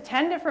send it to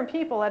 10 different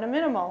people at a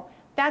minimal,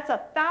 that's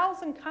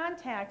 1,000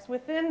 contacts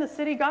within the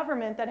city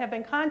government that have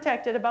been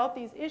contacted about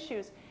these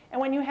issues. And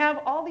when you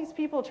have all these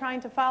people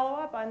trying to follow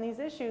up on these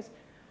issues,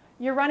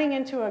 you're running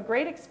into a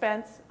great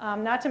expense,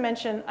 not to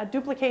mention a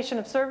duplication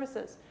of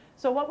services.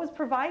 So what was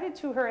provided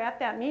to her at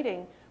that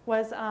meeting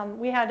was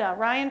we had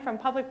Ryan from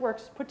Public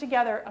Works put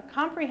together a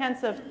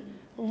comprehensive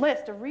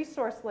list, a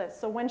resource list.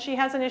 So when she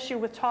has an issue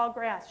with tall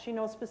grass, she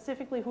knows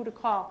specifically who to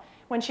call.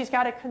 When she's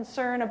got a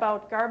concern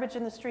about garbage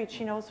in the street,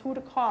 she knows who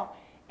to call.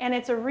 And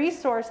it's a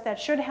resource that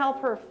should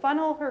help her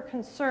funnel her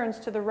concerns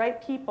to the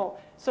right people,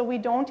 so we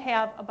don't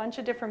have a bunch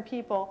of different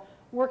people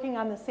working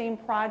on the same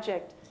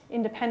project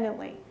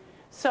independently.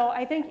 So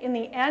I think in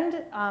the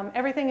end,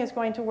 everything is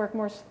going to work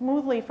more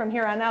smoothly from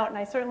here on out, and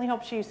I certainly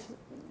hope she's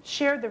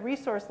shared the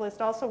resource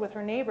list also with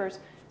her neighbors,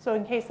 so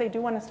in case they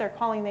do want to start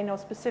calling, they know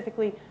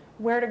specifically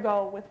where to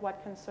go with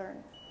what concern.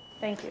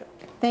 Thank you.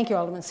 Thank you,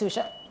 Alderman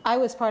Susha. I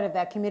was part of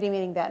that committee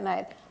meeting that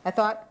night. I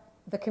thought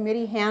the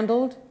committee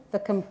handled the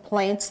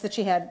complaints that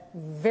she had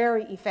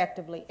very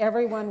effectively.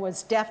 Everyone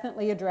was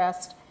definitely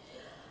addressed,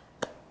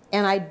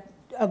 and I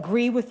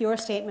agree with your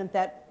statement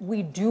that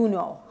we do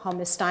know how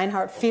Ms.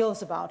 Steinhardt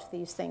feels about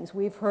these things.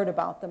 We've heard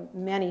about them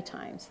many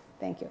times.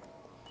 Thank you.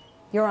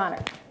 Your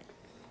Honor.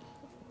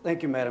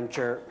 Thank you, Madam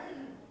Chair.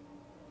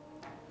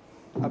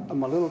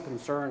 I'm a little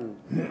concerned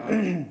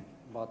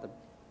about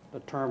the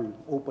term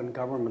open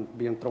government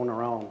being thrown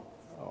around.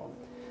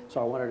 So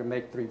I wanted to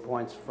make 3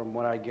 points from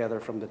what I gather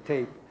from the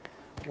tape.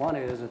 One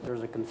is that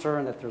there's a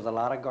concern that there's a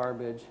lot of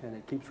garbage and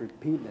it keeps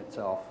repeating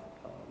itself.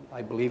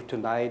 I believe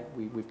tonight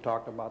we've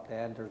talked about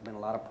that. There's been a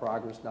lot of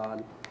progress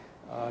done.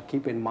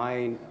 Keep in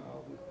mind,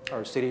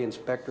 our city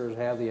inspectors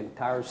have the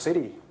entire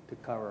city to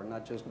cover,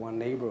 not just one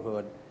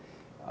neighborhood.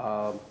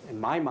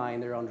 In my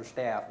mind, they're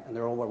understaffed and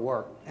they're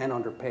overworked and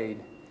underpaid.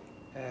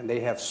 And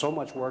they have so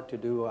much work to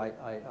do.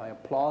 I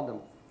applaud them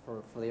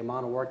for the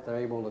amount of work they're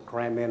able to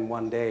cram in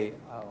one day.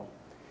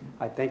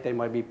 I think they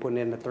might be putting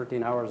in the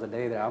 13 hours a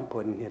day that I'm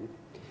putting in.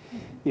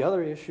 The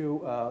other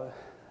issue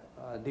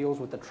deals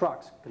with the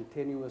trucks,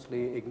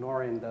 continuously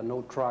ignoring the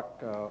no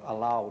truck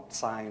allowed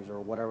signs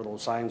or whatever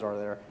those signs are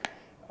there.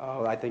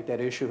 I think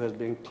that issue has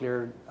been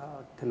cleared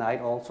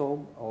tonight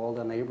also. All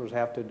the neighbors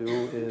have to do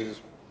is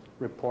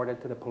report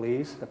it to the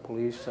police. The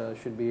police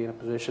should be in a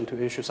position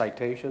to issue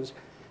citations.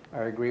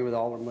 I agree with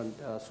Alderman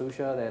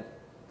Susha that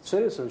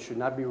citizens should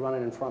not be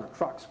running in front of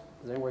trucks,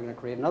 because then we're going to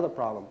create another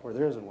problem where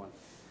there isn't one.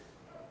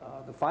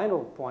 The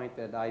final point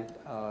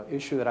that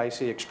issue that I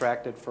see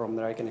extracted from,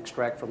 that I can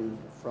extract from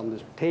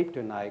this tape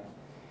tonight,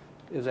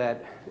 is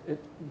that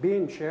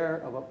being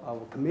chair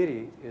of a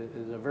committee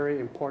is a very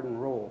important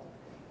role.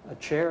 A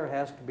chair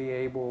has to be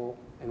able,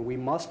 and we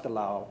must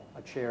allow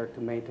a chair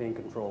to maintain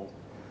control.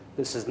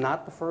 This is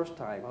not the first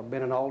time. I've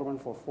been an alderman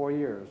for 4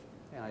 years,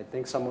 and I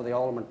think some of the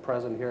aldermen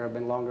present here have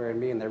been longer than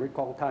me, and they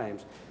recall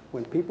times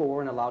when people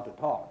weren't allowed to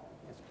talk,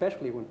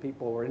 especially when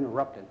people were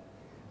interrupted.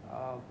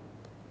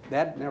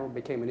 That never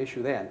became an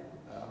issue then.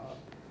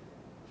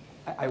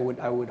 I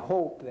would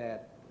hope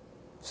that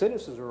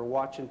citizens who are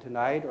watching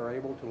tonight are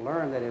able to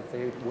learn that if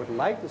they would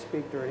like to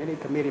speak during any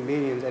committee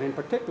meetings, and in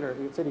particular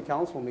city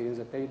council meetings,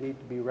 that they need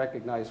to be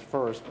recognized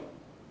first.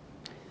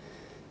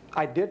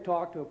 I did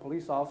talk to a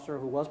police officer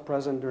who was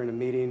present during the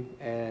meeting,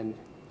 and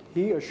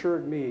he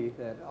assured me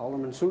that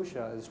Alderman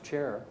Susha, as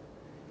chair,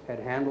 had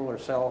handled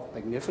herself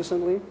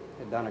magnificently,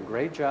 had done a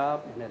great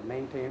job, and had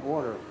maintained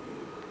order.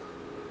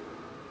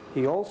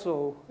 He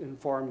also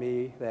informed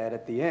me that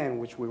at the end,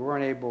 which we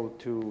weren't able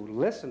to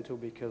listen to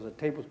because the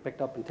tape was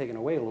picked up and taken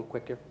away a little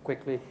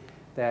quickly,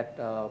 that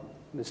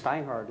Ms.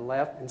 Steinhardt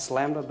left and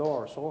slammed the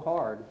door so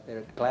hard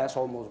that the glass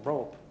almost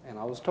broke. And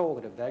I was told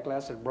that if that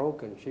glass had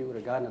broken, she would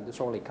have gotten a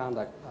disorderly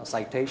conduct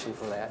citation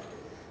for that.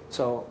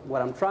 So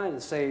what I'm trying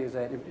to say is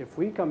that if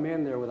we come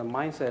in there with a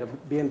mindset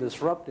of being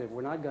disruptive,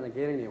 we're not going to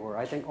get anywhere.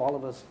 I think all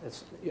of us,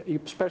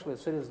 especially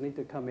as citizens, need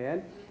to come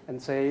in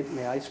and say,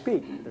 may I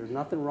speak? There's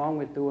nothing wrong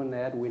with doing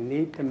that. We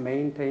need to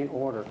maintain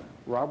order.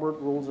 Robert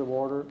Rules of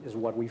Order is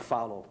what we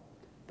follow.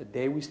 The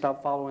day we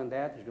stop following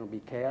that, there's going to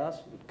be chaos,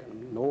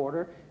 no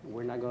order, and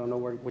we're not going to know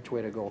which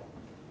way to go.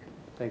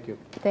 Thank you.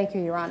 Thank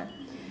you, Your Honor.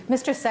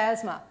 Mr.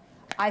 Sasma,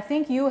 I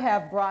think you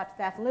have brought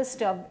that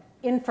list of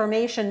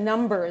information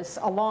numbers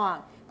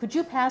along. Could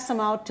you pass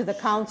them out to the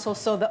council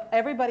so that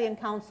everybody in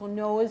council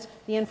knows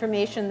the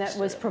information that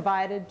was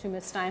provided to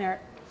Ms. Steinhardt?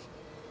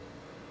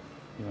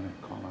 You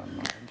want to call on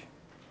Marge?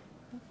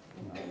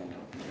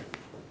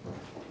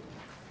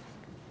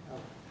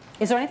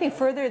 Is there anything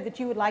further that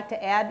you would like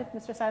to add,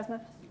 Mr. Sasma?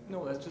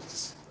 No, that's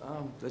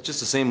just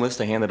the same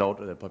list I handed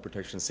out at the Public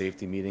Protection and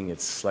Safety meeting.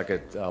 It's like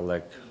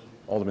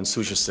Alderman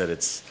Susha said,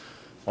 it's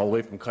all the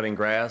way from cutting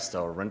grass to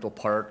a rental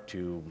park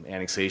to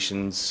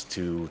annexations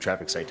to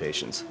traffic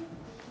citations.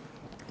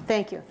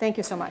 Thank you. Thank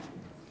you so much.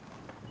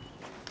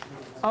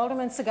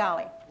 Alderman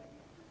Segali.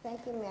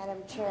 Thank you, Madam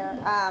Chair.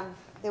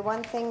 The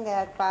one thing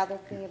that bothered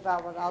me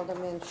about what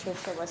Alderman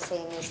Susha was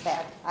saying is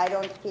that I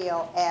don't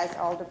feel, as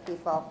older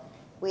people,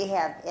 we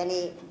have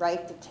any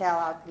right to tell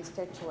our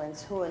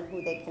constituents who and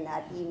who they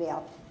cannot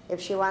email.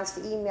 If she wants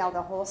to email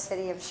the whole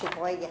city of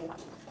Sheboygan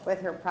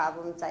with her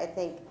problems, I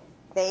think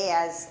they,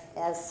 as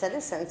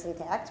citizens and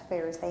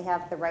taxpayers, they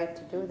have the right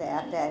to do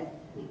that. And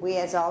we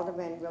as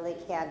aldermen really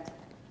can't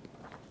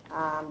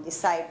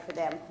decide for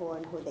them who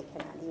and who they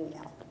cannot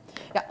email.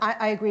 Yeah,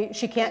 I agree.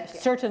 She can't,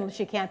 certainly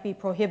she can't be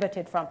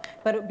prohibited from,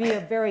 but it would be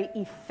a very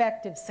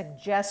effective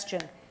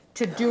suggestion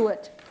to do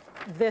it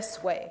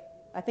this way.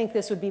 I think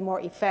this would be more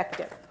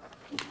effective.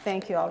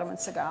 Thank you, Alderman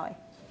Segali.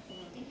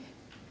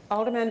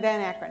 Alderman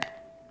Van Akkeren.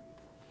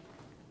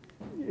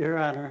 Your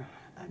Honor,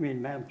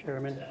 Madam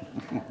Chairman,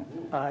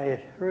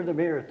 I heard the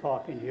mayor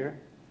talking here,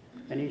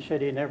 and he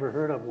said he never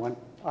heard of one.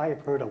 I have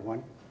heard of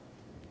one.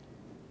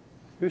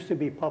 Used to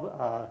be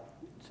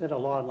set a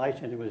law and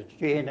license. It was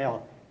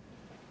J&L.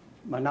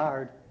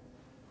 Menard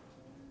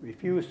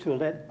refused to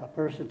let a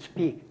person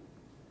speak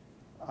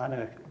on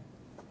an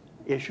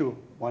issue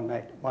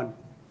one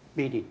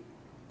meeting.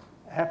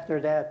 After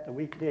that, a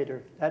week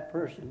later, that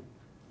person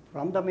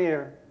from the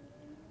mayor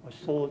was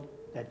told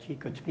that she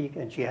could speak,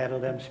 and she had to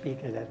let them speak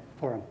at that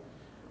forum.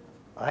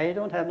 I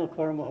don't have no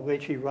quorum of the way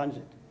she runs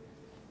it.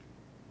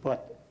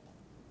 But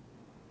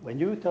when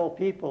you tell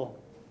people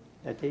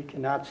that they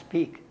cannot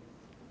speak,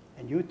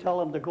 and you tell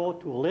them to go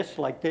to a list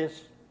like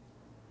this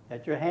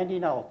that you're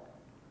handing out,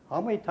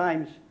 how many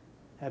times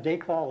have they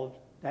called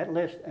that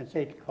list and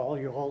said, call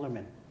your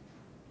alderman?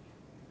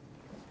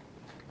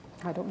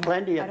 I don't know.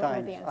 Plenty of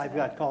times I've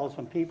got calls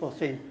from people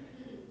saying,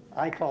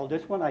 I called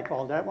this one, I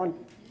called that one,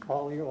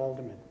 call your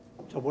alderman.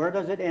 So where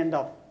does it end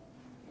up?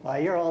 By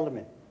your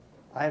alderman.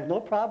 I have no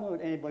problem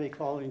with anybody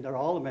calling their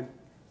alderman.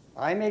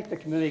 I make the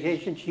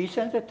communication, she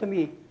sends it to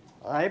me,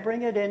 I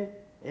bring it in,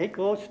 it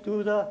goes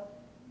to the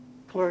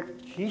clerk,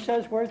 she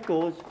says where it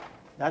goes,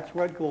 that's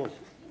where it goes.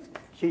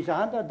 She's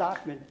on the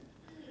document,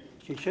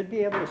 she should be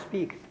able to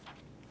speak.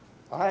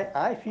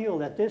 I feel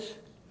that this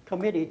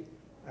committee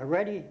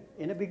already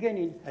in the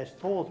beginning has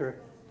told her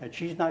that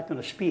she's not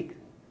going to speak.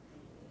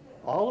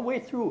 All the way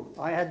through,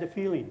 I had the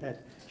feeling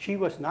that she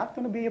was not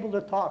going to be able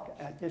to talk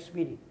at this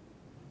meeting.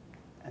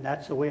 And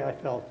that's the way I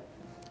felt.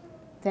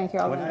 Thank you,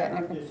 Alderman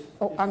Van Akkeren.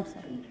 Oh, I'm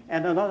sorry.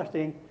 And another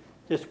thing,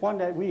 this one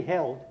that we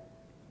held,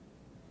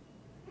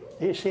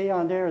 they say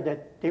on there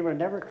that they were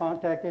never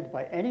contacted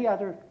by any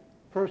other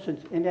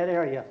persons in that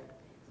area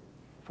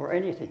for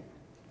anything.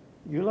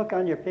 You look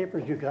on your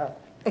papers you got.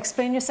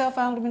 Explain yourself,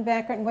 Alderman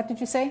Van Akkeren. What did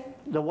you say?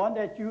 The one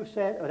that you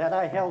said, or that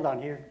I held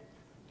on here.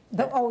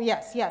 Oh,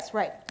 yes,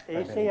 right.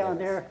 They say on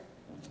there,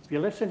 if you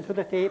listen to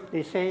the tape,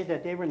 they say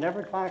that they were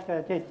never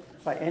contacted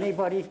by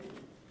anybody.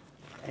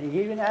 And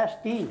he even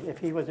asked Dean if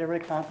he was ever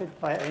contacted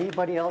by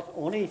anybody else,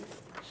 only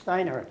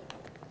Steinhardt.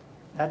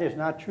 That is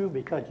not true,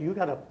 because you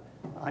got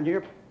on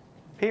your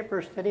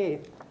papers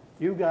today,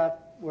 you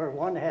got where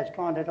one has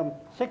contacted him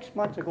 6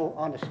 months ago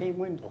on the same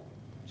window.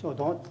 So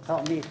don't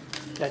tell me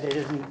that it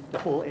isn't the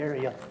whole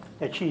area.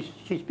 That she's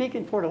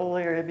speaking for the whole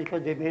area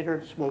because they made her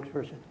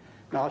spokesperson.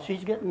 Now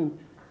she's getting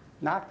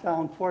knocked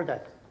down for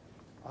that.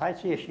 I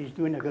say she's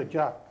doing a good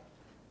job.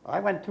 I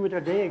went through it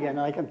today again,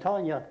 like I'm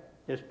telling you,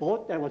 this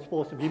boat that was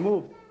supposed to be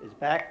moved is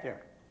back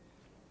there.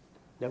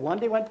 The one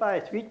they went by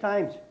 3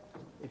 times,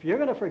 if you're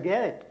going to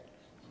forget it,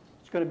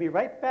 it's going to be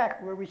right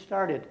back where we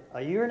started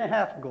a year and a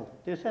half ago.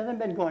 This hasn't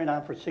been going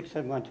on for 6,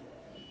 7 months.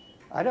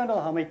 I don't know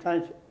how many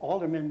times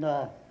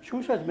Alderman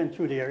Schultz has been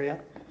through the area.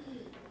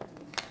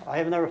 I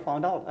have never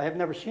found out. I have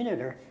never seen it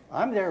there.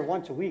 I'm there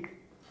once a week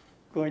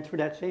going through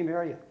that same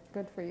area.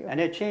 Good for you. And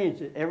it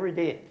changes every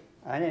day.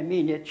 I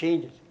mean it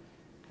changes.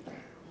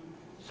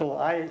 So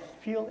I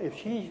feel if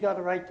she's got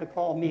a right to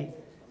call me,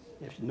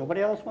 If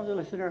nobody else wants to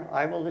listen to her,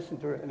 I will listen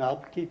to her, and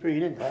I'll keep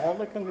reading all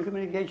the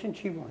communication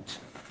she wants.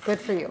 Good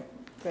for you.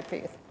 Good for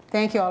you.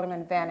 Thank you,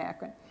 Alderman Van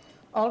Akkeren.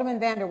 Alderman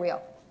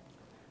Vanderweel.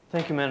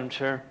 Thank you, Madam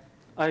Chair.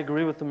 I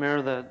agree with the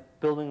mayor that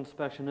building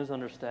inspection is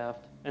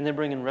understaffed, and they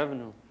bring in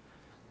revenue.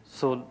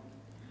 So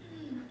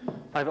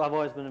I've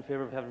always been in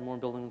favor of having more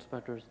building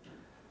inspectors.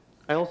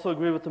 I also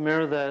agree with the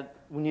mayor that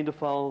we need to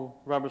follow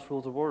Robert's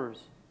Rules of Orders,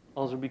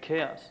 else there'll be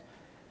chaos.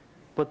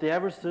 But the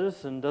average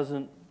citizen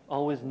doesn't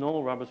always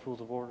know Robert's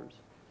Rules of Orders.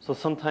 So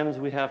sometimes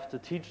we have to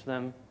teach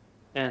them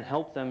and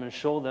help them and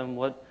show them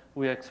what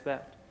we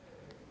expect.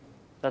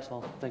 That's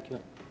all. Thank you.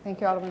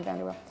 Thank you, Alderman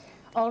Vanderweel.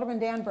 Alderman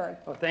Danberg.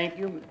 Well, thank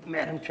you,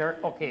 Madam Chair.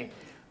 Okay,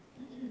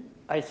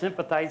 I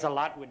sympathize a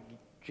lot with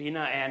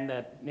Gina and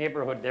the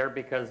neighborhood there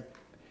because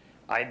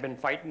I've been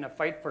fighting a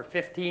fight for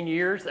 15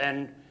 years,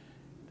 and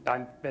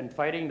I've been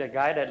fighting the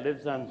guy that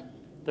lives on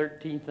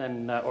 13th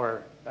and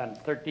or on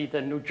 13th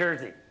and New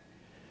Jersey.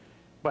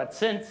 But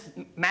since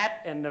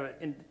Matt and the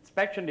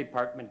inspection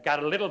department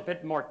got a little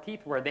bit more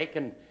teeth where they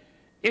can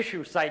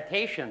issue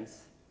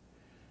citations,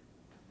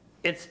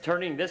 it's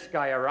turning this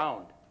guy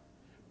around.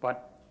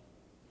 But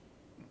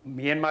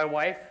me and my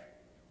wife,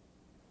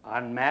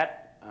 on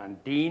Matt, on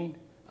Dean,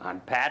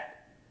 on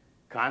Pat,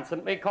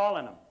 constantly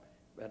calling them.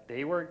 But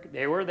they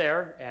were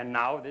there, and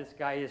now this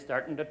guy is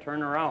starting to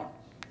turn around.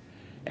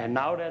 And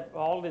now that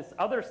all this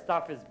other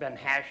stuff has been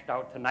hashed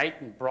out tonight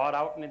and brought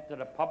out into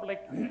the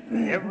public,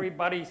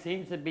 everybody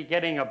seems to be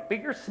getting a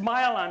bigger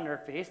smile on their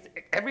face.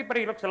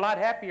 Everybody looks a lot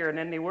happier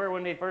than they were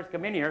when they first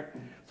come in here.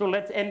 So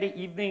let's end the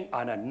evening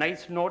on a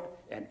nice note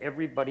and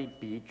everybody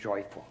be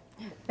joyful.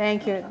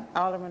 Thank you,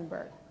 Alderman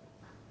Berg.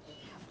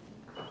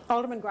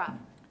 Alderman Graf.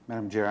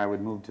 Madam Chair, I would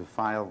move to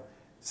file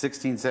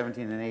 16,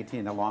 17, and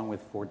 18 along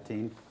with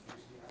 14. Do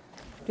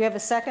you have a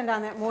second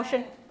on that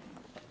motion?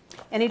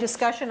 Any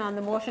discussion on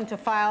the motion to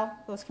file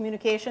those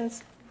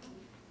communications?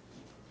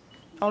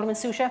 Alderman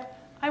Susha?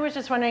 I was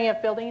just wondering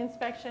if building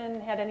inspection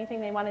had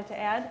anything they wanted to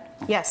add?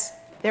 Yes,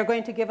 they're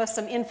going to give us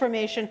some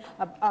information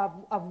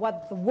of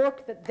what the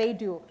work that they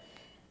do.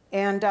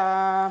 And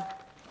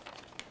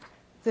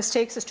this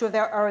takes us to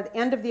the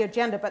end of the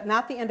agenda, but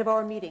not the end of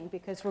our meeting,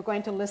 because we're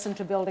going to listen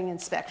to building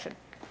inspection.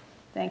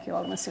 Thank you,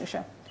 Alderman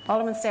Susha.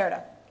 Alderman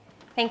Serda.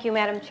 Thank you,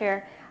 Madam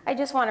Chair. I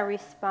just want to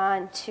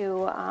respond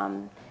to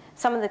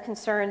some of the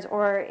concerns,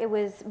 or it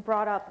was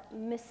brought up,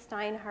 Ms.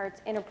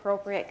 Steinhardt's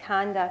inappropriate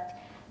conduct.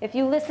 If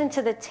you listen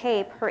to the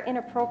tape, her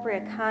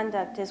inappropriate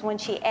conduct is when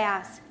she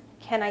asked,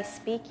 "Can I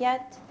speak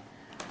yet?"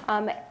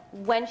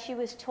 When she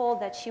was told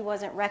that she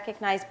wasn't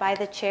recognized by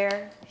the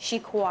chair, she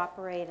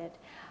cooperated.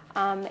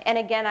 And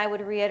again, I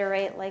would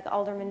reiterate, like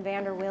Alderman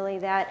Vanderwille,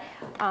 that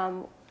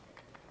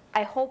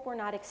I hope we're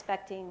not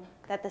expecting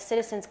that the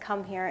citizens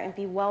come here and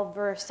be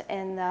well-versed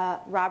in the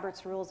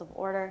Robert's Rules of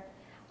Order.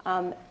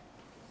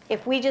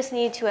 If we just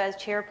need to, as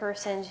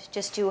chairpersons,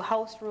 just do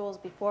house rules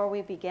before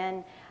we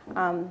begin,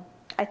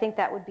 I think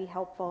that would be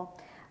helpful.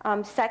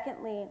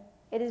 Secondly,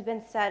 it has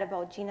been said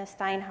about Gina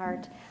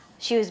Steinhardt.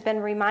 She has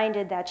been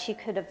reminded that she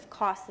could have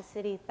cost the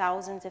city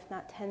thousands, if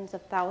not tens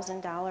of thousands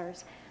of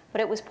dollars. But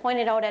it was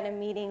pointed out at a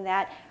meeting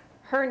that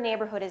her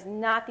neighborhood is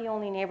not the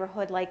only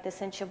neighborhood like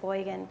this in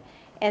Sheboygan,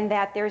 and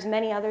that there's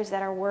many others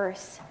that are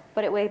worse.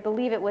 But I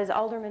believe it was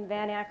Alderman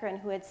Van Akkeren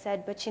who had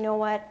said, but you know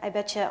what, I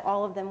bet you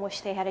all of them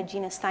wish they had a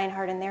Gina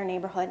Steinhardt in their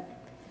neighborhood.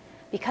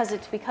 Because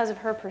it's because of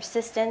her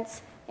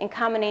persistence in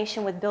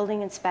combination with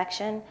building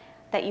inspection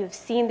that you've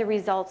seen the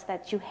results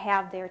that you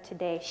have there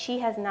today. She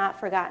has not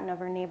forgotten of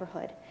her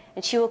neighborhood.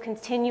 And she will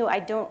continue. I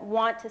don't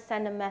want to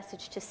send a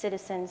message to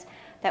citizens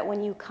that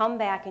when you come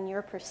back and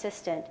you're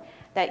persistent,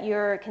 that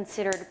you're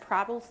considered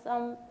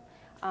troublesome.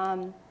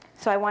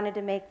 So I wanted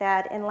to make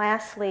that. And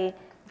lastly,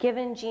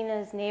 given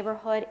Gina's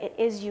neighborhood, it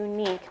is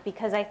unique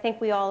because I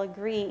think we all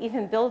agree,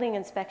 even building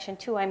inspection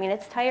too, I mean,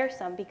 it's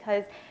tiresome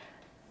because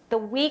the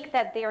week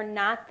that they are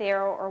not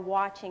there or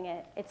watching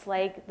it, it's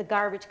like the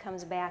garbage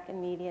comes back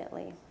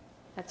immediately.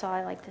 That's all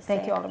I like to say.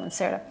 Thank you, Alderman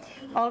Serda.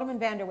 Alderman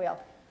Vanderweel.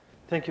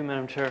 Thank you,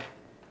 Madam Chair.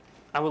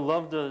 I would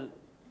love to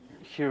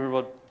hear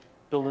about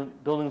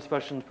building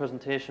inspection's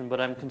presentation, but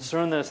I'm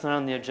concerned that it's not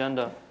on the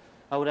agenda.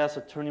 I would ask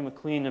Attorney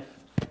McLean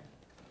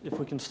if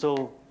we can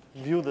still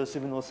view this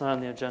even though it's not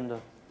on the agenda.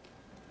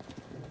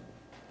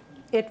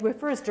 It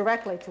refers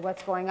directly to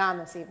what's going on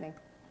this evening.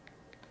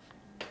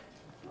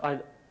 I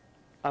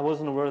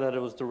wasn't aware that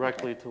it was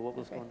directly to what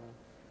was going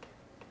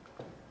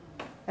on.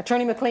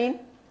 Attorney McLean?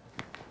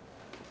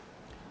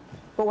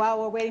 But while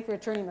we're waiting for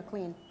Attorney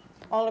McLean,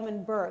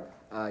 Alderman Berg.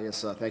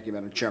 Yes, thank you,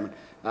 Madam Chairman.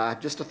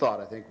 Just a thought.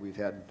 I think we've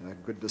had a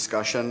good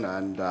discussion,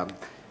 and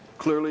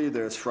clearly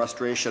there's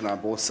frustration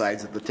on both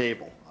sides of the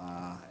table.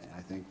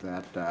 I think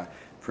that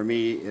for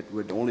me, it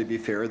would only be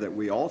fair that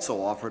we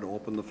also offer to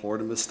open the floor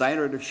to Ms.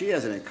 Steinhardt if she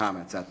has any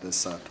comments at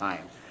this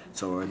time.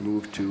 So I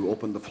move to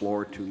open the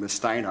floor to Ms.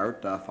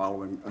 Steinhardt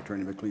following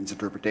Attorney McLean's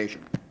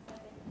interpretation.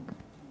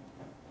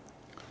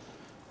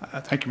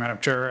 Thank you, Madam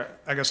Chair.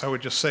 I guess I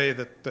would just say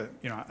that,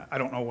 you know, I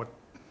don't know what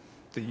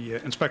the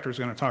inspector is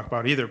going to talk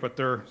about either, but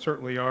there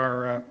certainly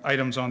are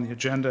items on the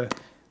agenda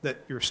that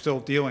you're still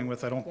dealing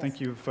with. I don't think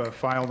you've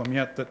filed them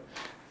yet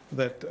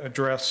that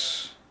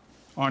address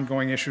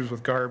ongoing issues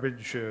with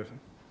garbage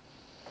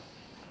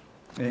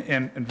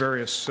and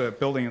various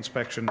building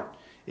inspection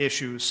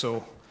issues.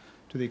 So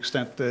to the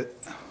extent that,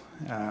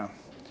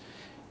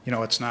 you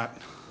know, it's not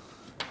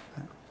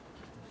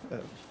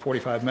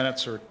 45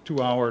 minutes or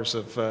 2 hours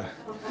of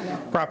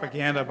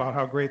propaganda about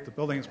how great the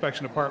building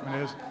inspection department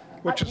is,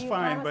 which is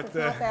fine, but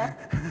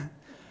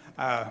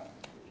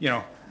you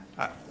know,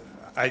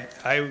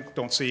 I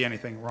don't see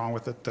anything wrong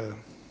with it,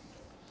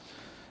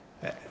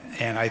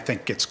 and I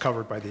think it's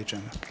covered by the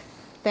agenda.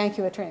 Thank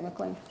you, Attorney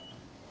McLean.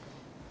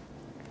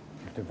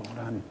 To vote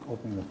on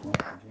opening the floor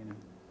for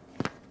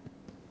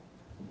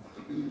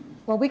Gina.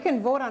 Well, we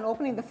can vote on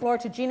opening the floor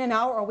to Gina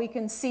now, or we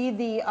can see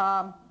the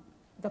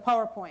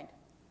PowerPoint.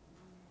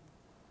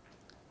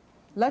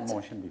 The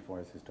motion before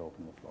us is to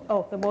open the floor.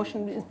 Oh, the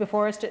motion is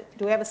before us. Do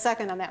we have a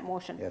second on that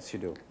motion? Yes, you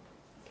do.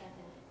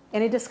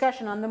 Any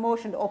discussion on the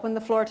motion to open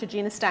the floor to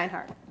Gina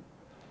Steinhardt?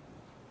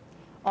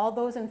 All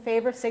those in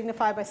favor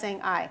signify by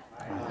saying aye.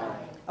 Aye.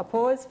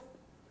 Opposed?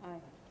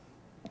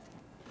 Aye.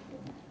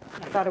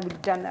 I thought I would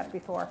have done that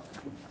before.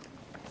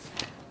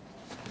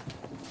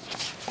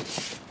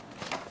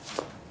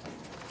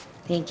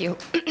 Thank you.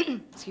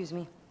 Excuse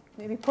me.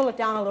 Maybe pull it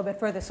down a little bit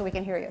further so we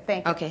can hear you.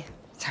 Thank you. Okay,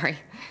 sorry.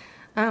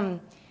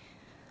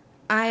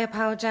 I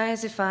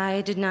apologize if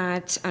I did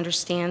not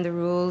understand the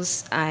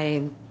rules.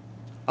 I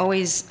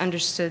always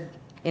understood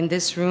in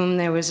this room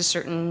there was a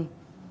certain,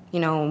 you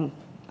know,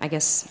 I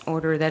guess,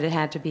 order that it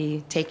had to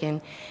be taken.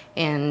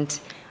 And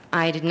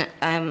I did not,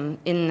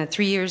 in the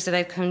 3 years that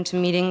I've come to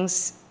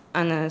meetings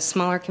on the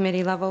smaller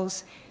committee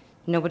levels,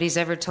 nobody's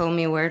ever told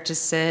me where to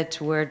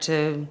sit, where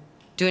to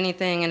do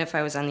anything. And if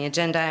I was on the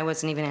agenda, I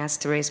wasn't even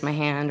asked to raise my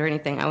hand or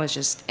anything. I was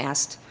just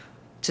asked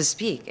to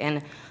speak.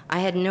 And I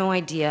had no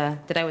idea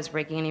that I was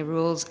breaking any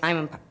rules.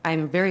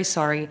 I'm very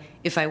sorry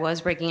if I was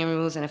breaking any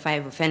rules and if I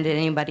have offended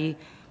anybody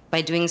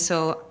by doing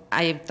so.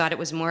 I thought it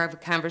was more of a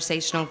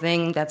conversational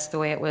thing. That's the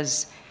way it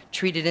was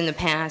treated in the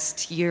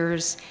past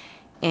years.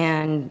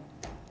 And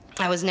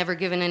I was never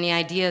given any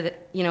idea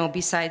that, you know,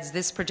 besides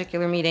this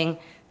particular meeting,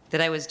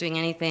 that I was doing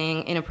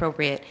anything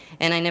inappropriate.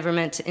 And I never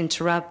meant to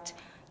interrupt.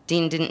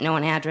 Dean didn't know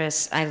an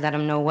address. I let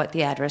him know what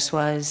the address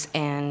was.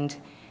 And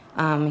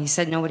he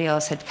said nobody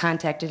else had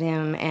contacted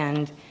him.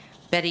 And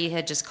Betty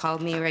had just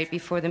called me right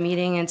before the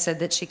meeting and said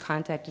that she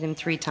contacted him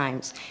 3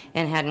 times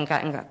and hadn't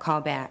gotten a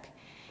call back.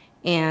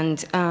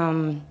 And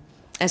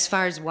as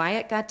far as why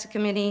it got to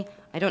committee,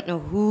 I don't know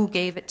who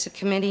gave it to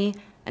committee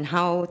and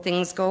how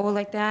things go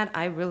like that.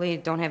 I really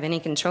don't have any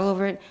control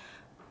over it.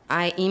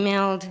 I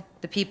emailed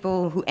the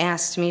people who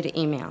asked me to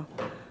email.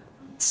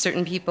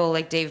 Certain people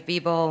like Dave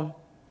Biebel,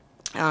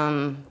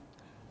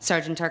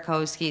 Sergeant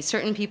Tarkowski,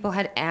 certain people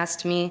had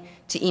asked me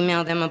to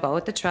email them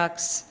about the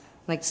trucks,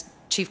 like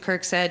Chief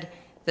Kirk said,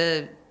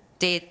 the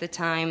date, the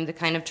time, the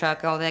kind of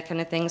truck, all that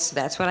kind of thing. So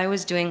that's what I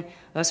was doing.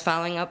 I was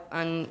following up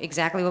on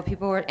exactly what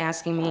people were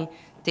asking me.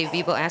 Dave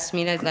Biebel asked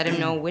me to let him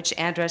know which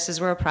addresses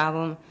were a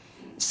problem.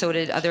 So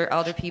did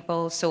other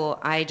people. So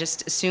I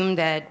just assumed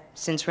that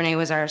since Renee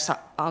was our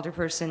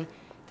alderperson,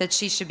 that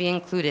she should be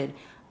included.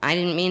 I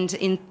didn't mean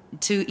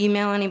to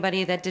email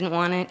anybody that didn't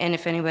want it. And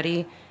if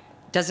anybody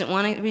doesn't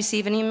want to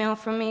receive an email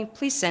from me,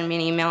 please send me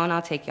an email and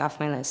I'll take you off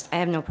my list. I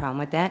have no problem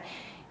with that.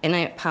 And I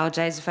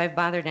apologize if I've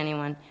bothered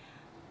anyone.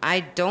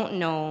 I don't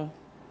know,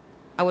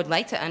 I would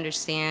like to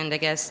understand, I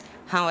guess,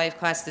 how I've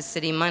cost the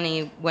city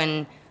money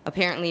when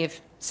apparently,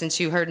 since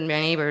you heard my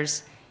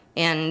neighbors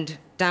and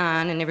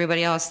Don and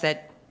everybody else,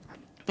 that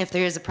if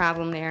there is a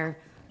problem there,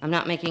 I'm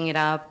not making it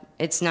up.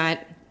 It's not,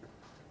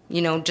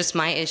 you know, just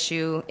my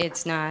issue.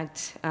 It's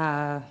not,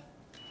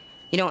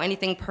 you know,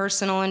 anything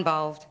personal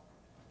involved.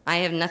 I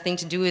have nothing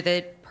to do with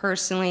it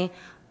personally.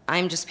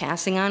 I'm just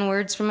passing on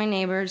words from my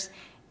neighbors.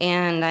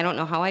 And I don't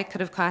know how I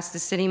could have cost the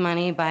city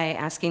money by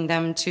asking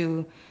them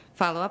to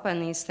follow up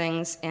on these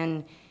things.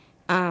 And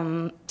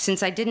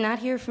since I did not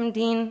hear from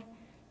Dean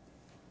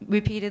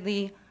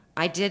repeatedly,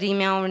 I did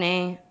email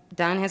Renee.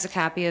 Don has a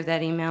copy of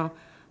that email.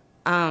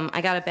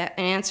 I got an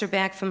answer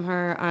back from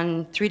her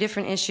on 3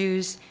 different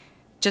issues.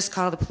 Just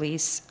call the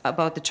police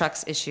about the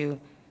trucks issue.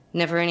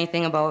 Never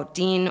anything about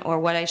Dean or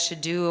what I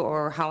should do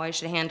or how I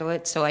should handle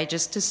it. So I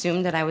just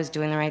assumed that I was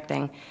doing the right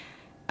thing.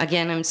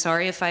 Again, I'm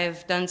sorry if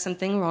I've done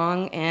something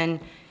wrong,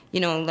 and, you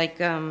know, like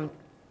Mr.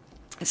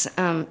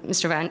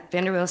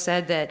 Vanderwill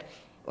said that,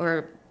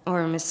 or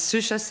Ms.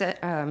 Susha said,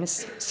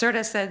 Ms.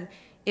 Serta said,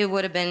 it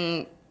would have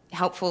been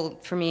helpful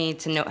for me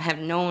to have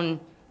known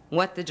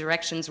what the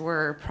directions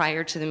were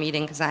prior to the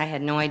meeting, because I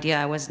had no idea.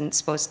 I wasn't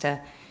supposed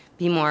to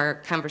be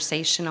more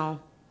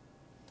conversational.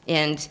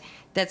 And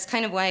that's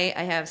kind of why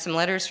I have some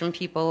letters from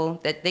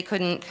people that they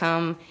couldn't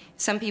come.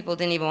 Some people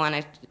didn't even want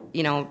to,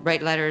 you know,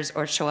 write letters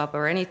or show up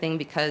or anything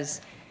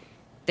because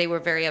they were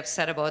very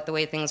upset about the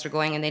way things were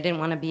going and they didn't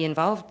want to be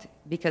involved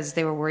because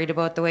they were worried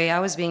about the way I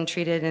was being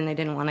treated and they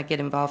didn't want to get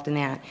involved in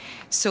that.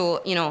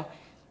 So, you know,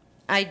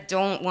 I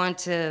don't want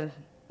to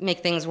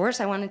make things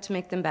worse. I wanted to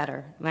make them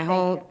better. The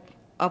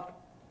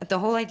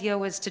whole idea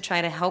was to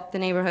try to help the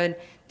neighborhood,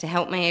 to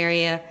help my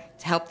area,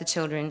 to help the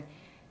children,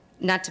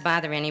 not to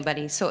bother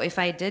anybody. So if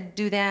I did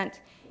do that,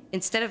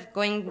 instead of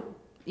going,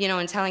 you know,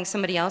 and telling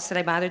somebody else that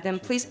I bothered them,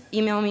 please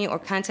email me or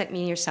contact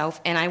me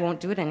yourself, and I won't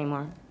do it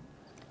anymore.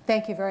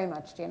 Thank you very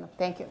much, Gina.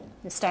 Thank you.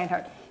 Ms.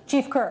 Steinhardt.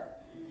 Chief Kerr.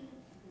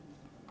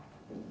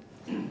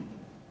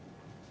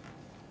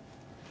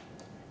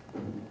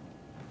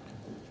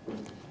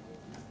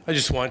 I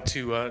just want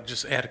to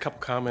just add a couple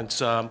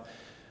comments.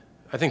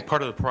 I think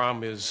part of the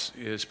problem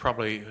is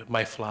probably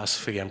my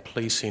philosophy on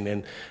policing,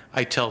 and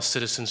I tell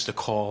citizens to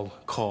call.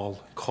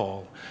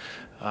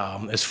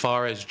 As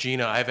far as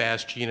Gina, I've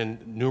asked Gina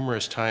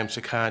numerous times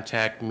to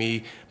contact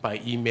me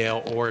by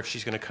email, or if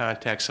she's going to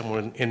contact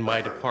someone in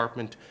my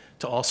department,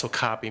 to also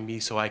copy me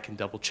so I can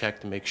double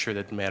check to make sure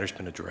that the matter's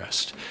been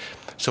addressed.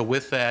 So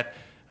with that,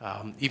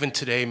 even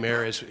today,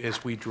 Mayor,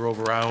 as we drove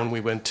around,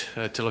 we went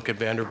to look at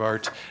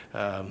Vanderbilt.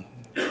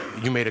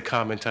 You made a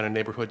comment on a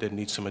neighborhood that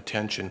needs some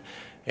attention,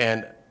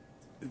 and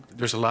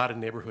there's a lot of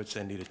neighborhoods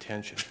that need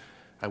attention.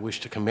 I wish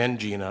to commend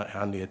Gina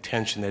on the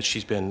attention that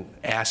she's been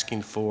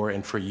asking for,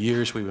 and for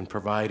years we've been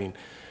providing.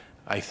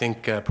 I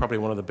think probably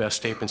one of the best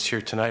statements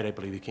here tonight, I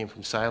believe it came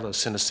from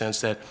Silas, in the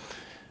sense that,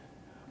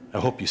 I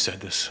hope you said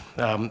this,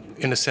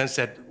 in the sense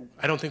that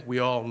I don't think we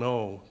all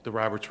know the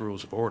Roberts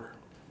Rules of Order.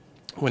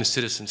 When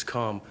citizens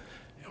come,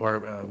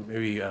 or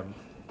maybe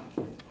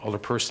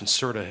Alderperson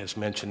Serta has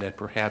mentioned that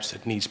perhaps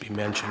it needs to be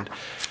mentioned.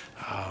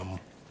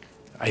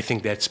 I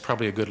think that's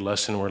probably a good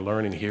lesson we're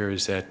learning here,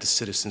 is that the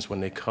citizens, when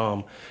they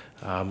come,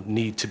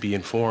 need to be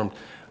informed.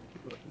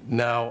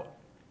 Now,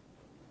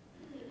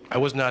 I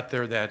was not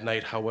there that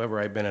night. However,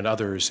 I've been at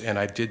others, and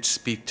I did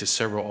speak to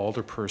several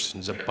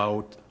alderpersons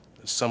about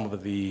some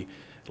of the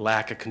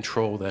lack of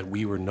control that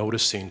we were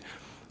noticing.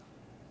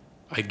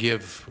 I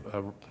give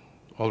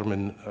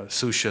Alderman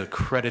Susha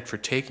credit for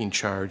taking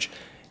charge,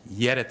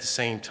 yet at the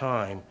same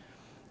time,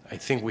 I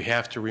think we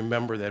have to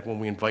remember that when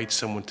we invite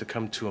someone to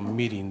come to a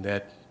meeting,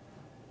 that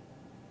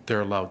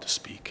they're allowed to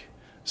speak.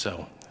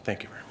 So,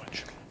 thank you very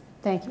much.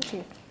 Thank you,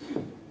 Chief.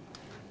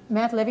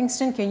 Matt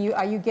Livingston,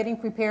 are you getting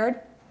prepared?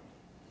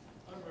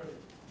 I'm ready.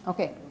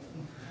 Okay.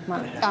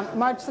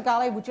 Marge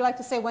Segale, would you like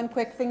to say one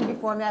quick thing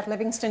before Matt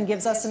Livingston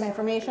gives us some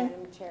information?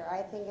 Madam Chair,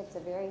 I think it's a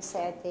very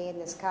sad day in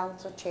this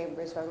council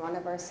chambers when one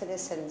of our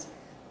citizens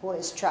who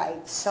has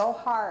tried so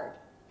hard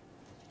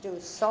to do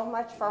so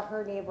much for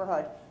her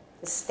neighborhood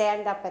to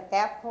stand up at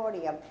that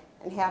podium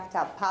and have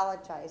to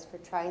apologize for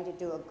trying to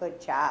do a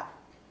good job.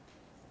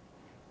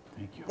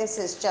 Thank you. This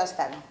is just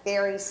a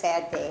very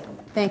sad day.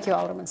 Thank you,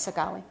 Alderman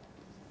Segale.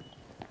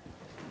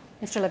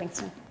 Mr.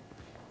 Livingston.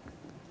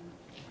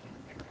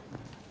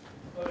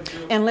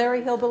 And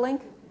Larry Hilbelink.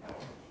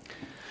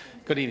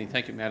 Good evening.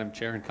 Thank you, Madam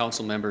Chair and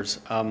council members.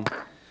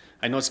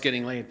 I know it's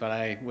getting late, but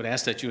I would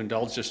ask that you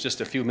indulge us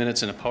just a few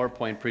minutes in a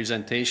PowerPoint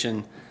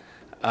presentation.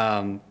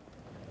 I'm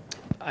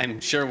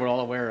sure we're all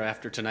aware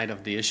after tonight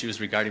of the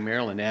issues regarding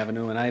Maryland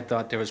Avenue, and I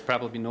thought there was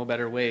probably no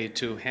better way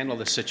to handle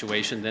this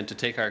situation than to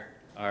take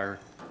our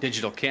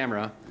digital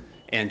camera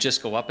and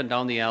just go up and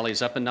down the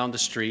alleys, up and down the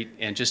street,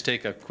 and just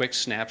take a quick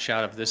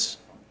snapshot of this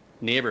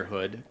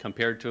neighborhood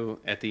compared to,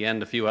 at the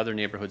end, a few other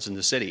neighborhoods in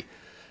the city.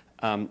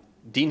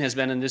 Dean has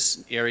been in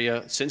this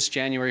area since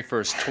January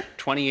 1st,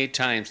 28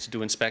 times to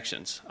do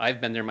inspections. I've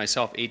been there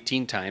myself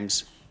 18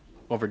 times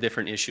over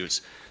different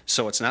issues.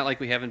 So it's not like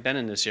we haven't been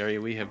in this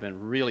area. We have been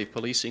really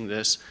policing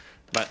this,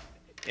 but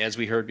as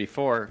we heard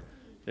before,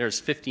 there's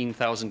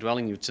 15,000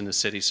 dwelling units in the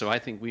city, so I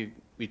think we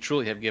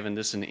truly have given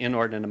this an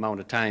inordinate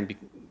amount of time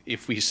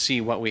if we see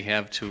what we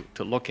have to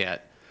look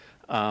at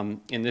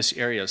in this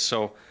area.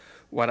 So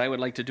what I would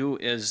like to do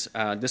is,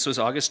 this was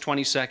August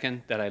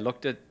 22nd that I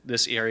looked at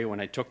this area when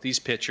I took these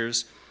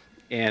pictures,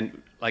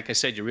 and like I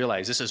said, you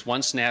realize this is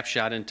one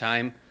snapshot in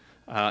time.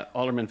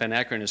 Alderman Van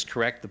Akkeren is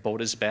correct, the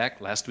boat is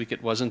back. Last week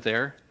it wasn't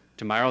there.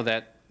 Tomorrow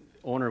that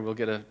owner will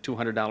get a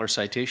 $200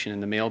 citation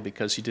in the mail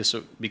because he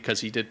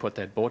did put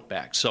that boat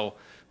back. So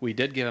we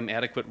did give him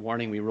adequate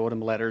warning. We wrote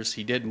him letters.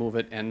 He did move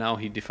it, and now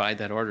he defied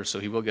that order, so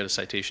he will get a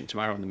citation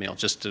tomorrow in the mail,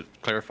 just to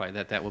clarify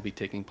that that will be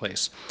taking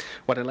place.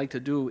 What I'd like to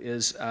do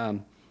is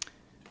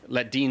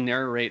let Dean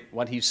narrate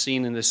what he's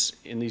seen in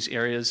these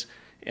areas,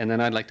 and then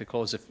I'd like to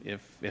close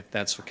if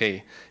that's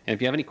okay. And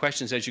if you have any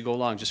questions as you go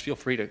along, just feel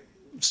free to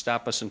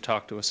stop us and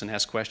talk to us and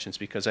ask questions,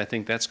 because I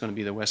think that's going to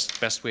be the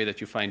best way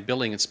that you find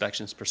building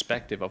inspections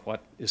perspective of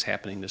what is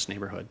happening in this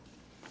neighborhood.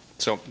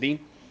 So, Dean?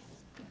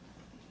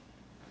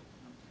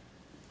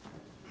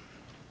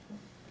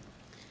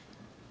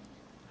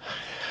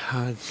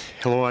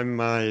 Hello, I'm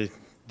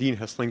Dean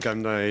Hesslink.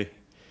 I'm the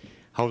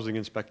housing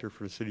inspector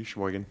for the city of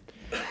Sheboygan.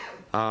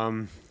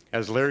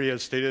 As Larry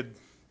has stated,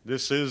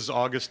 this is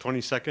August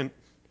 22nd,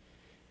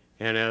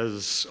 and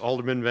as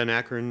Alderman Van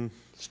Akkeren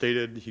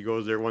stated, he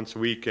goes there once a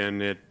week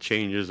and it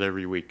changes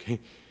every week.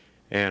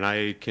 And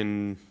I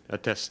can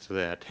attest to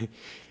that.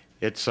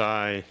 It's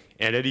at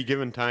any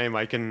given time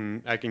I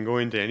can go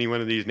into any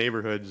one of these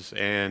neighborhoods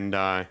and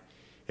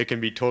it can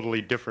be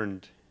totally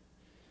different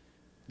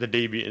the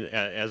day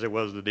as it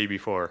was the day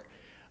before.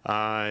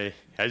 As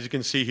you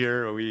can see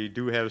here, we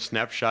do have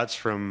snapshots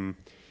from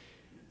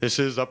This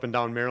is up and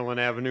down Maryland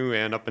Avenue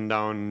and up and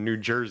down New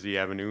Jersey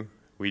Avenue.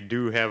 We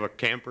do have a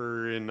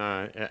camper in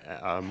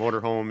a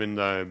motorhome in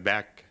the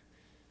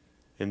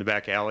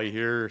back alley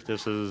here.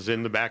 This is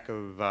in the back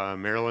of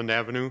Maryland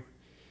Avenue.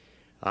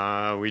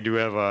 We do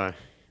have a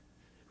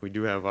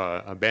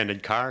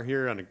abandoned car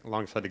here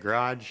alongside the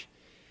garage.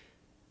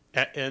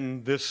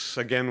 And this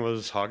again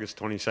was August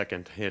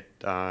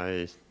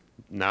 22nd.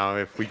 Now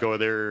if we go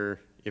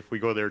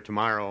there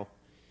tomorrow,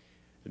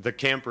 the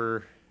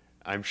camper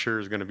I'm sure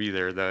is going to be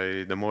there,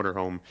 the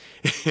motorhome.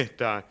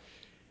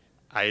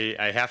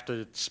 I have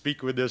to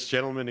speak with this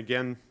gentleman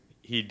again.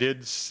 He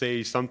did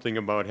say something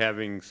about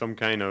having some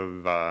kind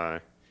of,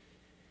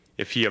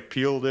 if he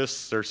appealed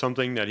this or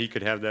something, that he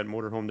could have that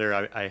motorhome there.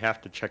 I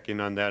have to check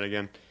in on that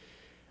again.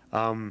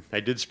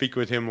 I did speak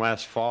with him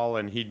last fall,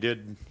 and he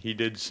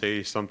did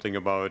say something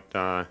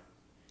about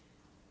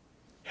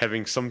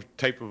having some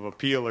type of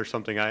appeal or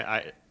something.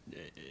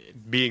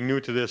 Being new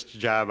to this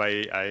job,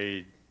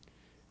 I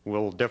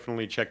will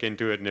definitely check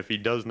into it, and if he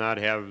does not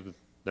have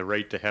the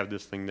right to have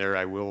this thing there,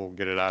 I will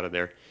get it out of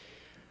there.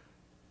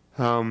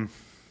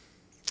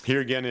 Here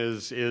again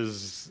is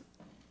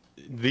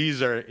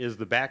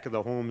the back of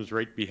the homes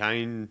right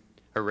behind,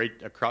 or right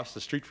across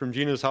the street from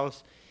Gina's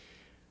house.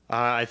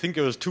 I think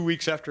it was 2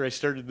 weeks after I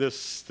started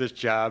this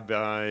job.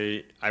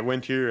 I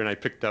went here and I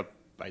picked up,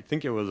 I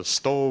think it was a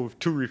stove,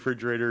 2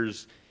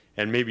 refrigerators,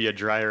 and maybe a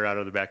dryer out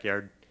of the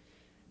backyard.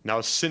 Now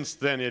since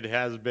then it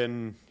has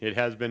been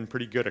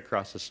pretty good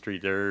across the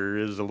street. There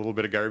is a little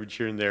bit of garbage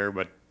here and there,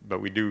 but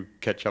we do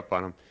catch up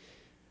on them.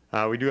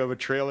 We do have a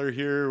trailer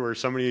here where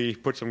somebody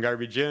put some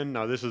garbage in.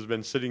 Now this has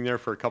been sitting there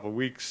for a couple of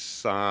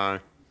weeks. We're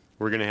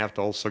going to have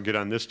to also get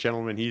on this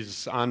gentleman.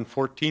 He's on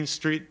 14th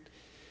Street.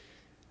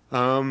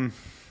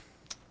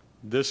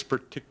 This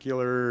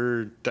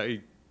particular,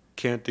 I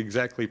can't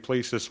exactly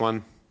place this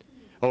one.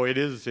 Oh, it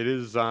is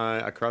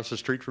across the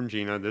street from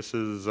Gina. This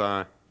is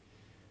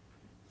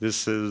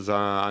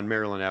on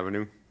Maryland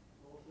Avenue.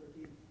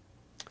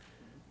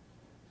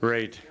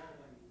 Right.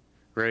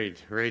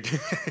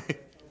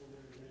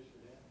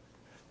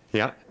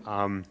 Yeah.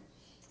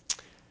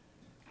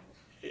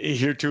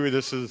 Here too,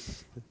 this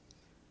is,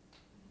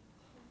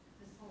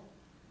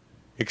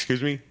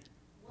 excuse me,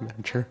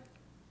 Madam Chair.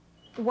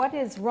 What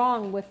is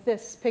wrong with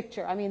this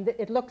picture? I mean,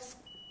 it looks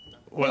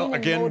clean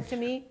and mowed to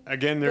me.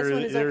 Again,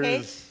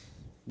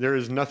 there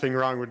is nothing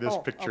wrong with this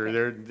picture.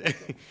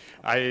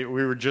 Okay.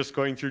 We were just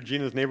going through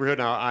Gina's neighborhood.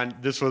 Now,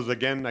 this was,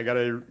 again, I got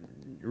to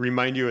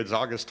remind you, it's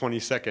August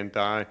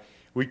 22nd.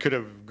 We could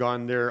have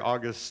gone there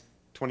August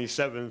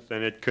 27th,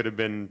 and it could have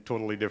been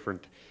totally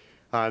different.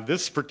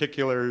 This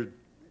particular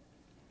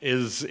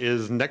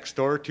is next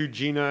door to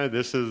Gina.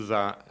 This is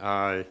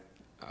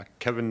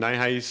Kevin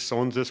Nyheis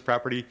owns this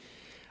property.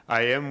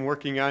 I am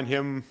working on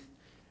him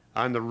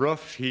on the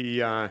roof. He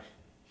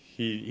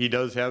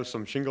does have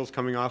some shingles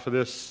coming off of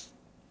this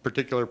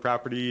particular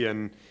property,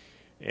 and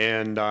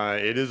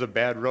it is a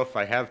bad roof.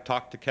 I have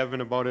talked to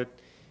Kevin about it.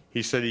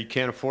 He said he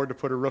can't afford to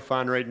put a roof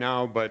on right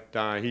now, but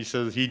he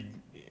says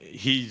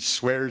he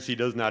swears he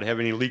does not have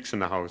any leaks in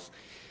the house.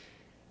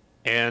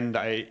 And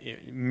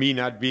me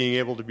not being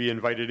able to be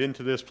invited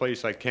into this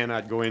place, I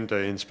cannot go in to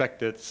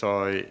inspect it,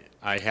 so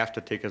I have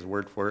to take his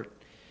word for it.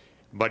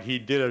 But he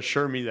did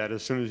assure me that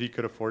as soon as he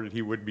could afford it,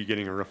 he would be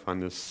getting a roof on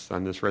this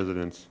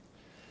residence.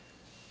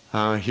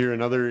 Here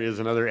is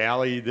another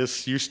alley.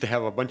 This used to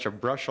have a bunch of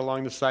brush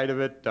along the side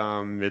of it.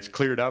 It's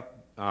cleared up.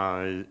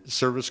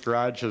 Service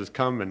garage has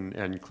come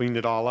and cleaned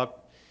it all up.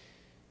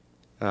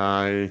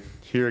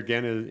 Here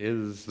again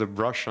is the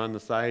brush on the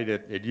side.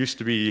 It used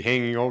to be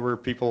hanging over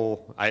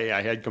people.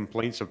 I had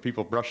complaints of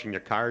people brushing their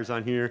cars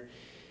on here,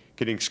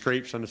 getting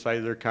scrapes on the side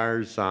of their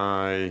cars.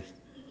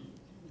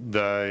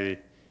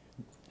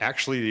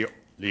 Actually,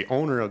 the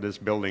owner of this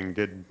building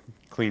did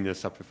clean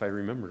this up, if I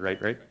remember right,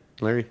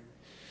 Larry?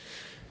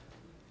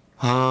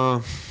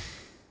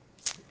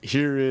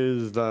 Here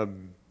is the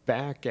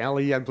back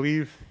alley, I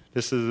believe.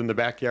 This is in the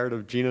backyard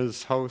of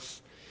Gina's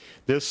house.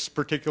 This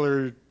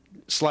particular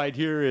slide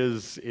here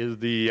is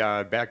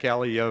the back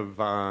alley of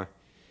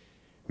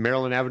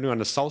Maryland Avenue on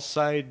the south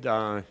side.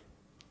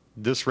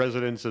 This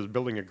residence is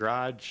building a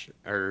garage,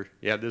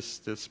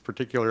 this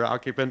particular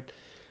occupant.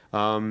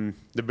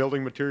 The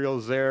building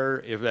materials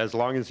there, as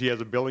long as he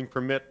has a building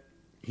permit,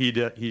 he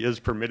is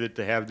permitted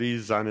to have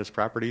these on his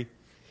property.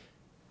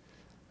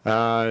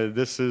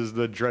 This is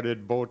the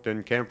dreaded boat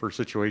and camper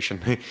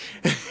situation.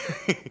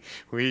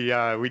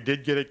 We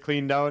did get it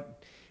cleaned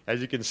out.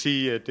 As you can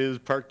see, it is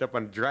parked up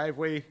on the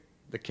driveway,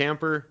 the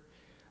camper.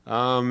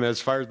 As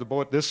far as the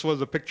boat, this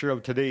was a picture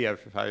of today,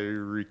 if I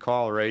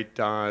recall right.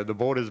 The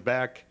boat is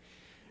back.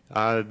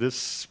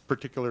 This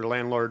particular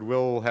landlord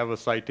will have a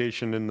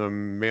citation in the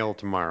mail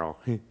tomorrow.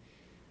 Excuse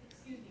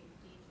me,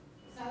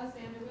 Silas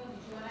Vanderbilt,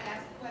 did you want to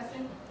ask a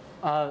question?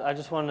 I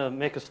just wanted to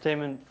make a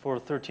statement for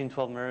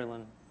 1312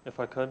 Maryland, if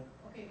I could.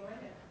 Okay, go ahead.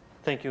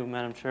 Thank you,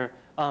 Madam Chair.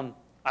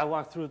 I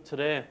walked through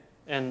today,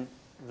 and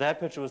that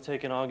picture was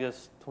taken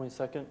August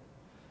 22nd.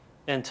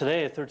 And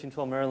today at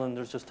 1312 Maryland,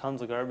 there's just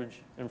tons of garbage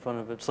in front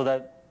of it. So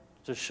that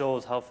just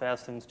shows how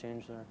fast things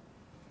change there.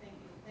 Thank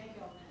you. Thank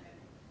you, Alderman.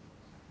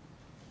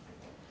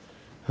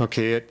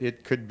 Okay,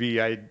 it could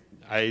be, I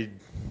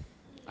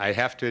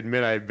have to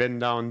admit, I've been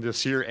down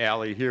this here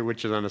alley here,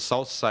 which is on the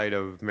south side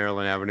of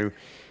Maryland Avenue.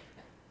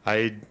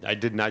 I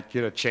did not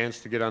get a chance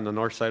to get on the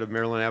north side of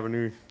Maryland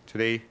Avenue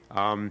today.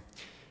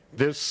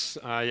 This,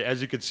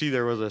 as you can see,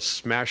 there was a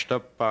smashed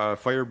up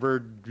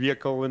Firebird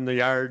vehicle in the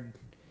yard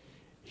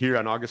here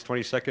on August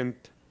 22nd.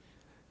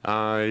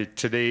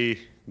 Today,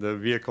 the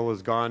vehicle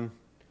is gone.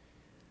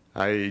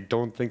 I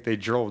don't think they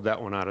drove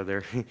that one out of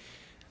there.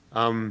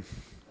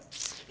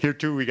 Here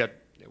too,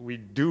 we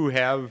do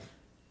have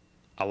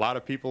a lot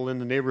of people in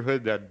the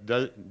neighborhood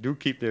that do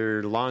keep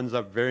their lawns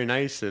up very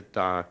nice.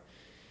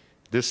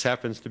 This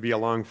happens to be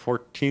along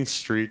 14th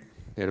Street,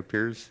 it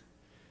appears,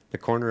 the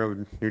corner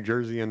of New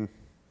Jersey and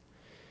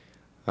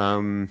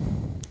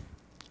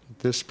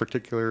this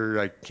particular,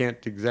 I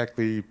can't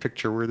exactly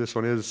picture where this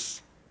one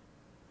is.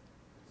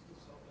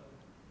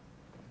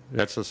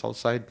 That's the south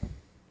side?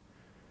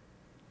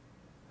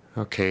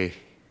 Okay.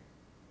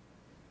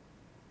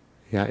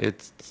 Yeah,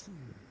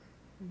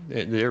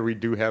 there we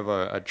do have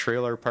a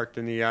trailer parked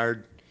in the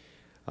yard.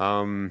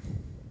 And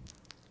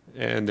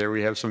there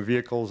we have some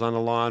vehicles on the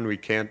lawn. We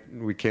can't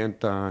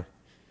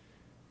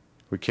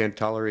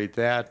tolerate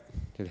that.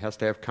 It has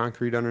to have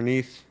concrete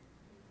underneath.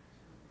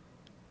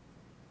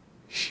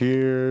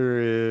 Here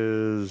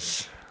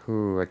is,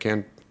 I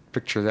can't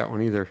picture that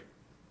one either.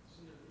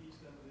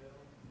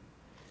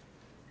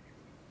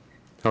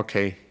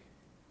 Okay.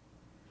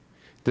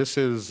 This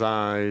is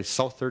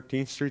South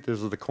 13th Street.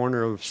 This is the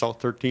corner of South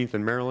 13th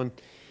and Maryland.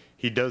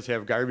 He does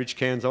have garbage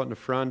cans out in the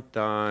front.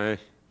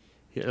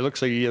 It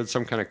looks like he has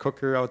some kind of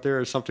cooker out there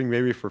or something,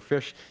 maybe for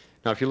fish.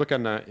 Now, if you look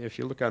on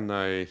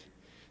the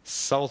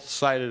south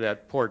side of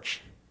that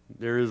porch,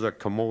 there is a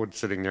commode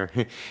sitting there,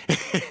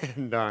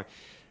 and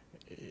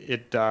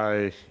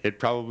it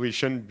probably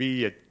shouldn't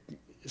be.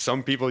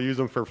 Some people use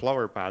them for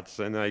flower pots,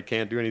 and I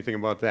can't do anything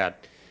about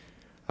that.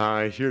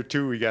 Here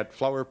too, we got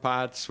flower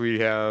pots. We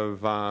have,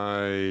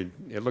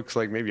 it looks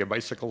like maybe a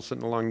bicycle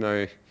sitting along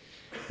the.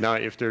 Now,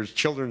 if there's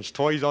children's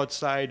toys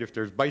outside, if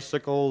there's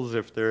bicycles,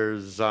 if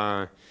there's,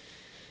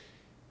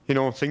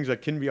 things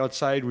that can be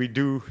outside, we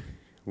do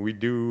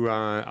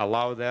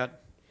allow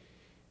that.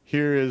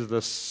 Here is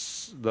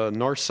the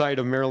north side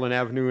of Maryland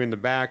Avenue in the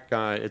back.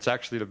 It's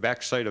actually the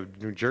back side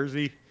of New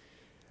Jersey.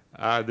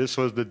 This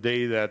was the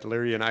day that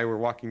Larry and I were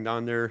walking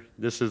down there.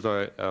 This is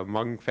a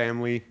Hmong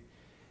family,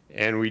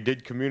 and we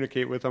did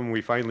communicate with them.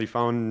 We finally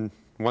found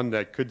one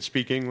that could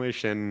speak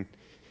English, and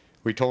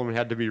we told them it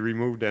had to be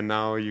removed, and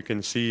now you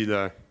can see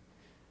the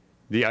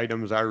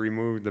items are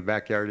removed. The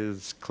backyard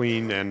is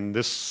clean, and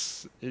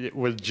it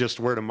was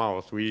just word of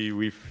mouth.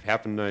 We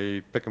happened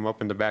to pick them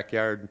up in the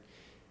backyard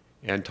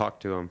and talk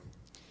to them.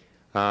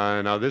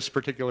 Now this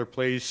particular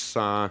place,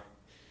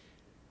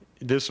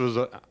 this was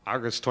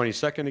August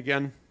 22nd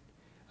again.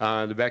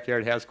 The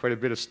backyard has quite a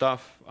bit of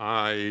stuff.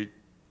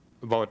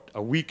 About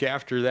a week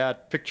after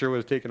that picture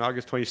was taken,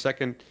 August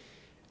 22nd,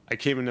 I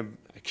came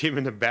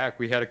in the back.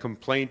 We had a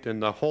complaint,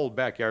 and the whole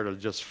backyard was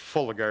just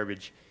full of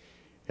garbage.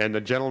 And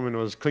the gentleman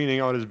was cleaning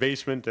out his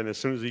basement, and as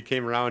soon as he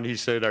came around, he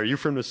said, "Are you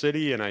from the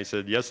city?" And I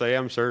said, "Yes, I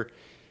am, sir."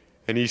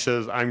 And he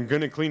says, "I'm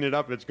going to clean it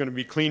up. It's going to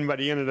be clean by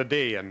the end of the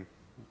day." And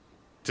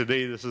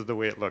today, this is the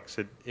way it looks.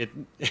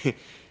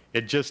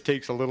 It just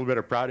takes a little bit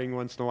of prodding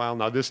once in a while.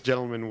 Now, this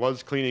gentleman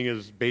was cleaning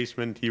his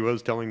basement. He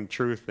was telling the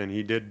truth, and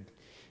he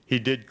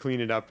did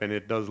clean it up, and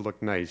it does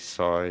look nice.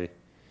 So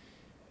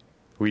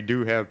we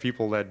do have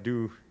people that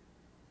do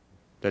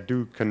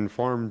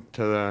conform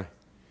to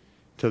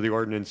the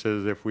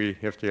ordinances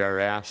if they are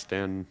asked.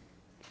 And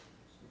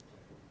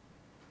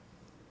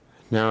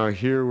now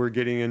here we're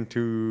getting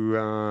into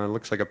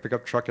looks like a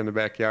pickup truck in the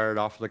backyard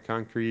off the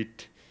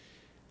concrete.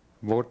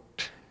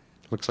 Boat,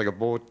 looks like a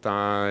boat.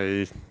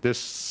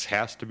 This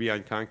has to be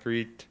on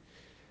concrete,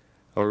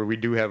 or we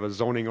do have a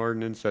zoning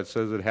ordinance that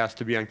says it has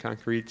to be on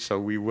concrete, so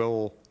we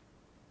will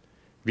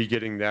be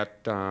getting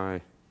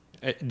that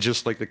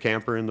just like the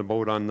camper and the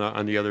boat on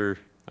the other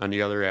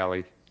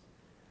alley.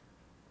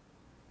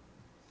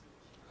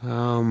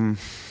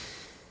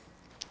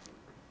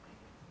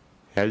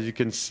 As you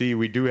can see,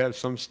 we do have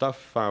some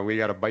stuff. We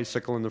got a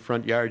bicycle in the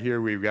front yard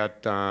here. We've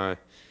got a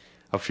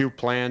few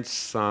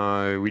plants.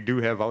 We do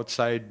have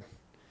outside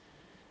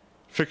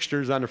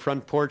fixtures on the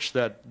front porch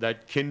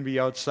that can be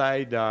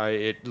outside.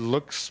 It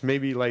looks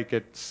maybe like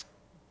it's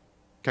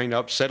kind of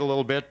upset a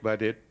little bit,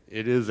 but it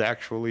is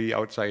actually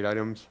outside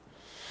items.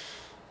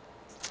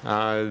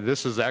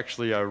 This is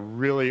actually a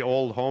really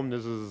old home.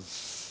 This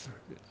is,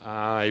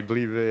 I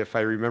believe, if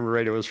I remember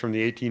right, it was from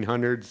the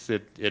 1800s.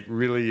 It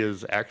really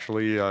is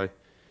actually a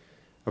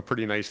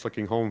pretty nice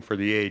looking home for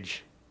the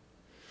age.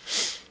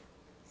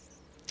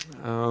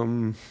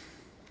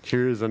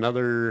 Here's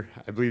another,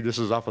 I believe this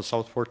is off of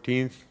South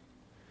 14th.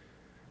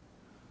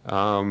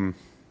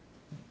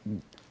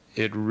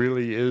 It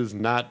really is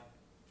not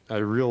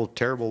a real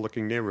terrible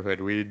looking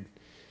neighborhood.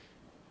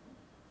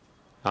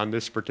 On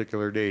this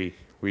particular day,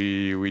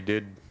 we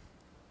did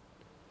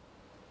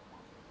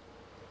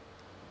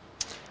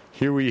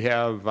Here we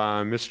have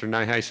Mr.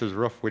 Nyheis's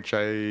roof, which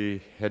I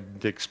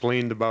had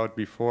explained about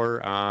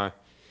before.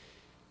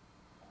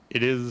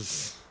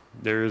 There's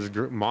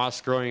moss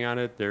growing on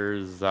it.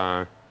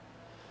 There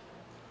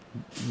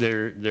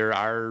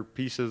are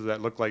pieces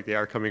that look like they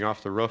are coming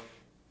off the roof.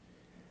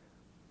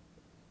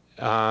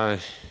 Now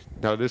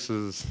this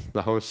is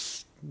the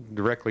house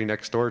directly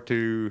next door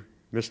to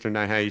Mr.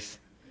 Nyheis.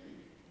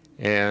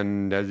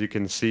 And as you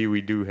can see,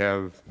 we do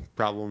have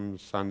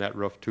problems on that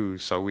roof too.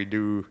 So we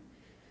do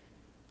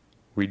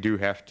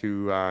have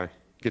to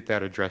get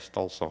that addressed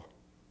also.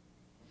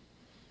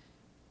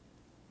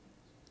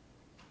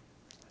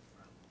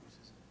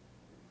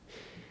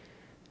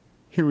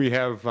 Here we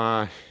have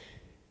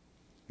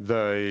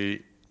the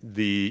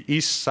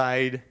east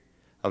side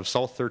of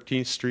South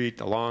 13th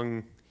Street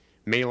along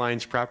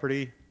Mayline's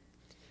property.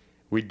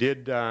 We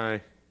did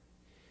the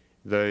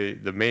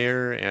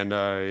mayor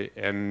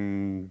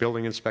and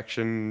building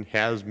inspection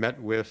has met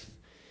with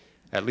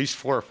at least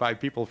 4 or 5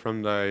 people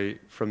from the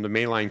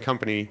Mayline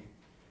company.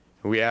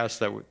 We asked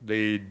that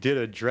they did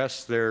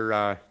address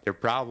their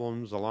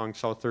problems along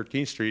South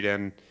 13th Street,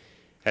 and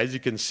as you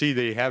can see,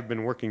 they have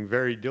been working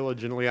very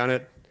diligently on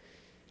it.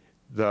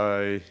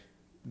 The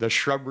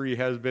shrubbery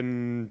has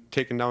been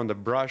taken down, the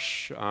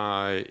brush.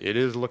 It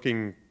is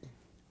looking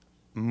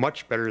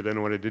much better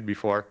than what it did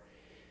before.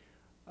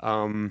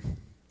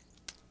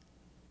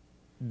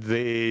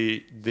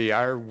 They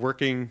are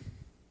working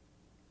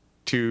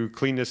to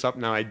clean this up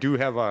now. I do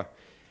have a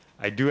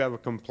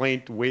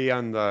complaint way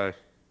on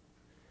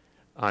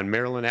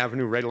Maryland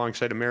Avenue, right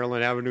alongside of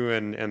Maryland Avenue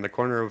and the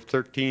corner of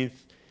 13th.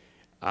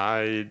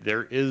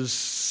 There is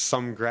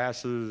some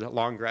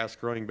long grass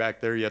growing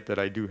back there yet that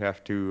I do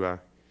have to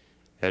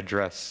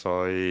address.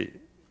 So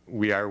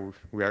we are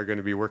going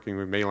to be working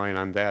with Mayline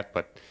on that.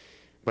 But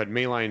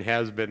Mayline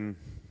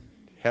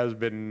has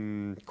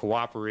been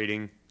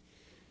cooperating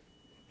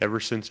ever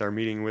since our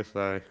meeting with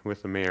the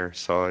mayor.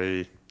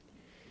 So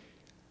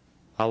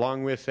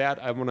along with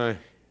that, I'm going to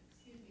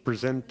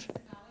present.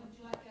 Would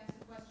you like to ask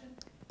a question?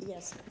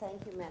 Yes,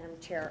 thank you, Madam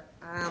Chair.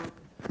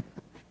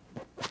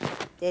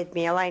 Did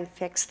Mayline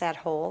fix that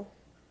hole?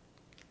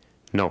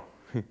 No.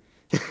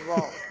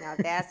 Whoa, now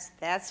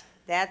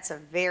that's a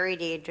very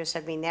dangerous.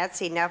 I mean,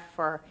 that's enough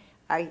for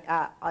an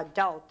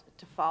adult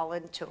to fall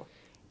into,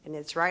 and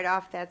it's right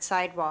off that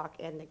sidewalk,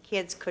 and the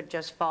kids could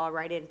just fall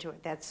right into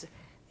it.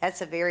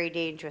 That's a very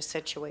dangerous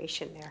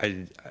situation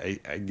there.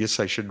 I guess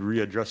I should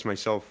readdress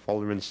myself,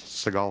 Alderman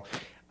Segal.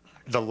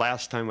 The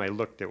last time I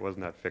looked, it was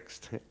not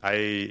fixed.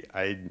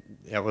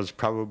 That was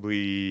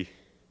probably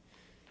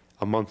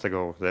a month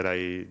ago that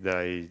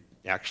I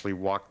actually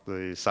walked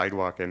the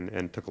sidewalk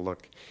and took a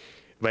look.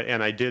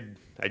 And I did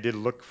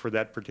look for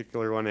that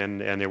particular one,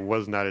 and it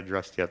was not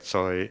addressed yet.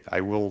 So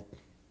I will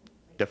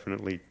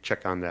definitely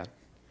check on that.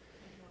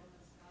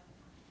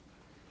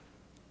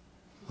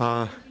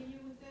 Continue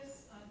with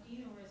this,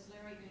 Dean, or is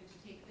Larry going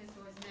to take this,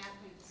 or is Matt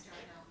going to start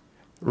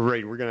now?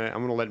 Right,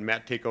 I'm gonna let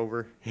Matt take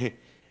over.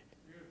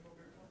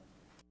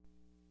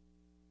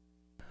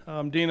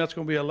 Dean, that's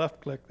going to be a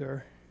left click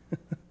there.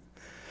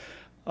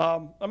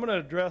 I'm going to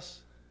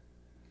address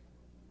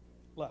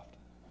left.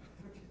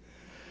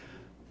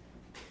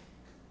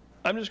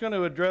 I'm just going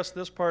to address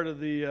this part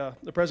of the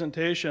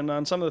presentation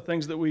on some of the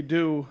things that we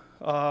do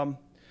that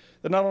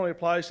not only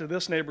applies to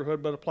this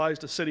neighborhood but applies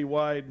to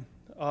citywide.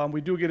 We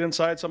do get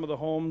inside some of the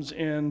homes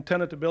in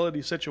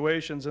tenantability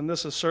situations, and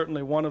this is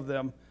certainly one of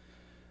them.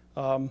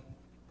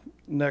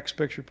 Next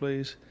picture,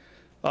 please.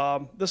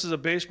 This is a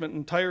basement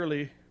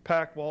entirely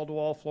packed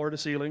wall-to-wall,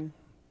 floor-to-ceiling.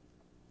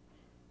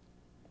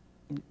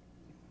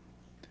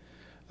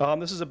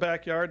 This is a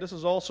backyard. This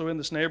is also in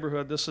this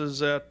neighborhood. This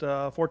is at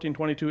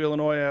 1422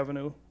 Illinois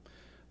Avenue.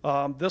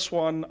 This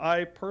one,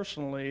 I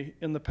personally,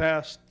 in the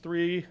past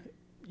 3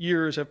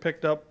 years, have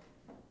picked up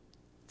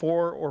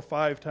 4 or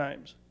 5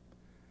 times.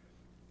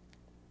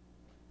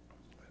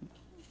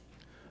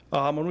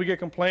 When we get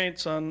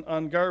complaints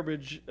on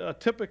garbage,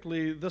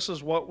 typically this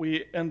is what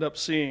we end up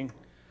seeing.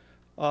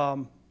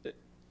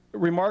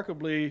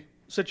 Remarkably,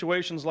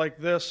 situations like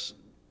this,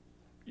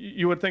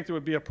 you would think there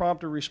would be a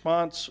prompter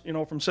response,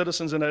 from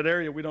citizens in that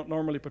area. We don't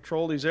normally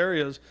patrol these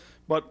areas,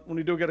 but when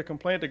we do get a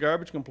complaint, a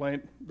garbage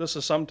complaint, this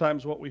is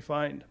sometimes what we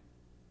find.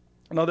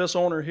 Now, this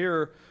owner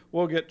here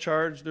will get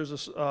charged. There's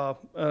an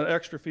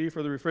extra fee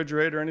for the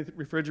refrigerator, any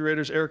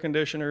refrigerators, air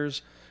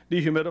conditioners,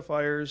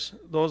 dehumidifiers.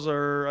 Those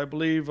are, I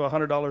believe,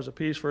 $100 a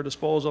piece for a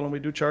disposal, and we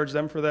do charge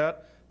them for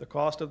that. The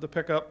cost of the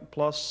pickup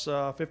plus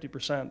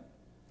 50%.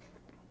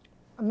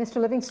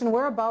 Mr. Livingston,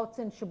 whereabouts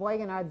in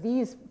Sheboygan are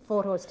these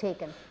photos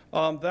taken?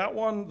 That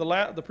one,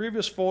 the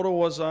previous photo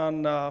was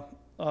on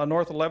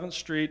North 11th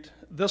Street.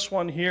 This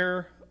one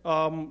here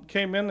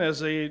came in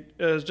as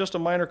just a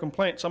minor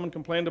complaint. Someone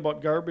complained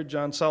about garbage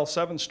on South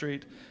 7th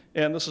Street,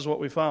 and this is what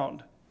we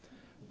found.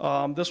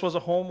 This was a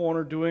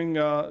homeowner doing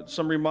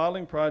some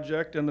remodeling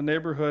project, and the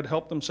neighborhood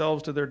helped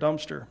themselves to their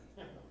dumpster.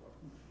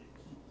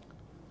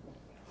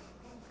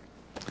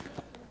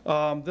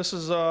 This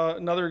is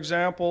another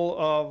example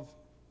of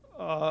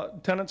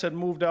tenants had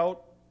moved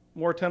out,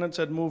 more tenants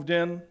had moved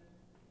in.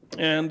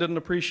 and didn't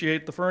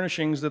appreciate the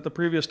furnishings that the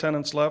previous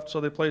tenants left,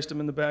 so they placed them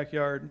in the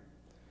backyard.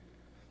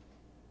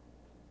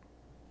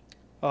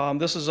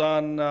 This is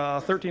on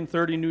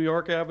 1330 New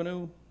York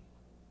Avenue.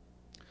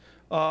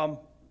 And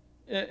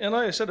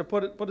like I said, to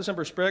put this in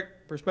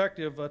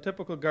perspective,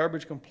 typical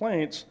garbage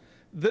complaints,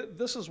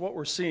 this is what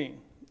we're seeing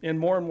in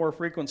more and more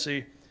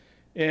frequency.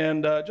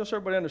 And just so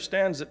everybody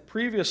understands that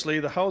previously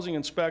the housing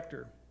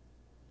inspector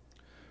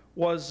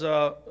was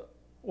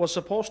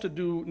supposed to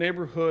do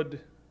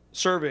neighborhood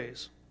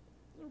surveys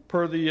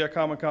per the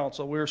Common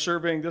Council. We were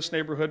surveying this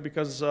neighborhood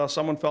because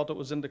someone felt it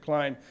was in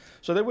decline.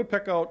 So they would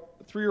pick out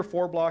 3 or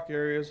 4 block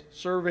areas,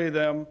 survey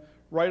them,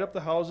 write up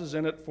the houses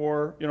in it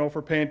for,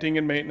 for painting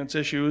and maintenance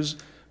issues,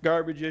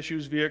 garbage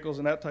issues, vehicles,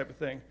 and that type of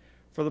thing.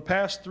 For the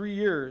past 3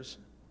 years,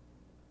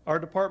 our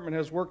department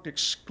has worked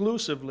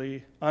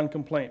exclusively on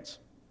complaints,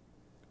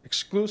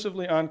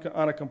 exclusively on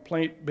a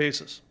complaint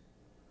basis.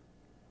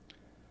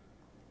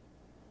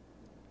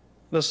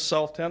 This is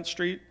South 10th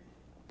Street.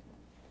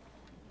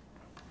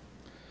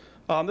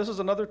 This is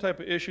another type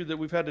of issue that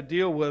we've had to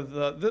deal with.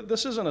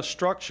 This isn't a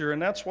structure,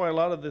 and that's why a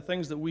lot of the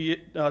things that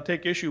we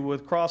take issue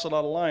with cross a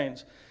lot of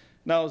lines.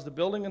 Now, is the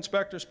building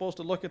inspector supposed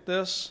to look at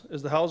this?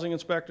 Is the housing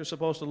inspector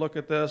supposed to look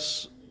at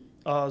this?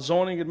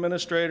 Zoning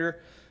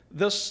administrator?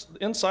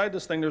 Inside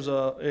this thing, there's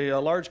a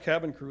large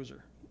cabin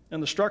cruiser,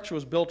 and the structure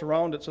was built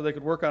around it so they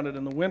could work on it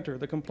in the winter.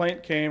 The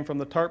complaint came from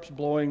the tarps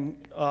blowing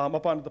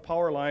up onto the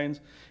power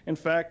lines. In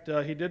fact,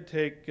 he did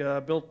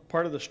built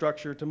part of the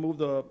structure to move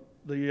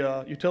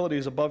the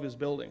utilities above his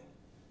building,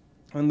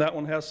 and that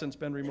one has since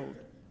been removed.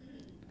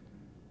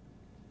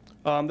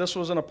 This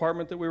was an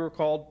apartment that we were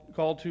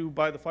called to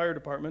by the fire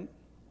department.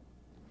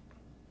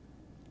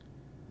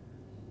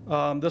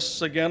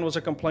 This again was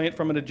a complaint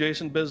from an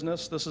adjacent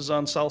business. This is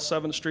on South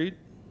 7th Street.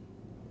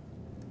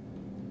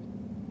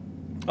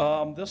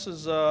 This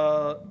is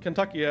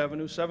Kentucky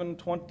Avenue,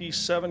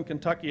 727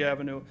 Kentucky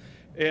Avenue,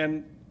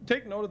 and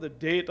take note of the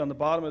date on the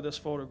bottom of this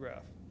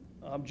photograph,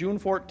 June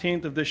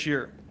 14th of this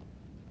year.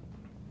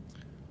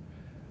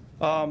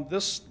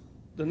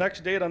 The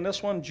next date on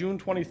this one, June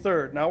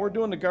 23rd. Now we're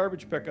doing the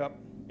garbage pickup,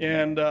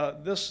 and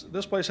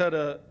this place had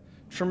a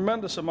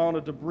tremendous amount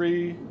of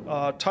debris,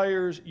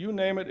 tires, you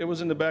name it, it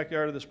was in the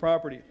backyard of this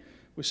property.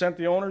 We sent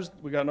the owners,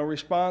 we got no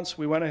response.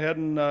 We went ahead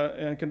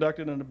and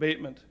conducted an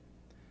abatement.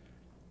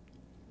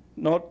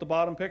 Note the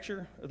bottom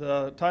picture,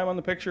 the time on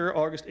the picture,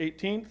 August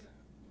 18th.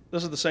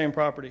 This is the same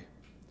property.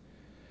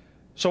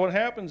 So what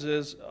happens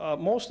is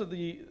most of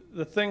the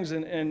things,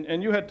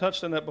 and you had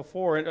touched on that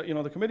before,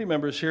 the committee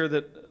members here,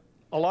 that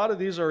a lot of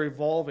these are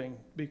evolving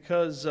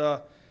because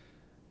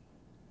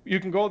you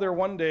can go there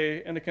one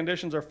day and the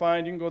conditions are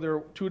fine. You can go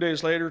there 2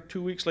 days later,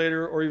 2 weeks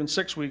later, or even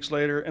 6 weeks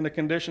later, and the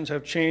conditions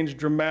have changed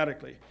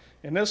dramatically.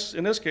 In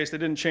this case, they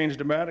didn't change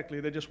dramatically.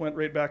 They just went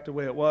right back to the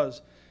way it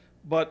was.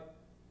 But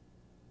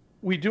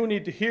we do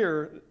need to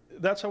hear,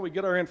 that's how we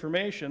get our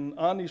information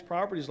on these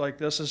properties like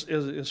this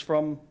is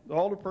from the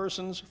older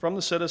persons, from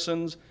the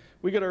citizens.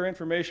 We get our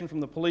information from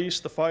the police,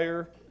 the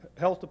fire,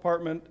 health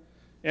department,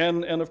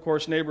 and of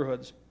course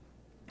neighborhoods.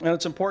 And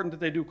it's important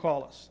that they do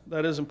call us.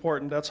 That is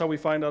important. That's how we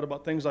find out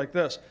about things like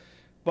this.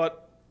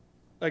 But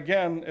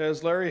again,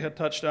 as Larry had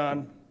touched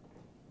on,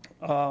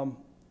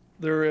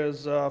 there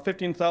is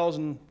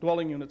 15,000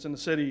 dwelling units in the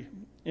city,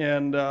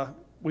 and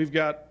we've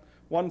got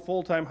 1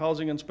 full-time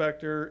housing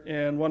inspector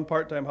and 1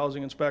 part-time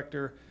housing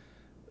inspector,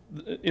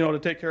 to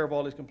take care of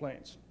all these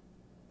complaints.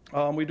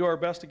 We do our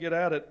best to get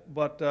at it,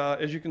 but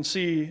as you can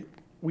see,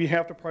 we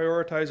have to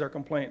prioritize our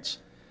complaints.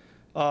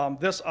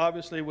 This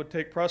obviously would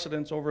take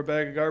precedence over a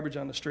bag of garbage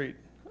on the street,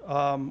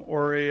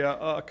 or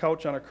a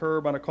couch on a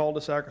curb on a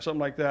cul-de-sac or something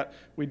like that.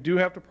 We do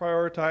have to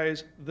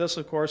prioritize. This,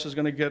 of course, is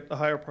going to get a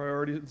higher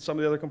priority than some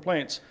of the other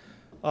complaints.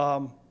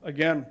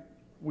 Again,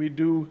 we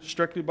do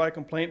strictly by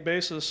complaint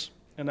basis,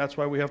 and that's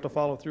why we have to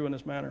follow through in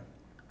this manner.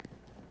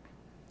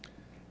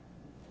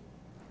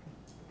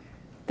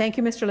 Thank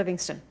you, Mr.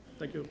 Livingston.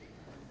 Thank you.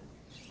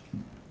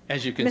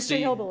 As you can Mr.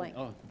 see, Hilbeling.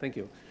 oh, thank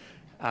you.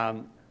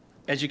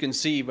 As you can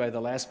see by the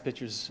last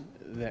pictures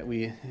that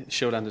we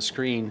showed on the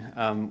screen,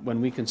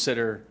 when we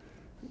consider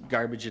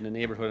garbage in a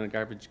neighborhood and a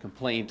garbage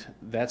complaint,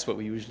 that's what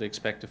we usually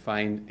expect to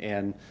find.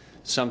 And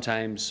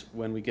sometimes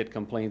when we get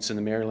complaints in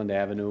the Maryland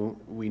Avenue,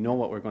 we know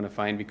what we're going to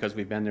find because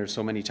we've been there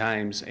so many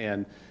times,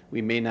 and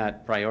we may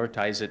not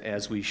prioritize it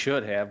as we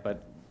should have,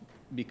 but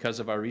because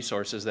of our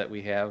resources that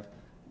we have,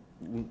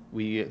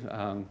 we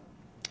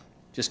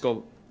just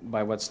go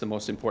by what's the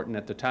most important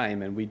at the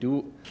time. And we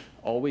do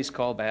always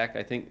call back.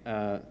 I think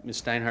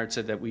Ms. Steinhardt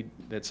said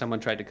that someone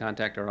tried to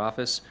contact our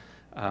office.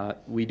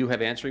 We do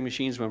have answering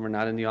machines when we're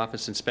not in the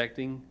office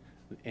inspecting,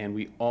 and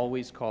we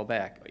always call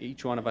back.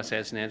 Each one of us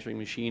has an answering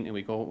machine, and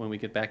when we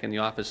get back in the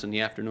office in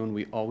the afternoon,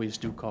 we always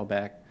do call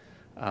back.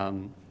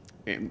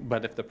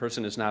 But if the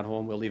person is not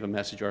home, we'll leave a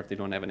message, or if they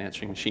don't have an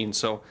answering machine.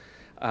 So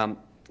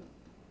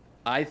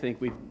I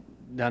think we've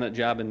done a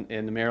job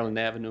in the Maryland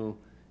Avenue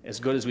as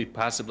good as we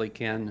possibly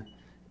can.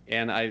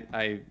 And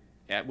I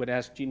would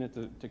ask Gina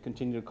to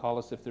continue to call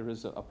us if there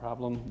is a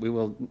problem. We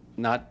will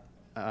not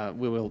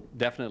we will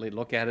definitely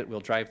look at it. We'll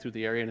drive through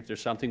the area, and if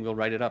there's something, we'll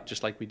write it up,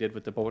 just like we did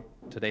with the boat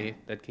today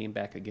that came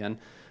back again.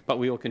 But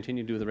we will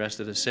continue to do the rest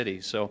of the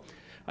city. So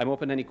I'm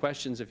open to any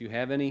questions if you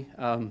have any,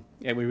 and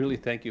we really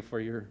thank you for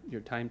your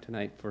time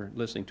tonight, for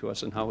listening to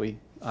us and how we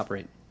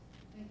operate.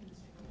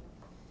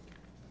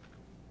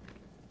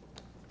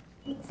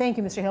 Thank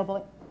you, Mr.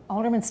 Hillbilly.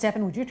 Alderman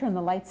Steffen, would you turn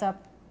the lights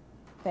up?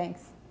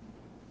 Thanks.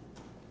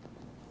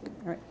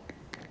 All right.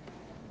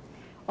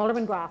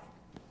 Alderman Groff.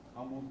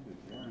 I'll move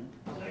to adjourn.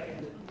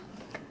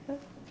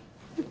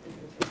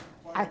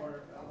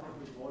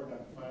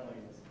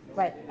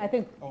 Right, I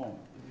think. Oh,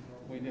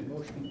 we didn't.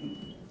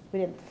 We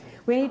didn't.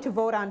 We need to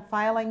vote on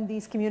filing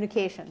these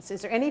communications.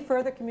 Is there any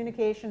further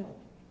communication,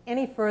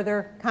 any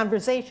further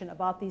conversation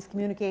about these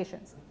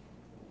communications?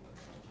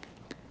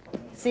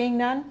 Seeing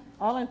none,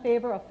 all in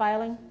favor of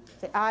filing,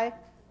 say aye.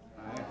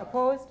 Aye.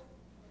 Opposed?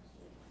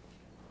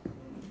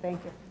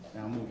 Thank you.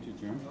 I'll move to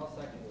adjourn.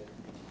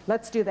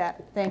 Let's do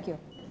that. Thank you.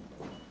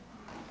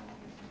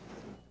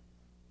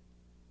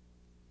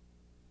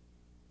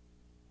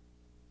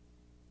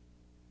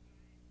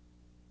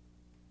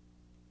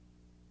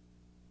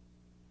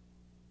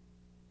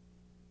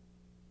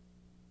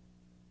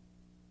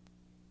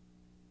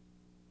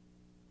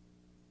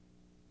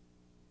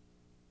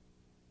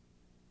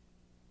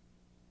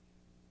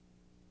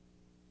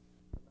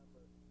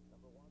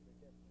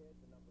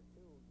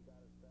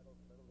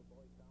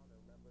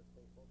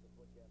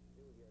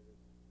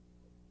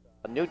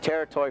 New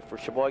territory for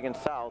Sheboygan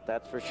South,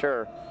 that's for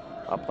sure.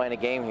 Playing a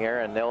game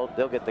here, and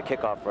they'll get the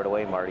kickoff right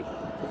away, Marty.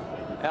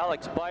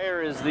 Alex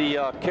Beyer is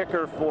the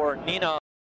kicker for Neenah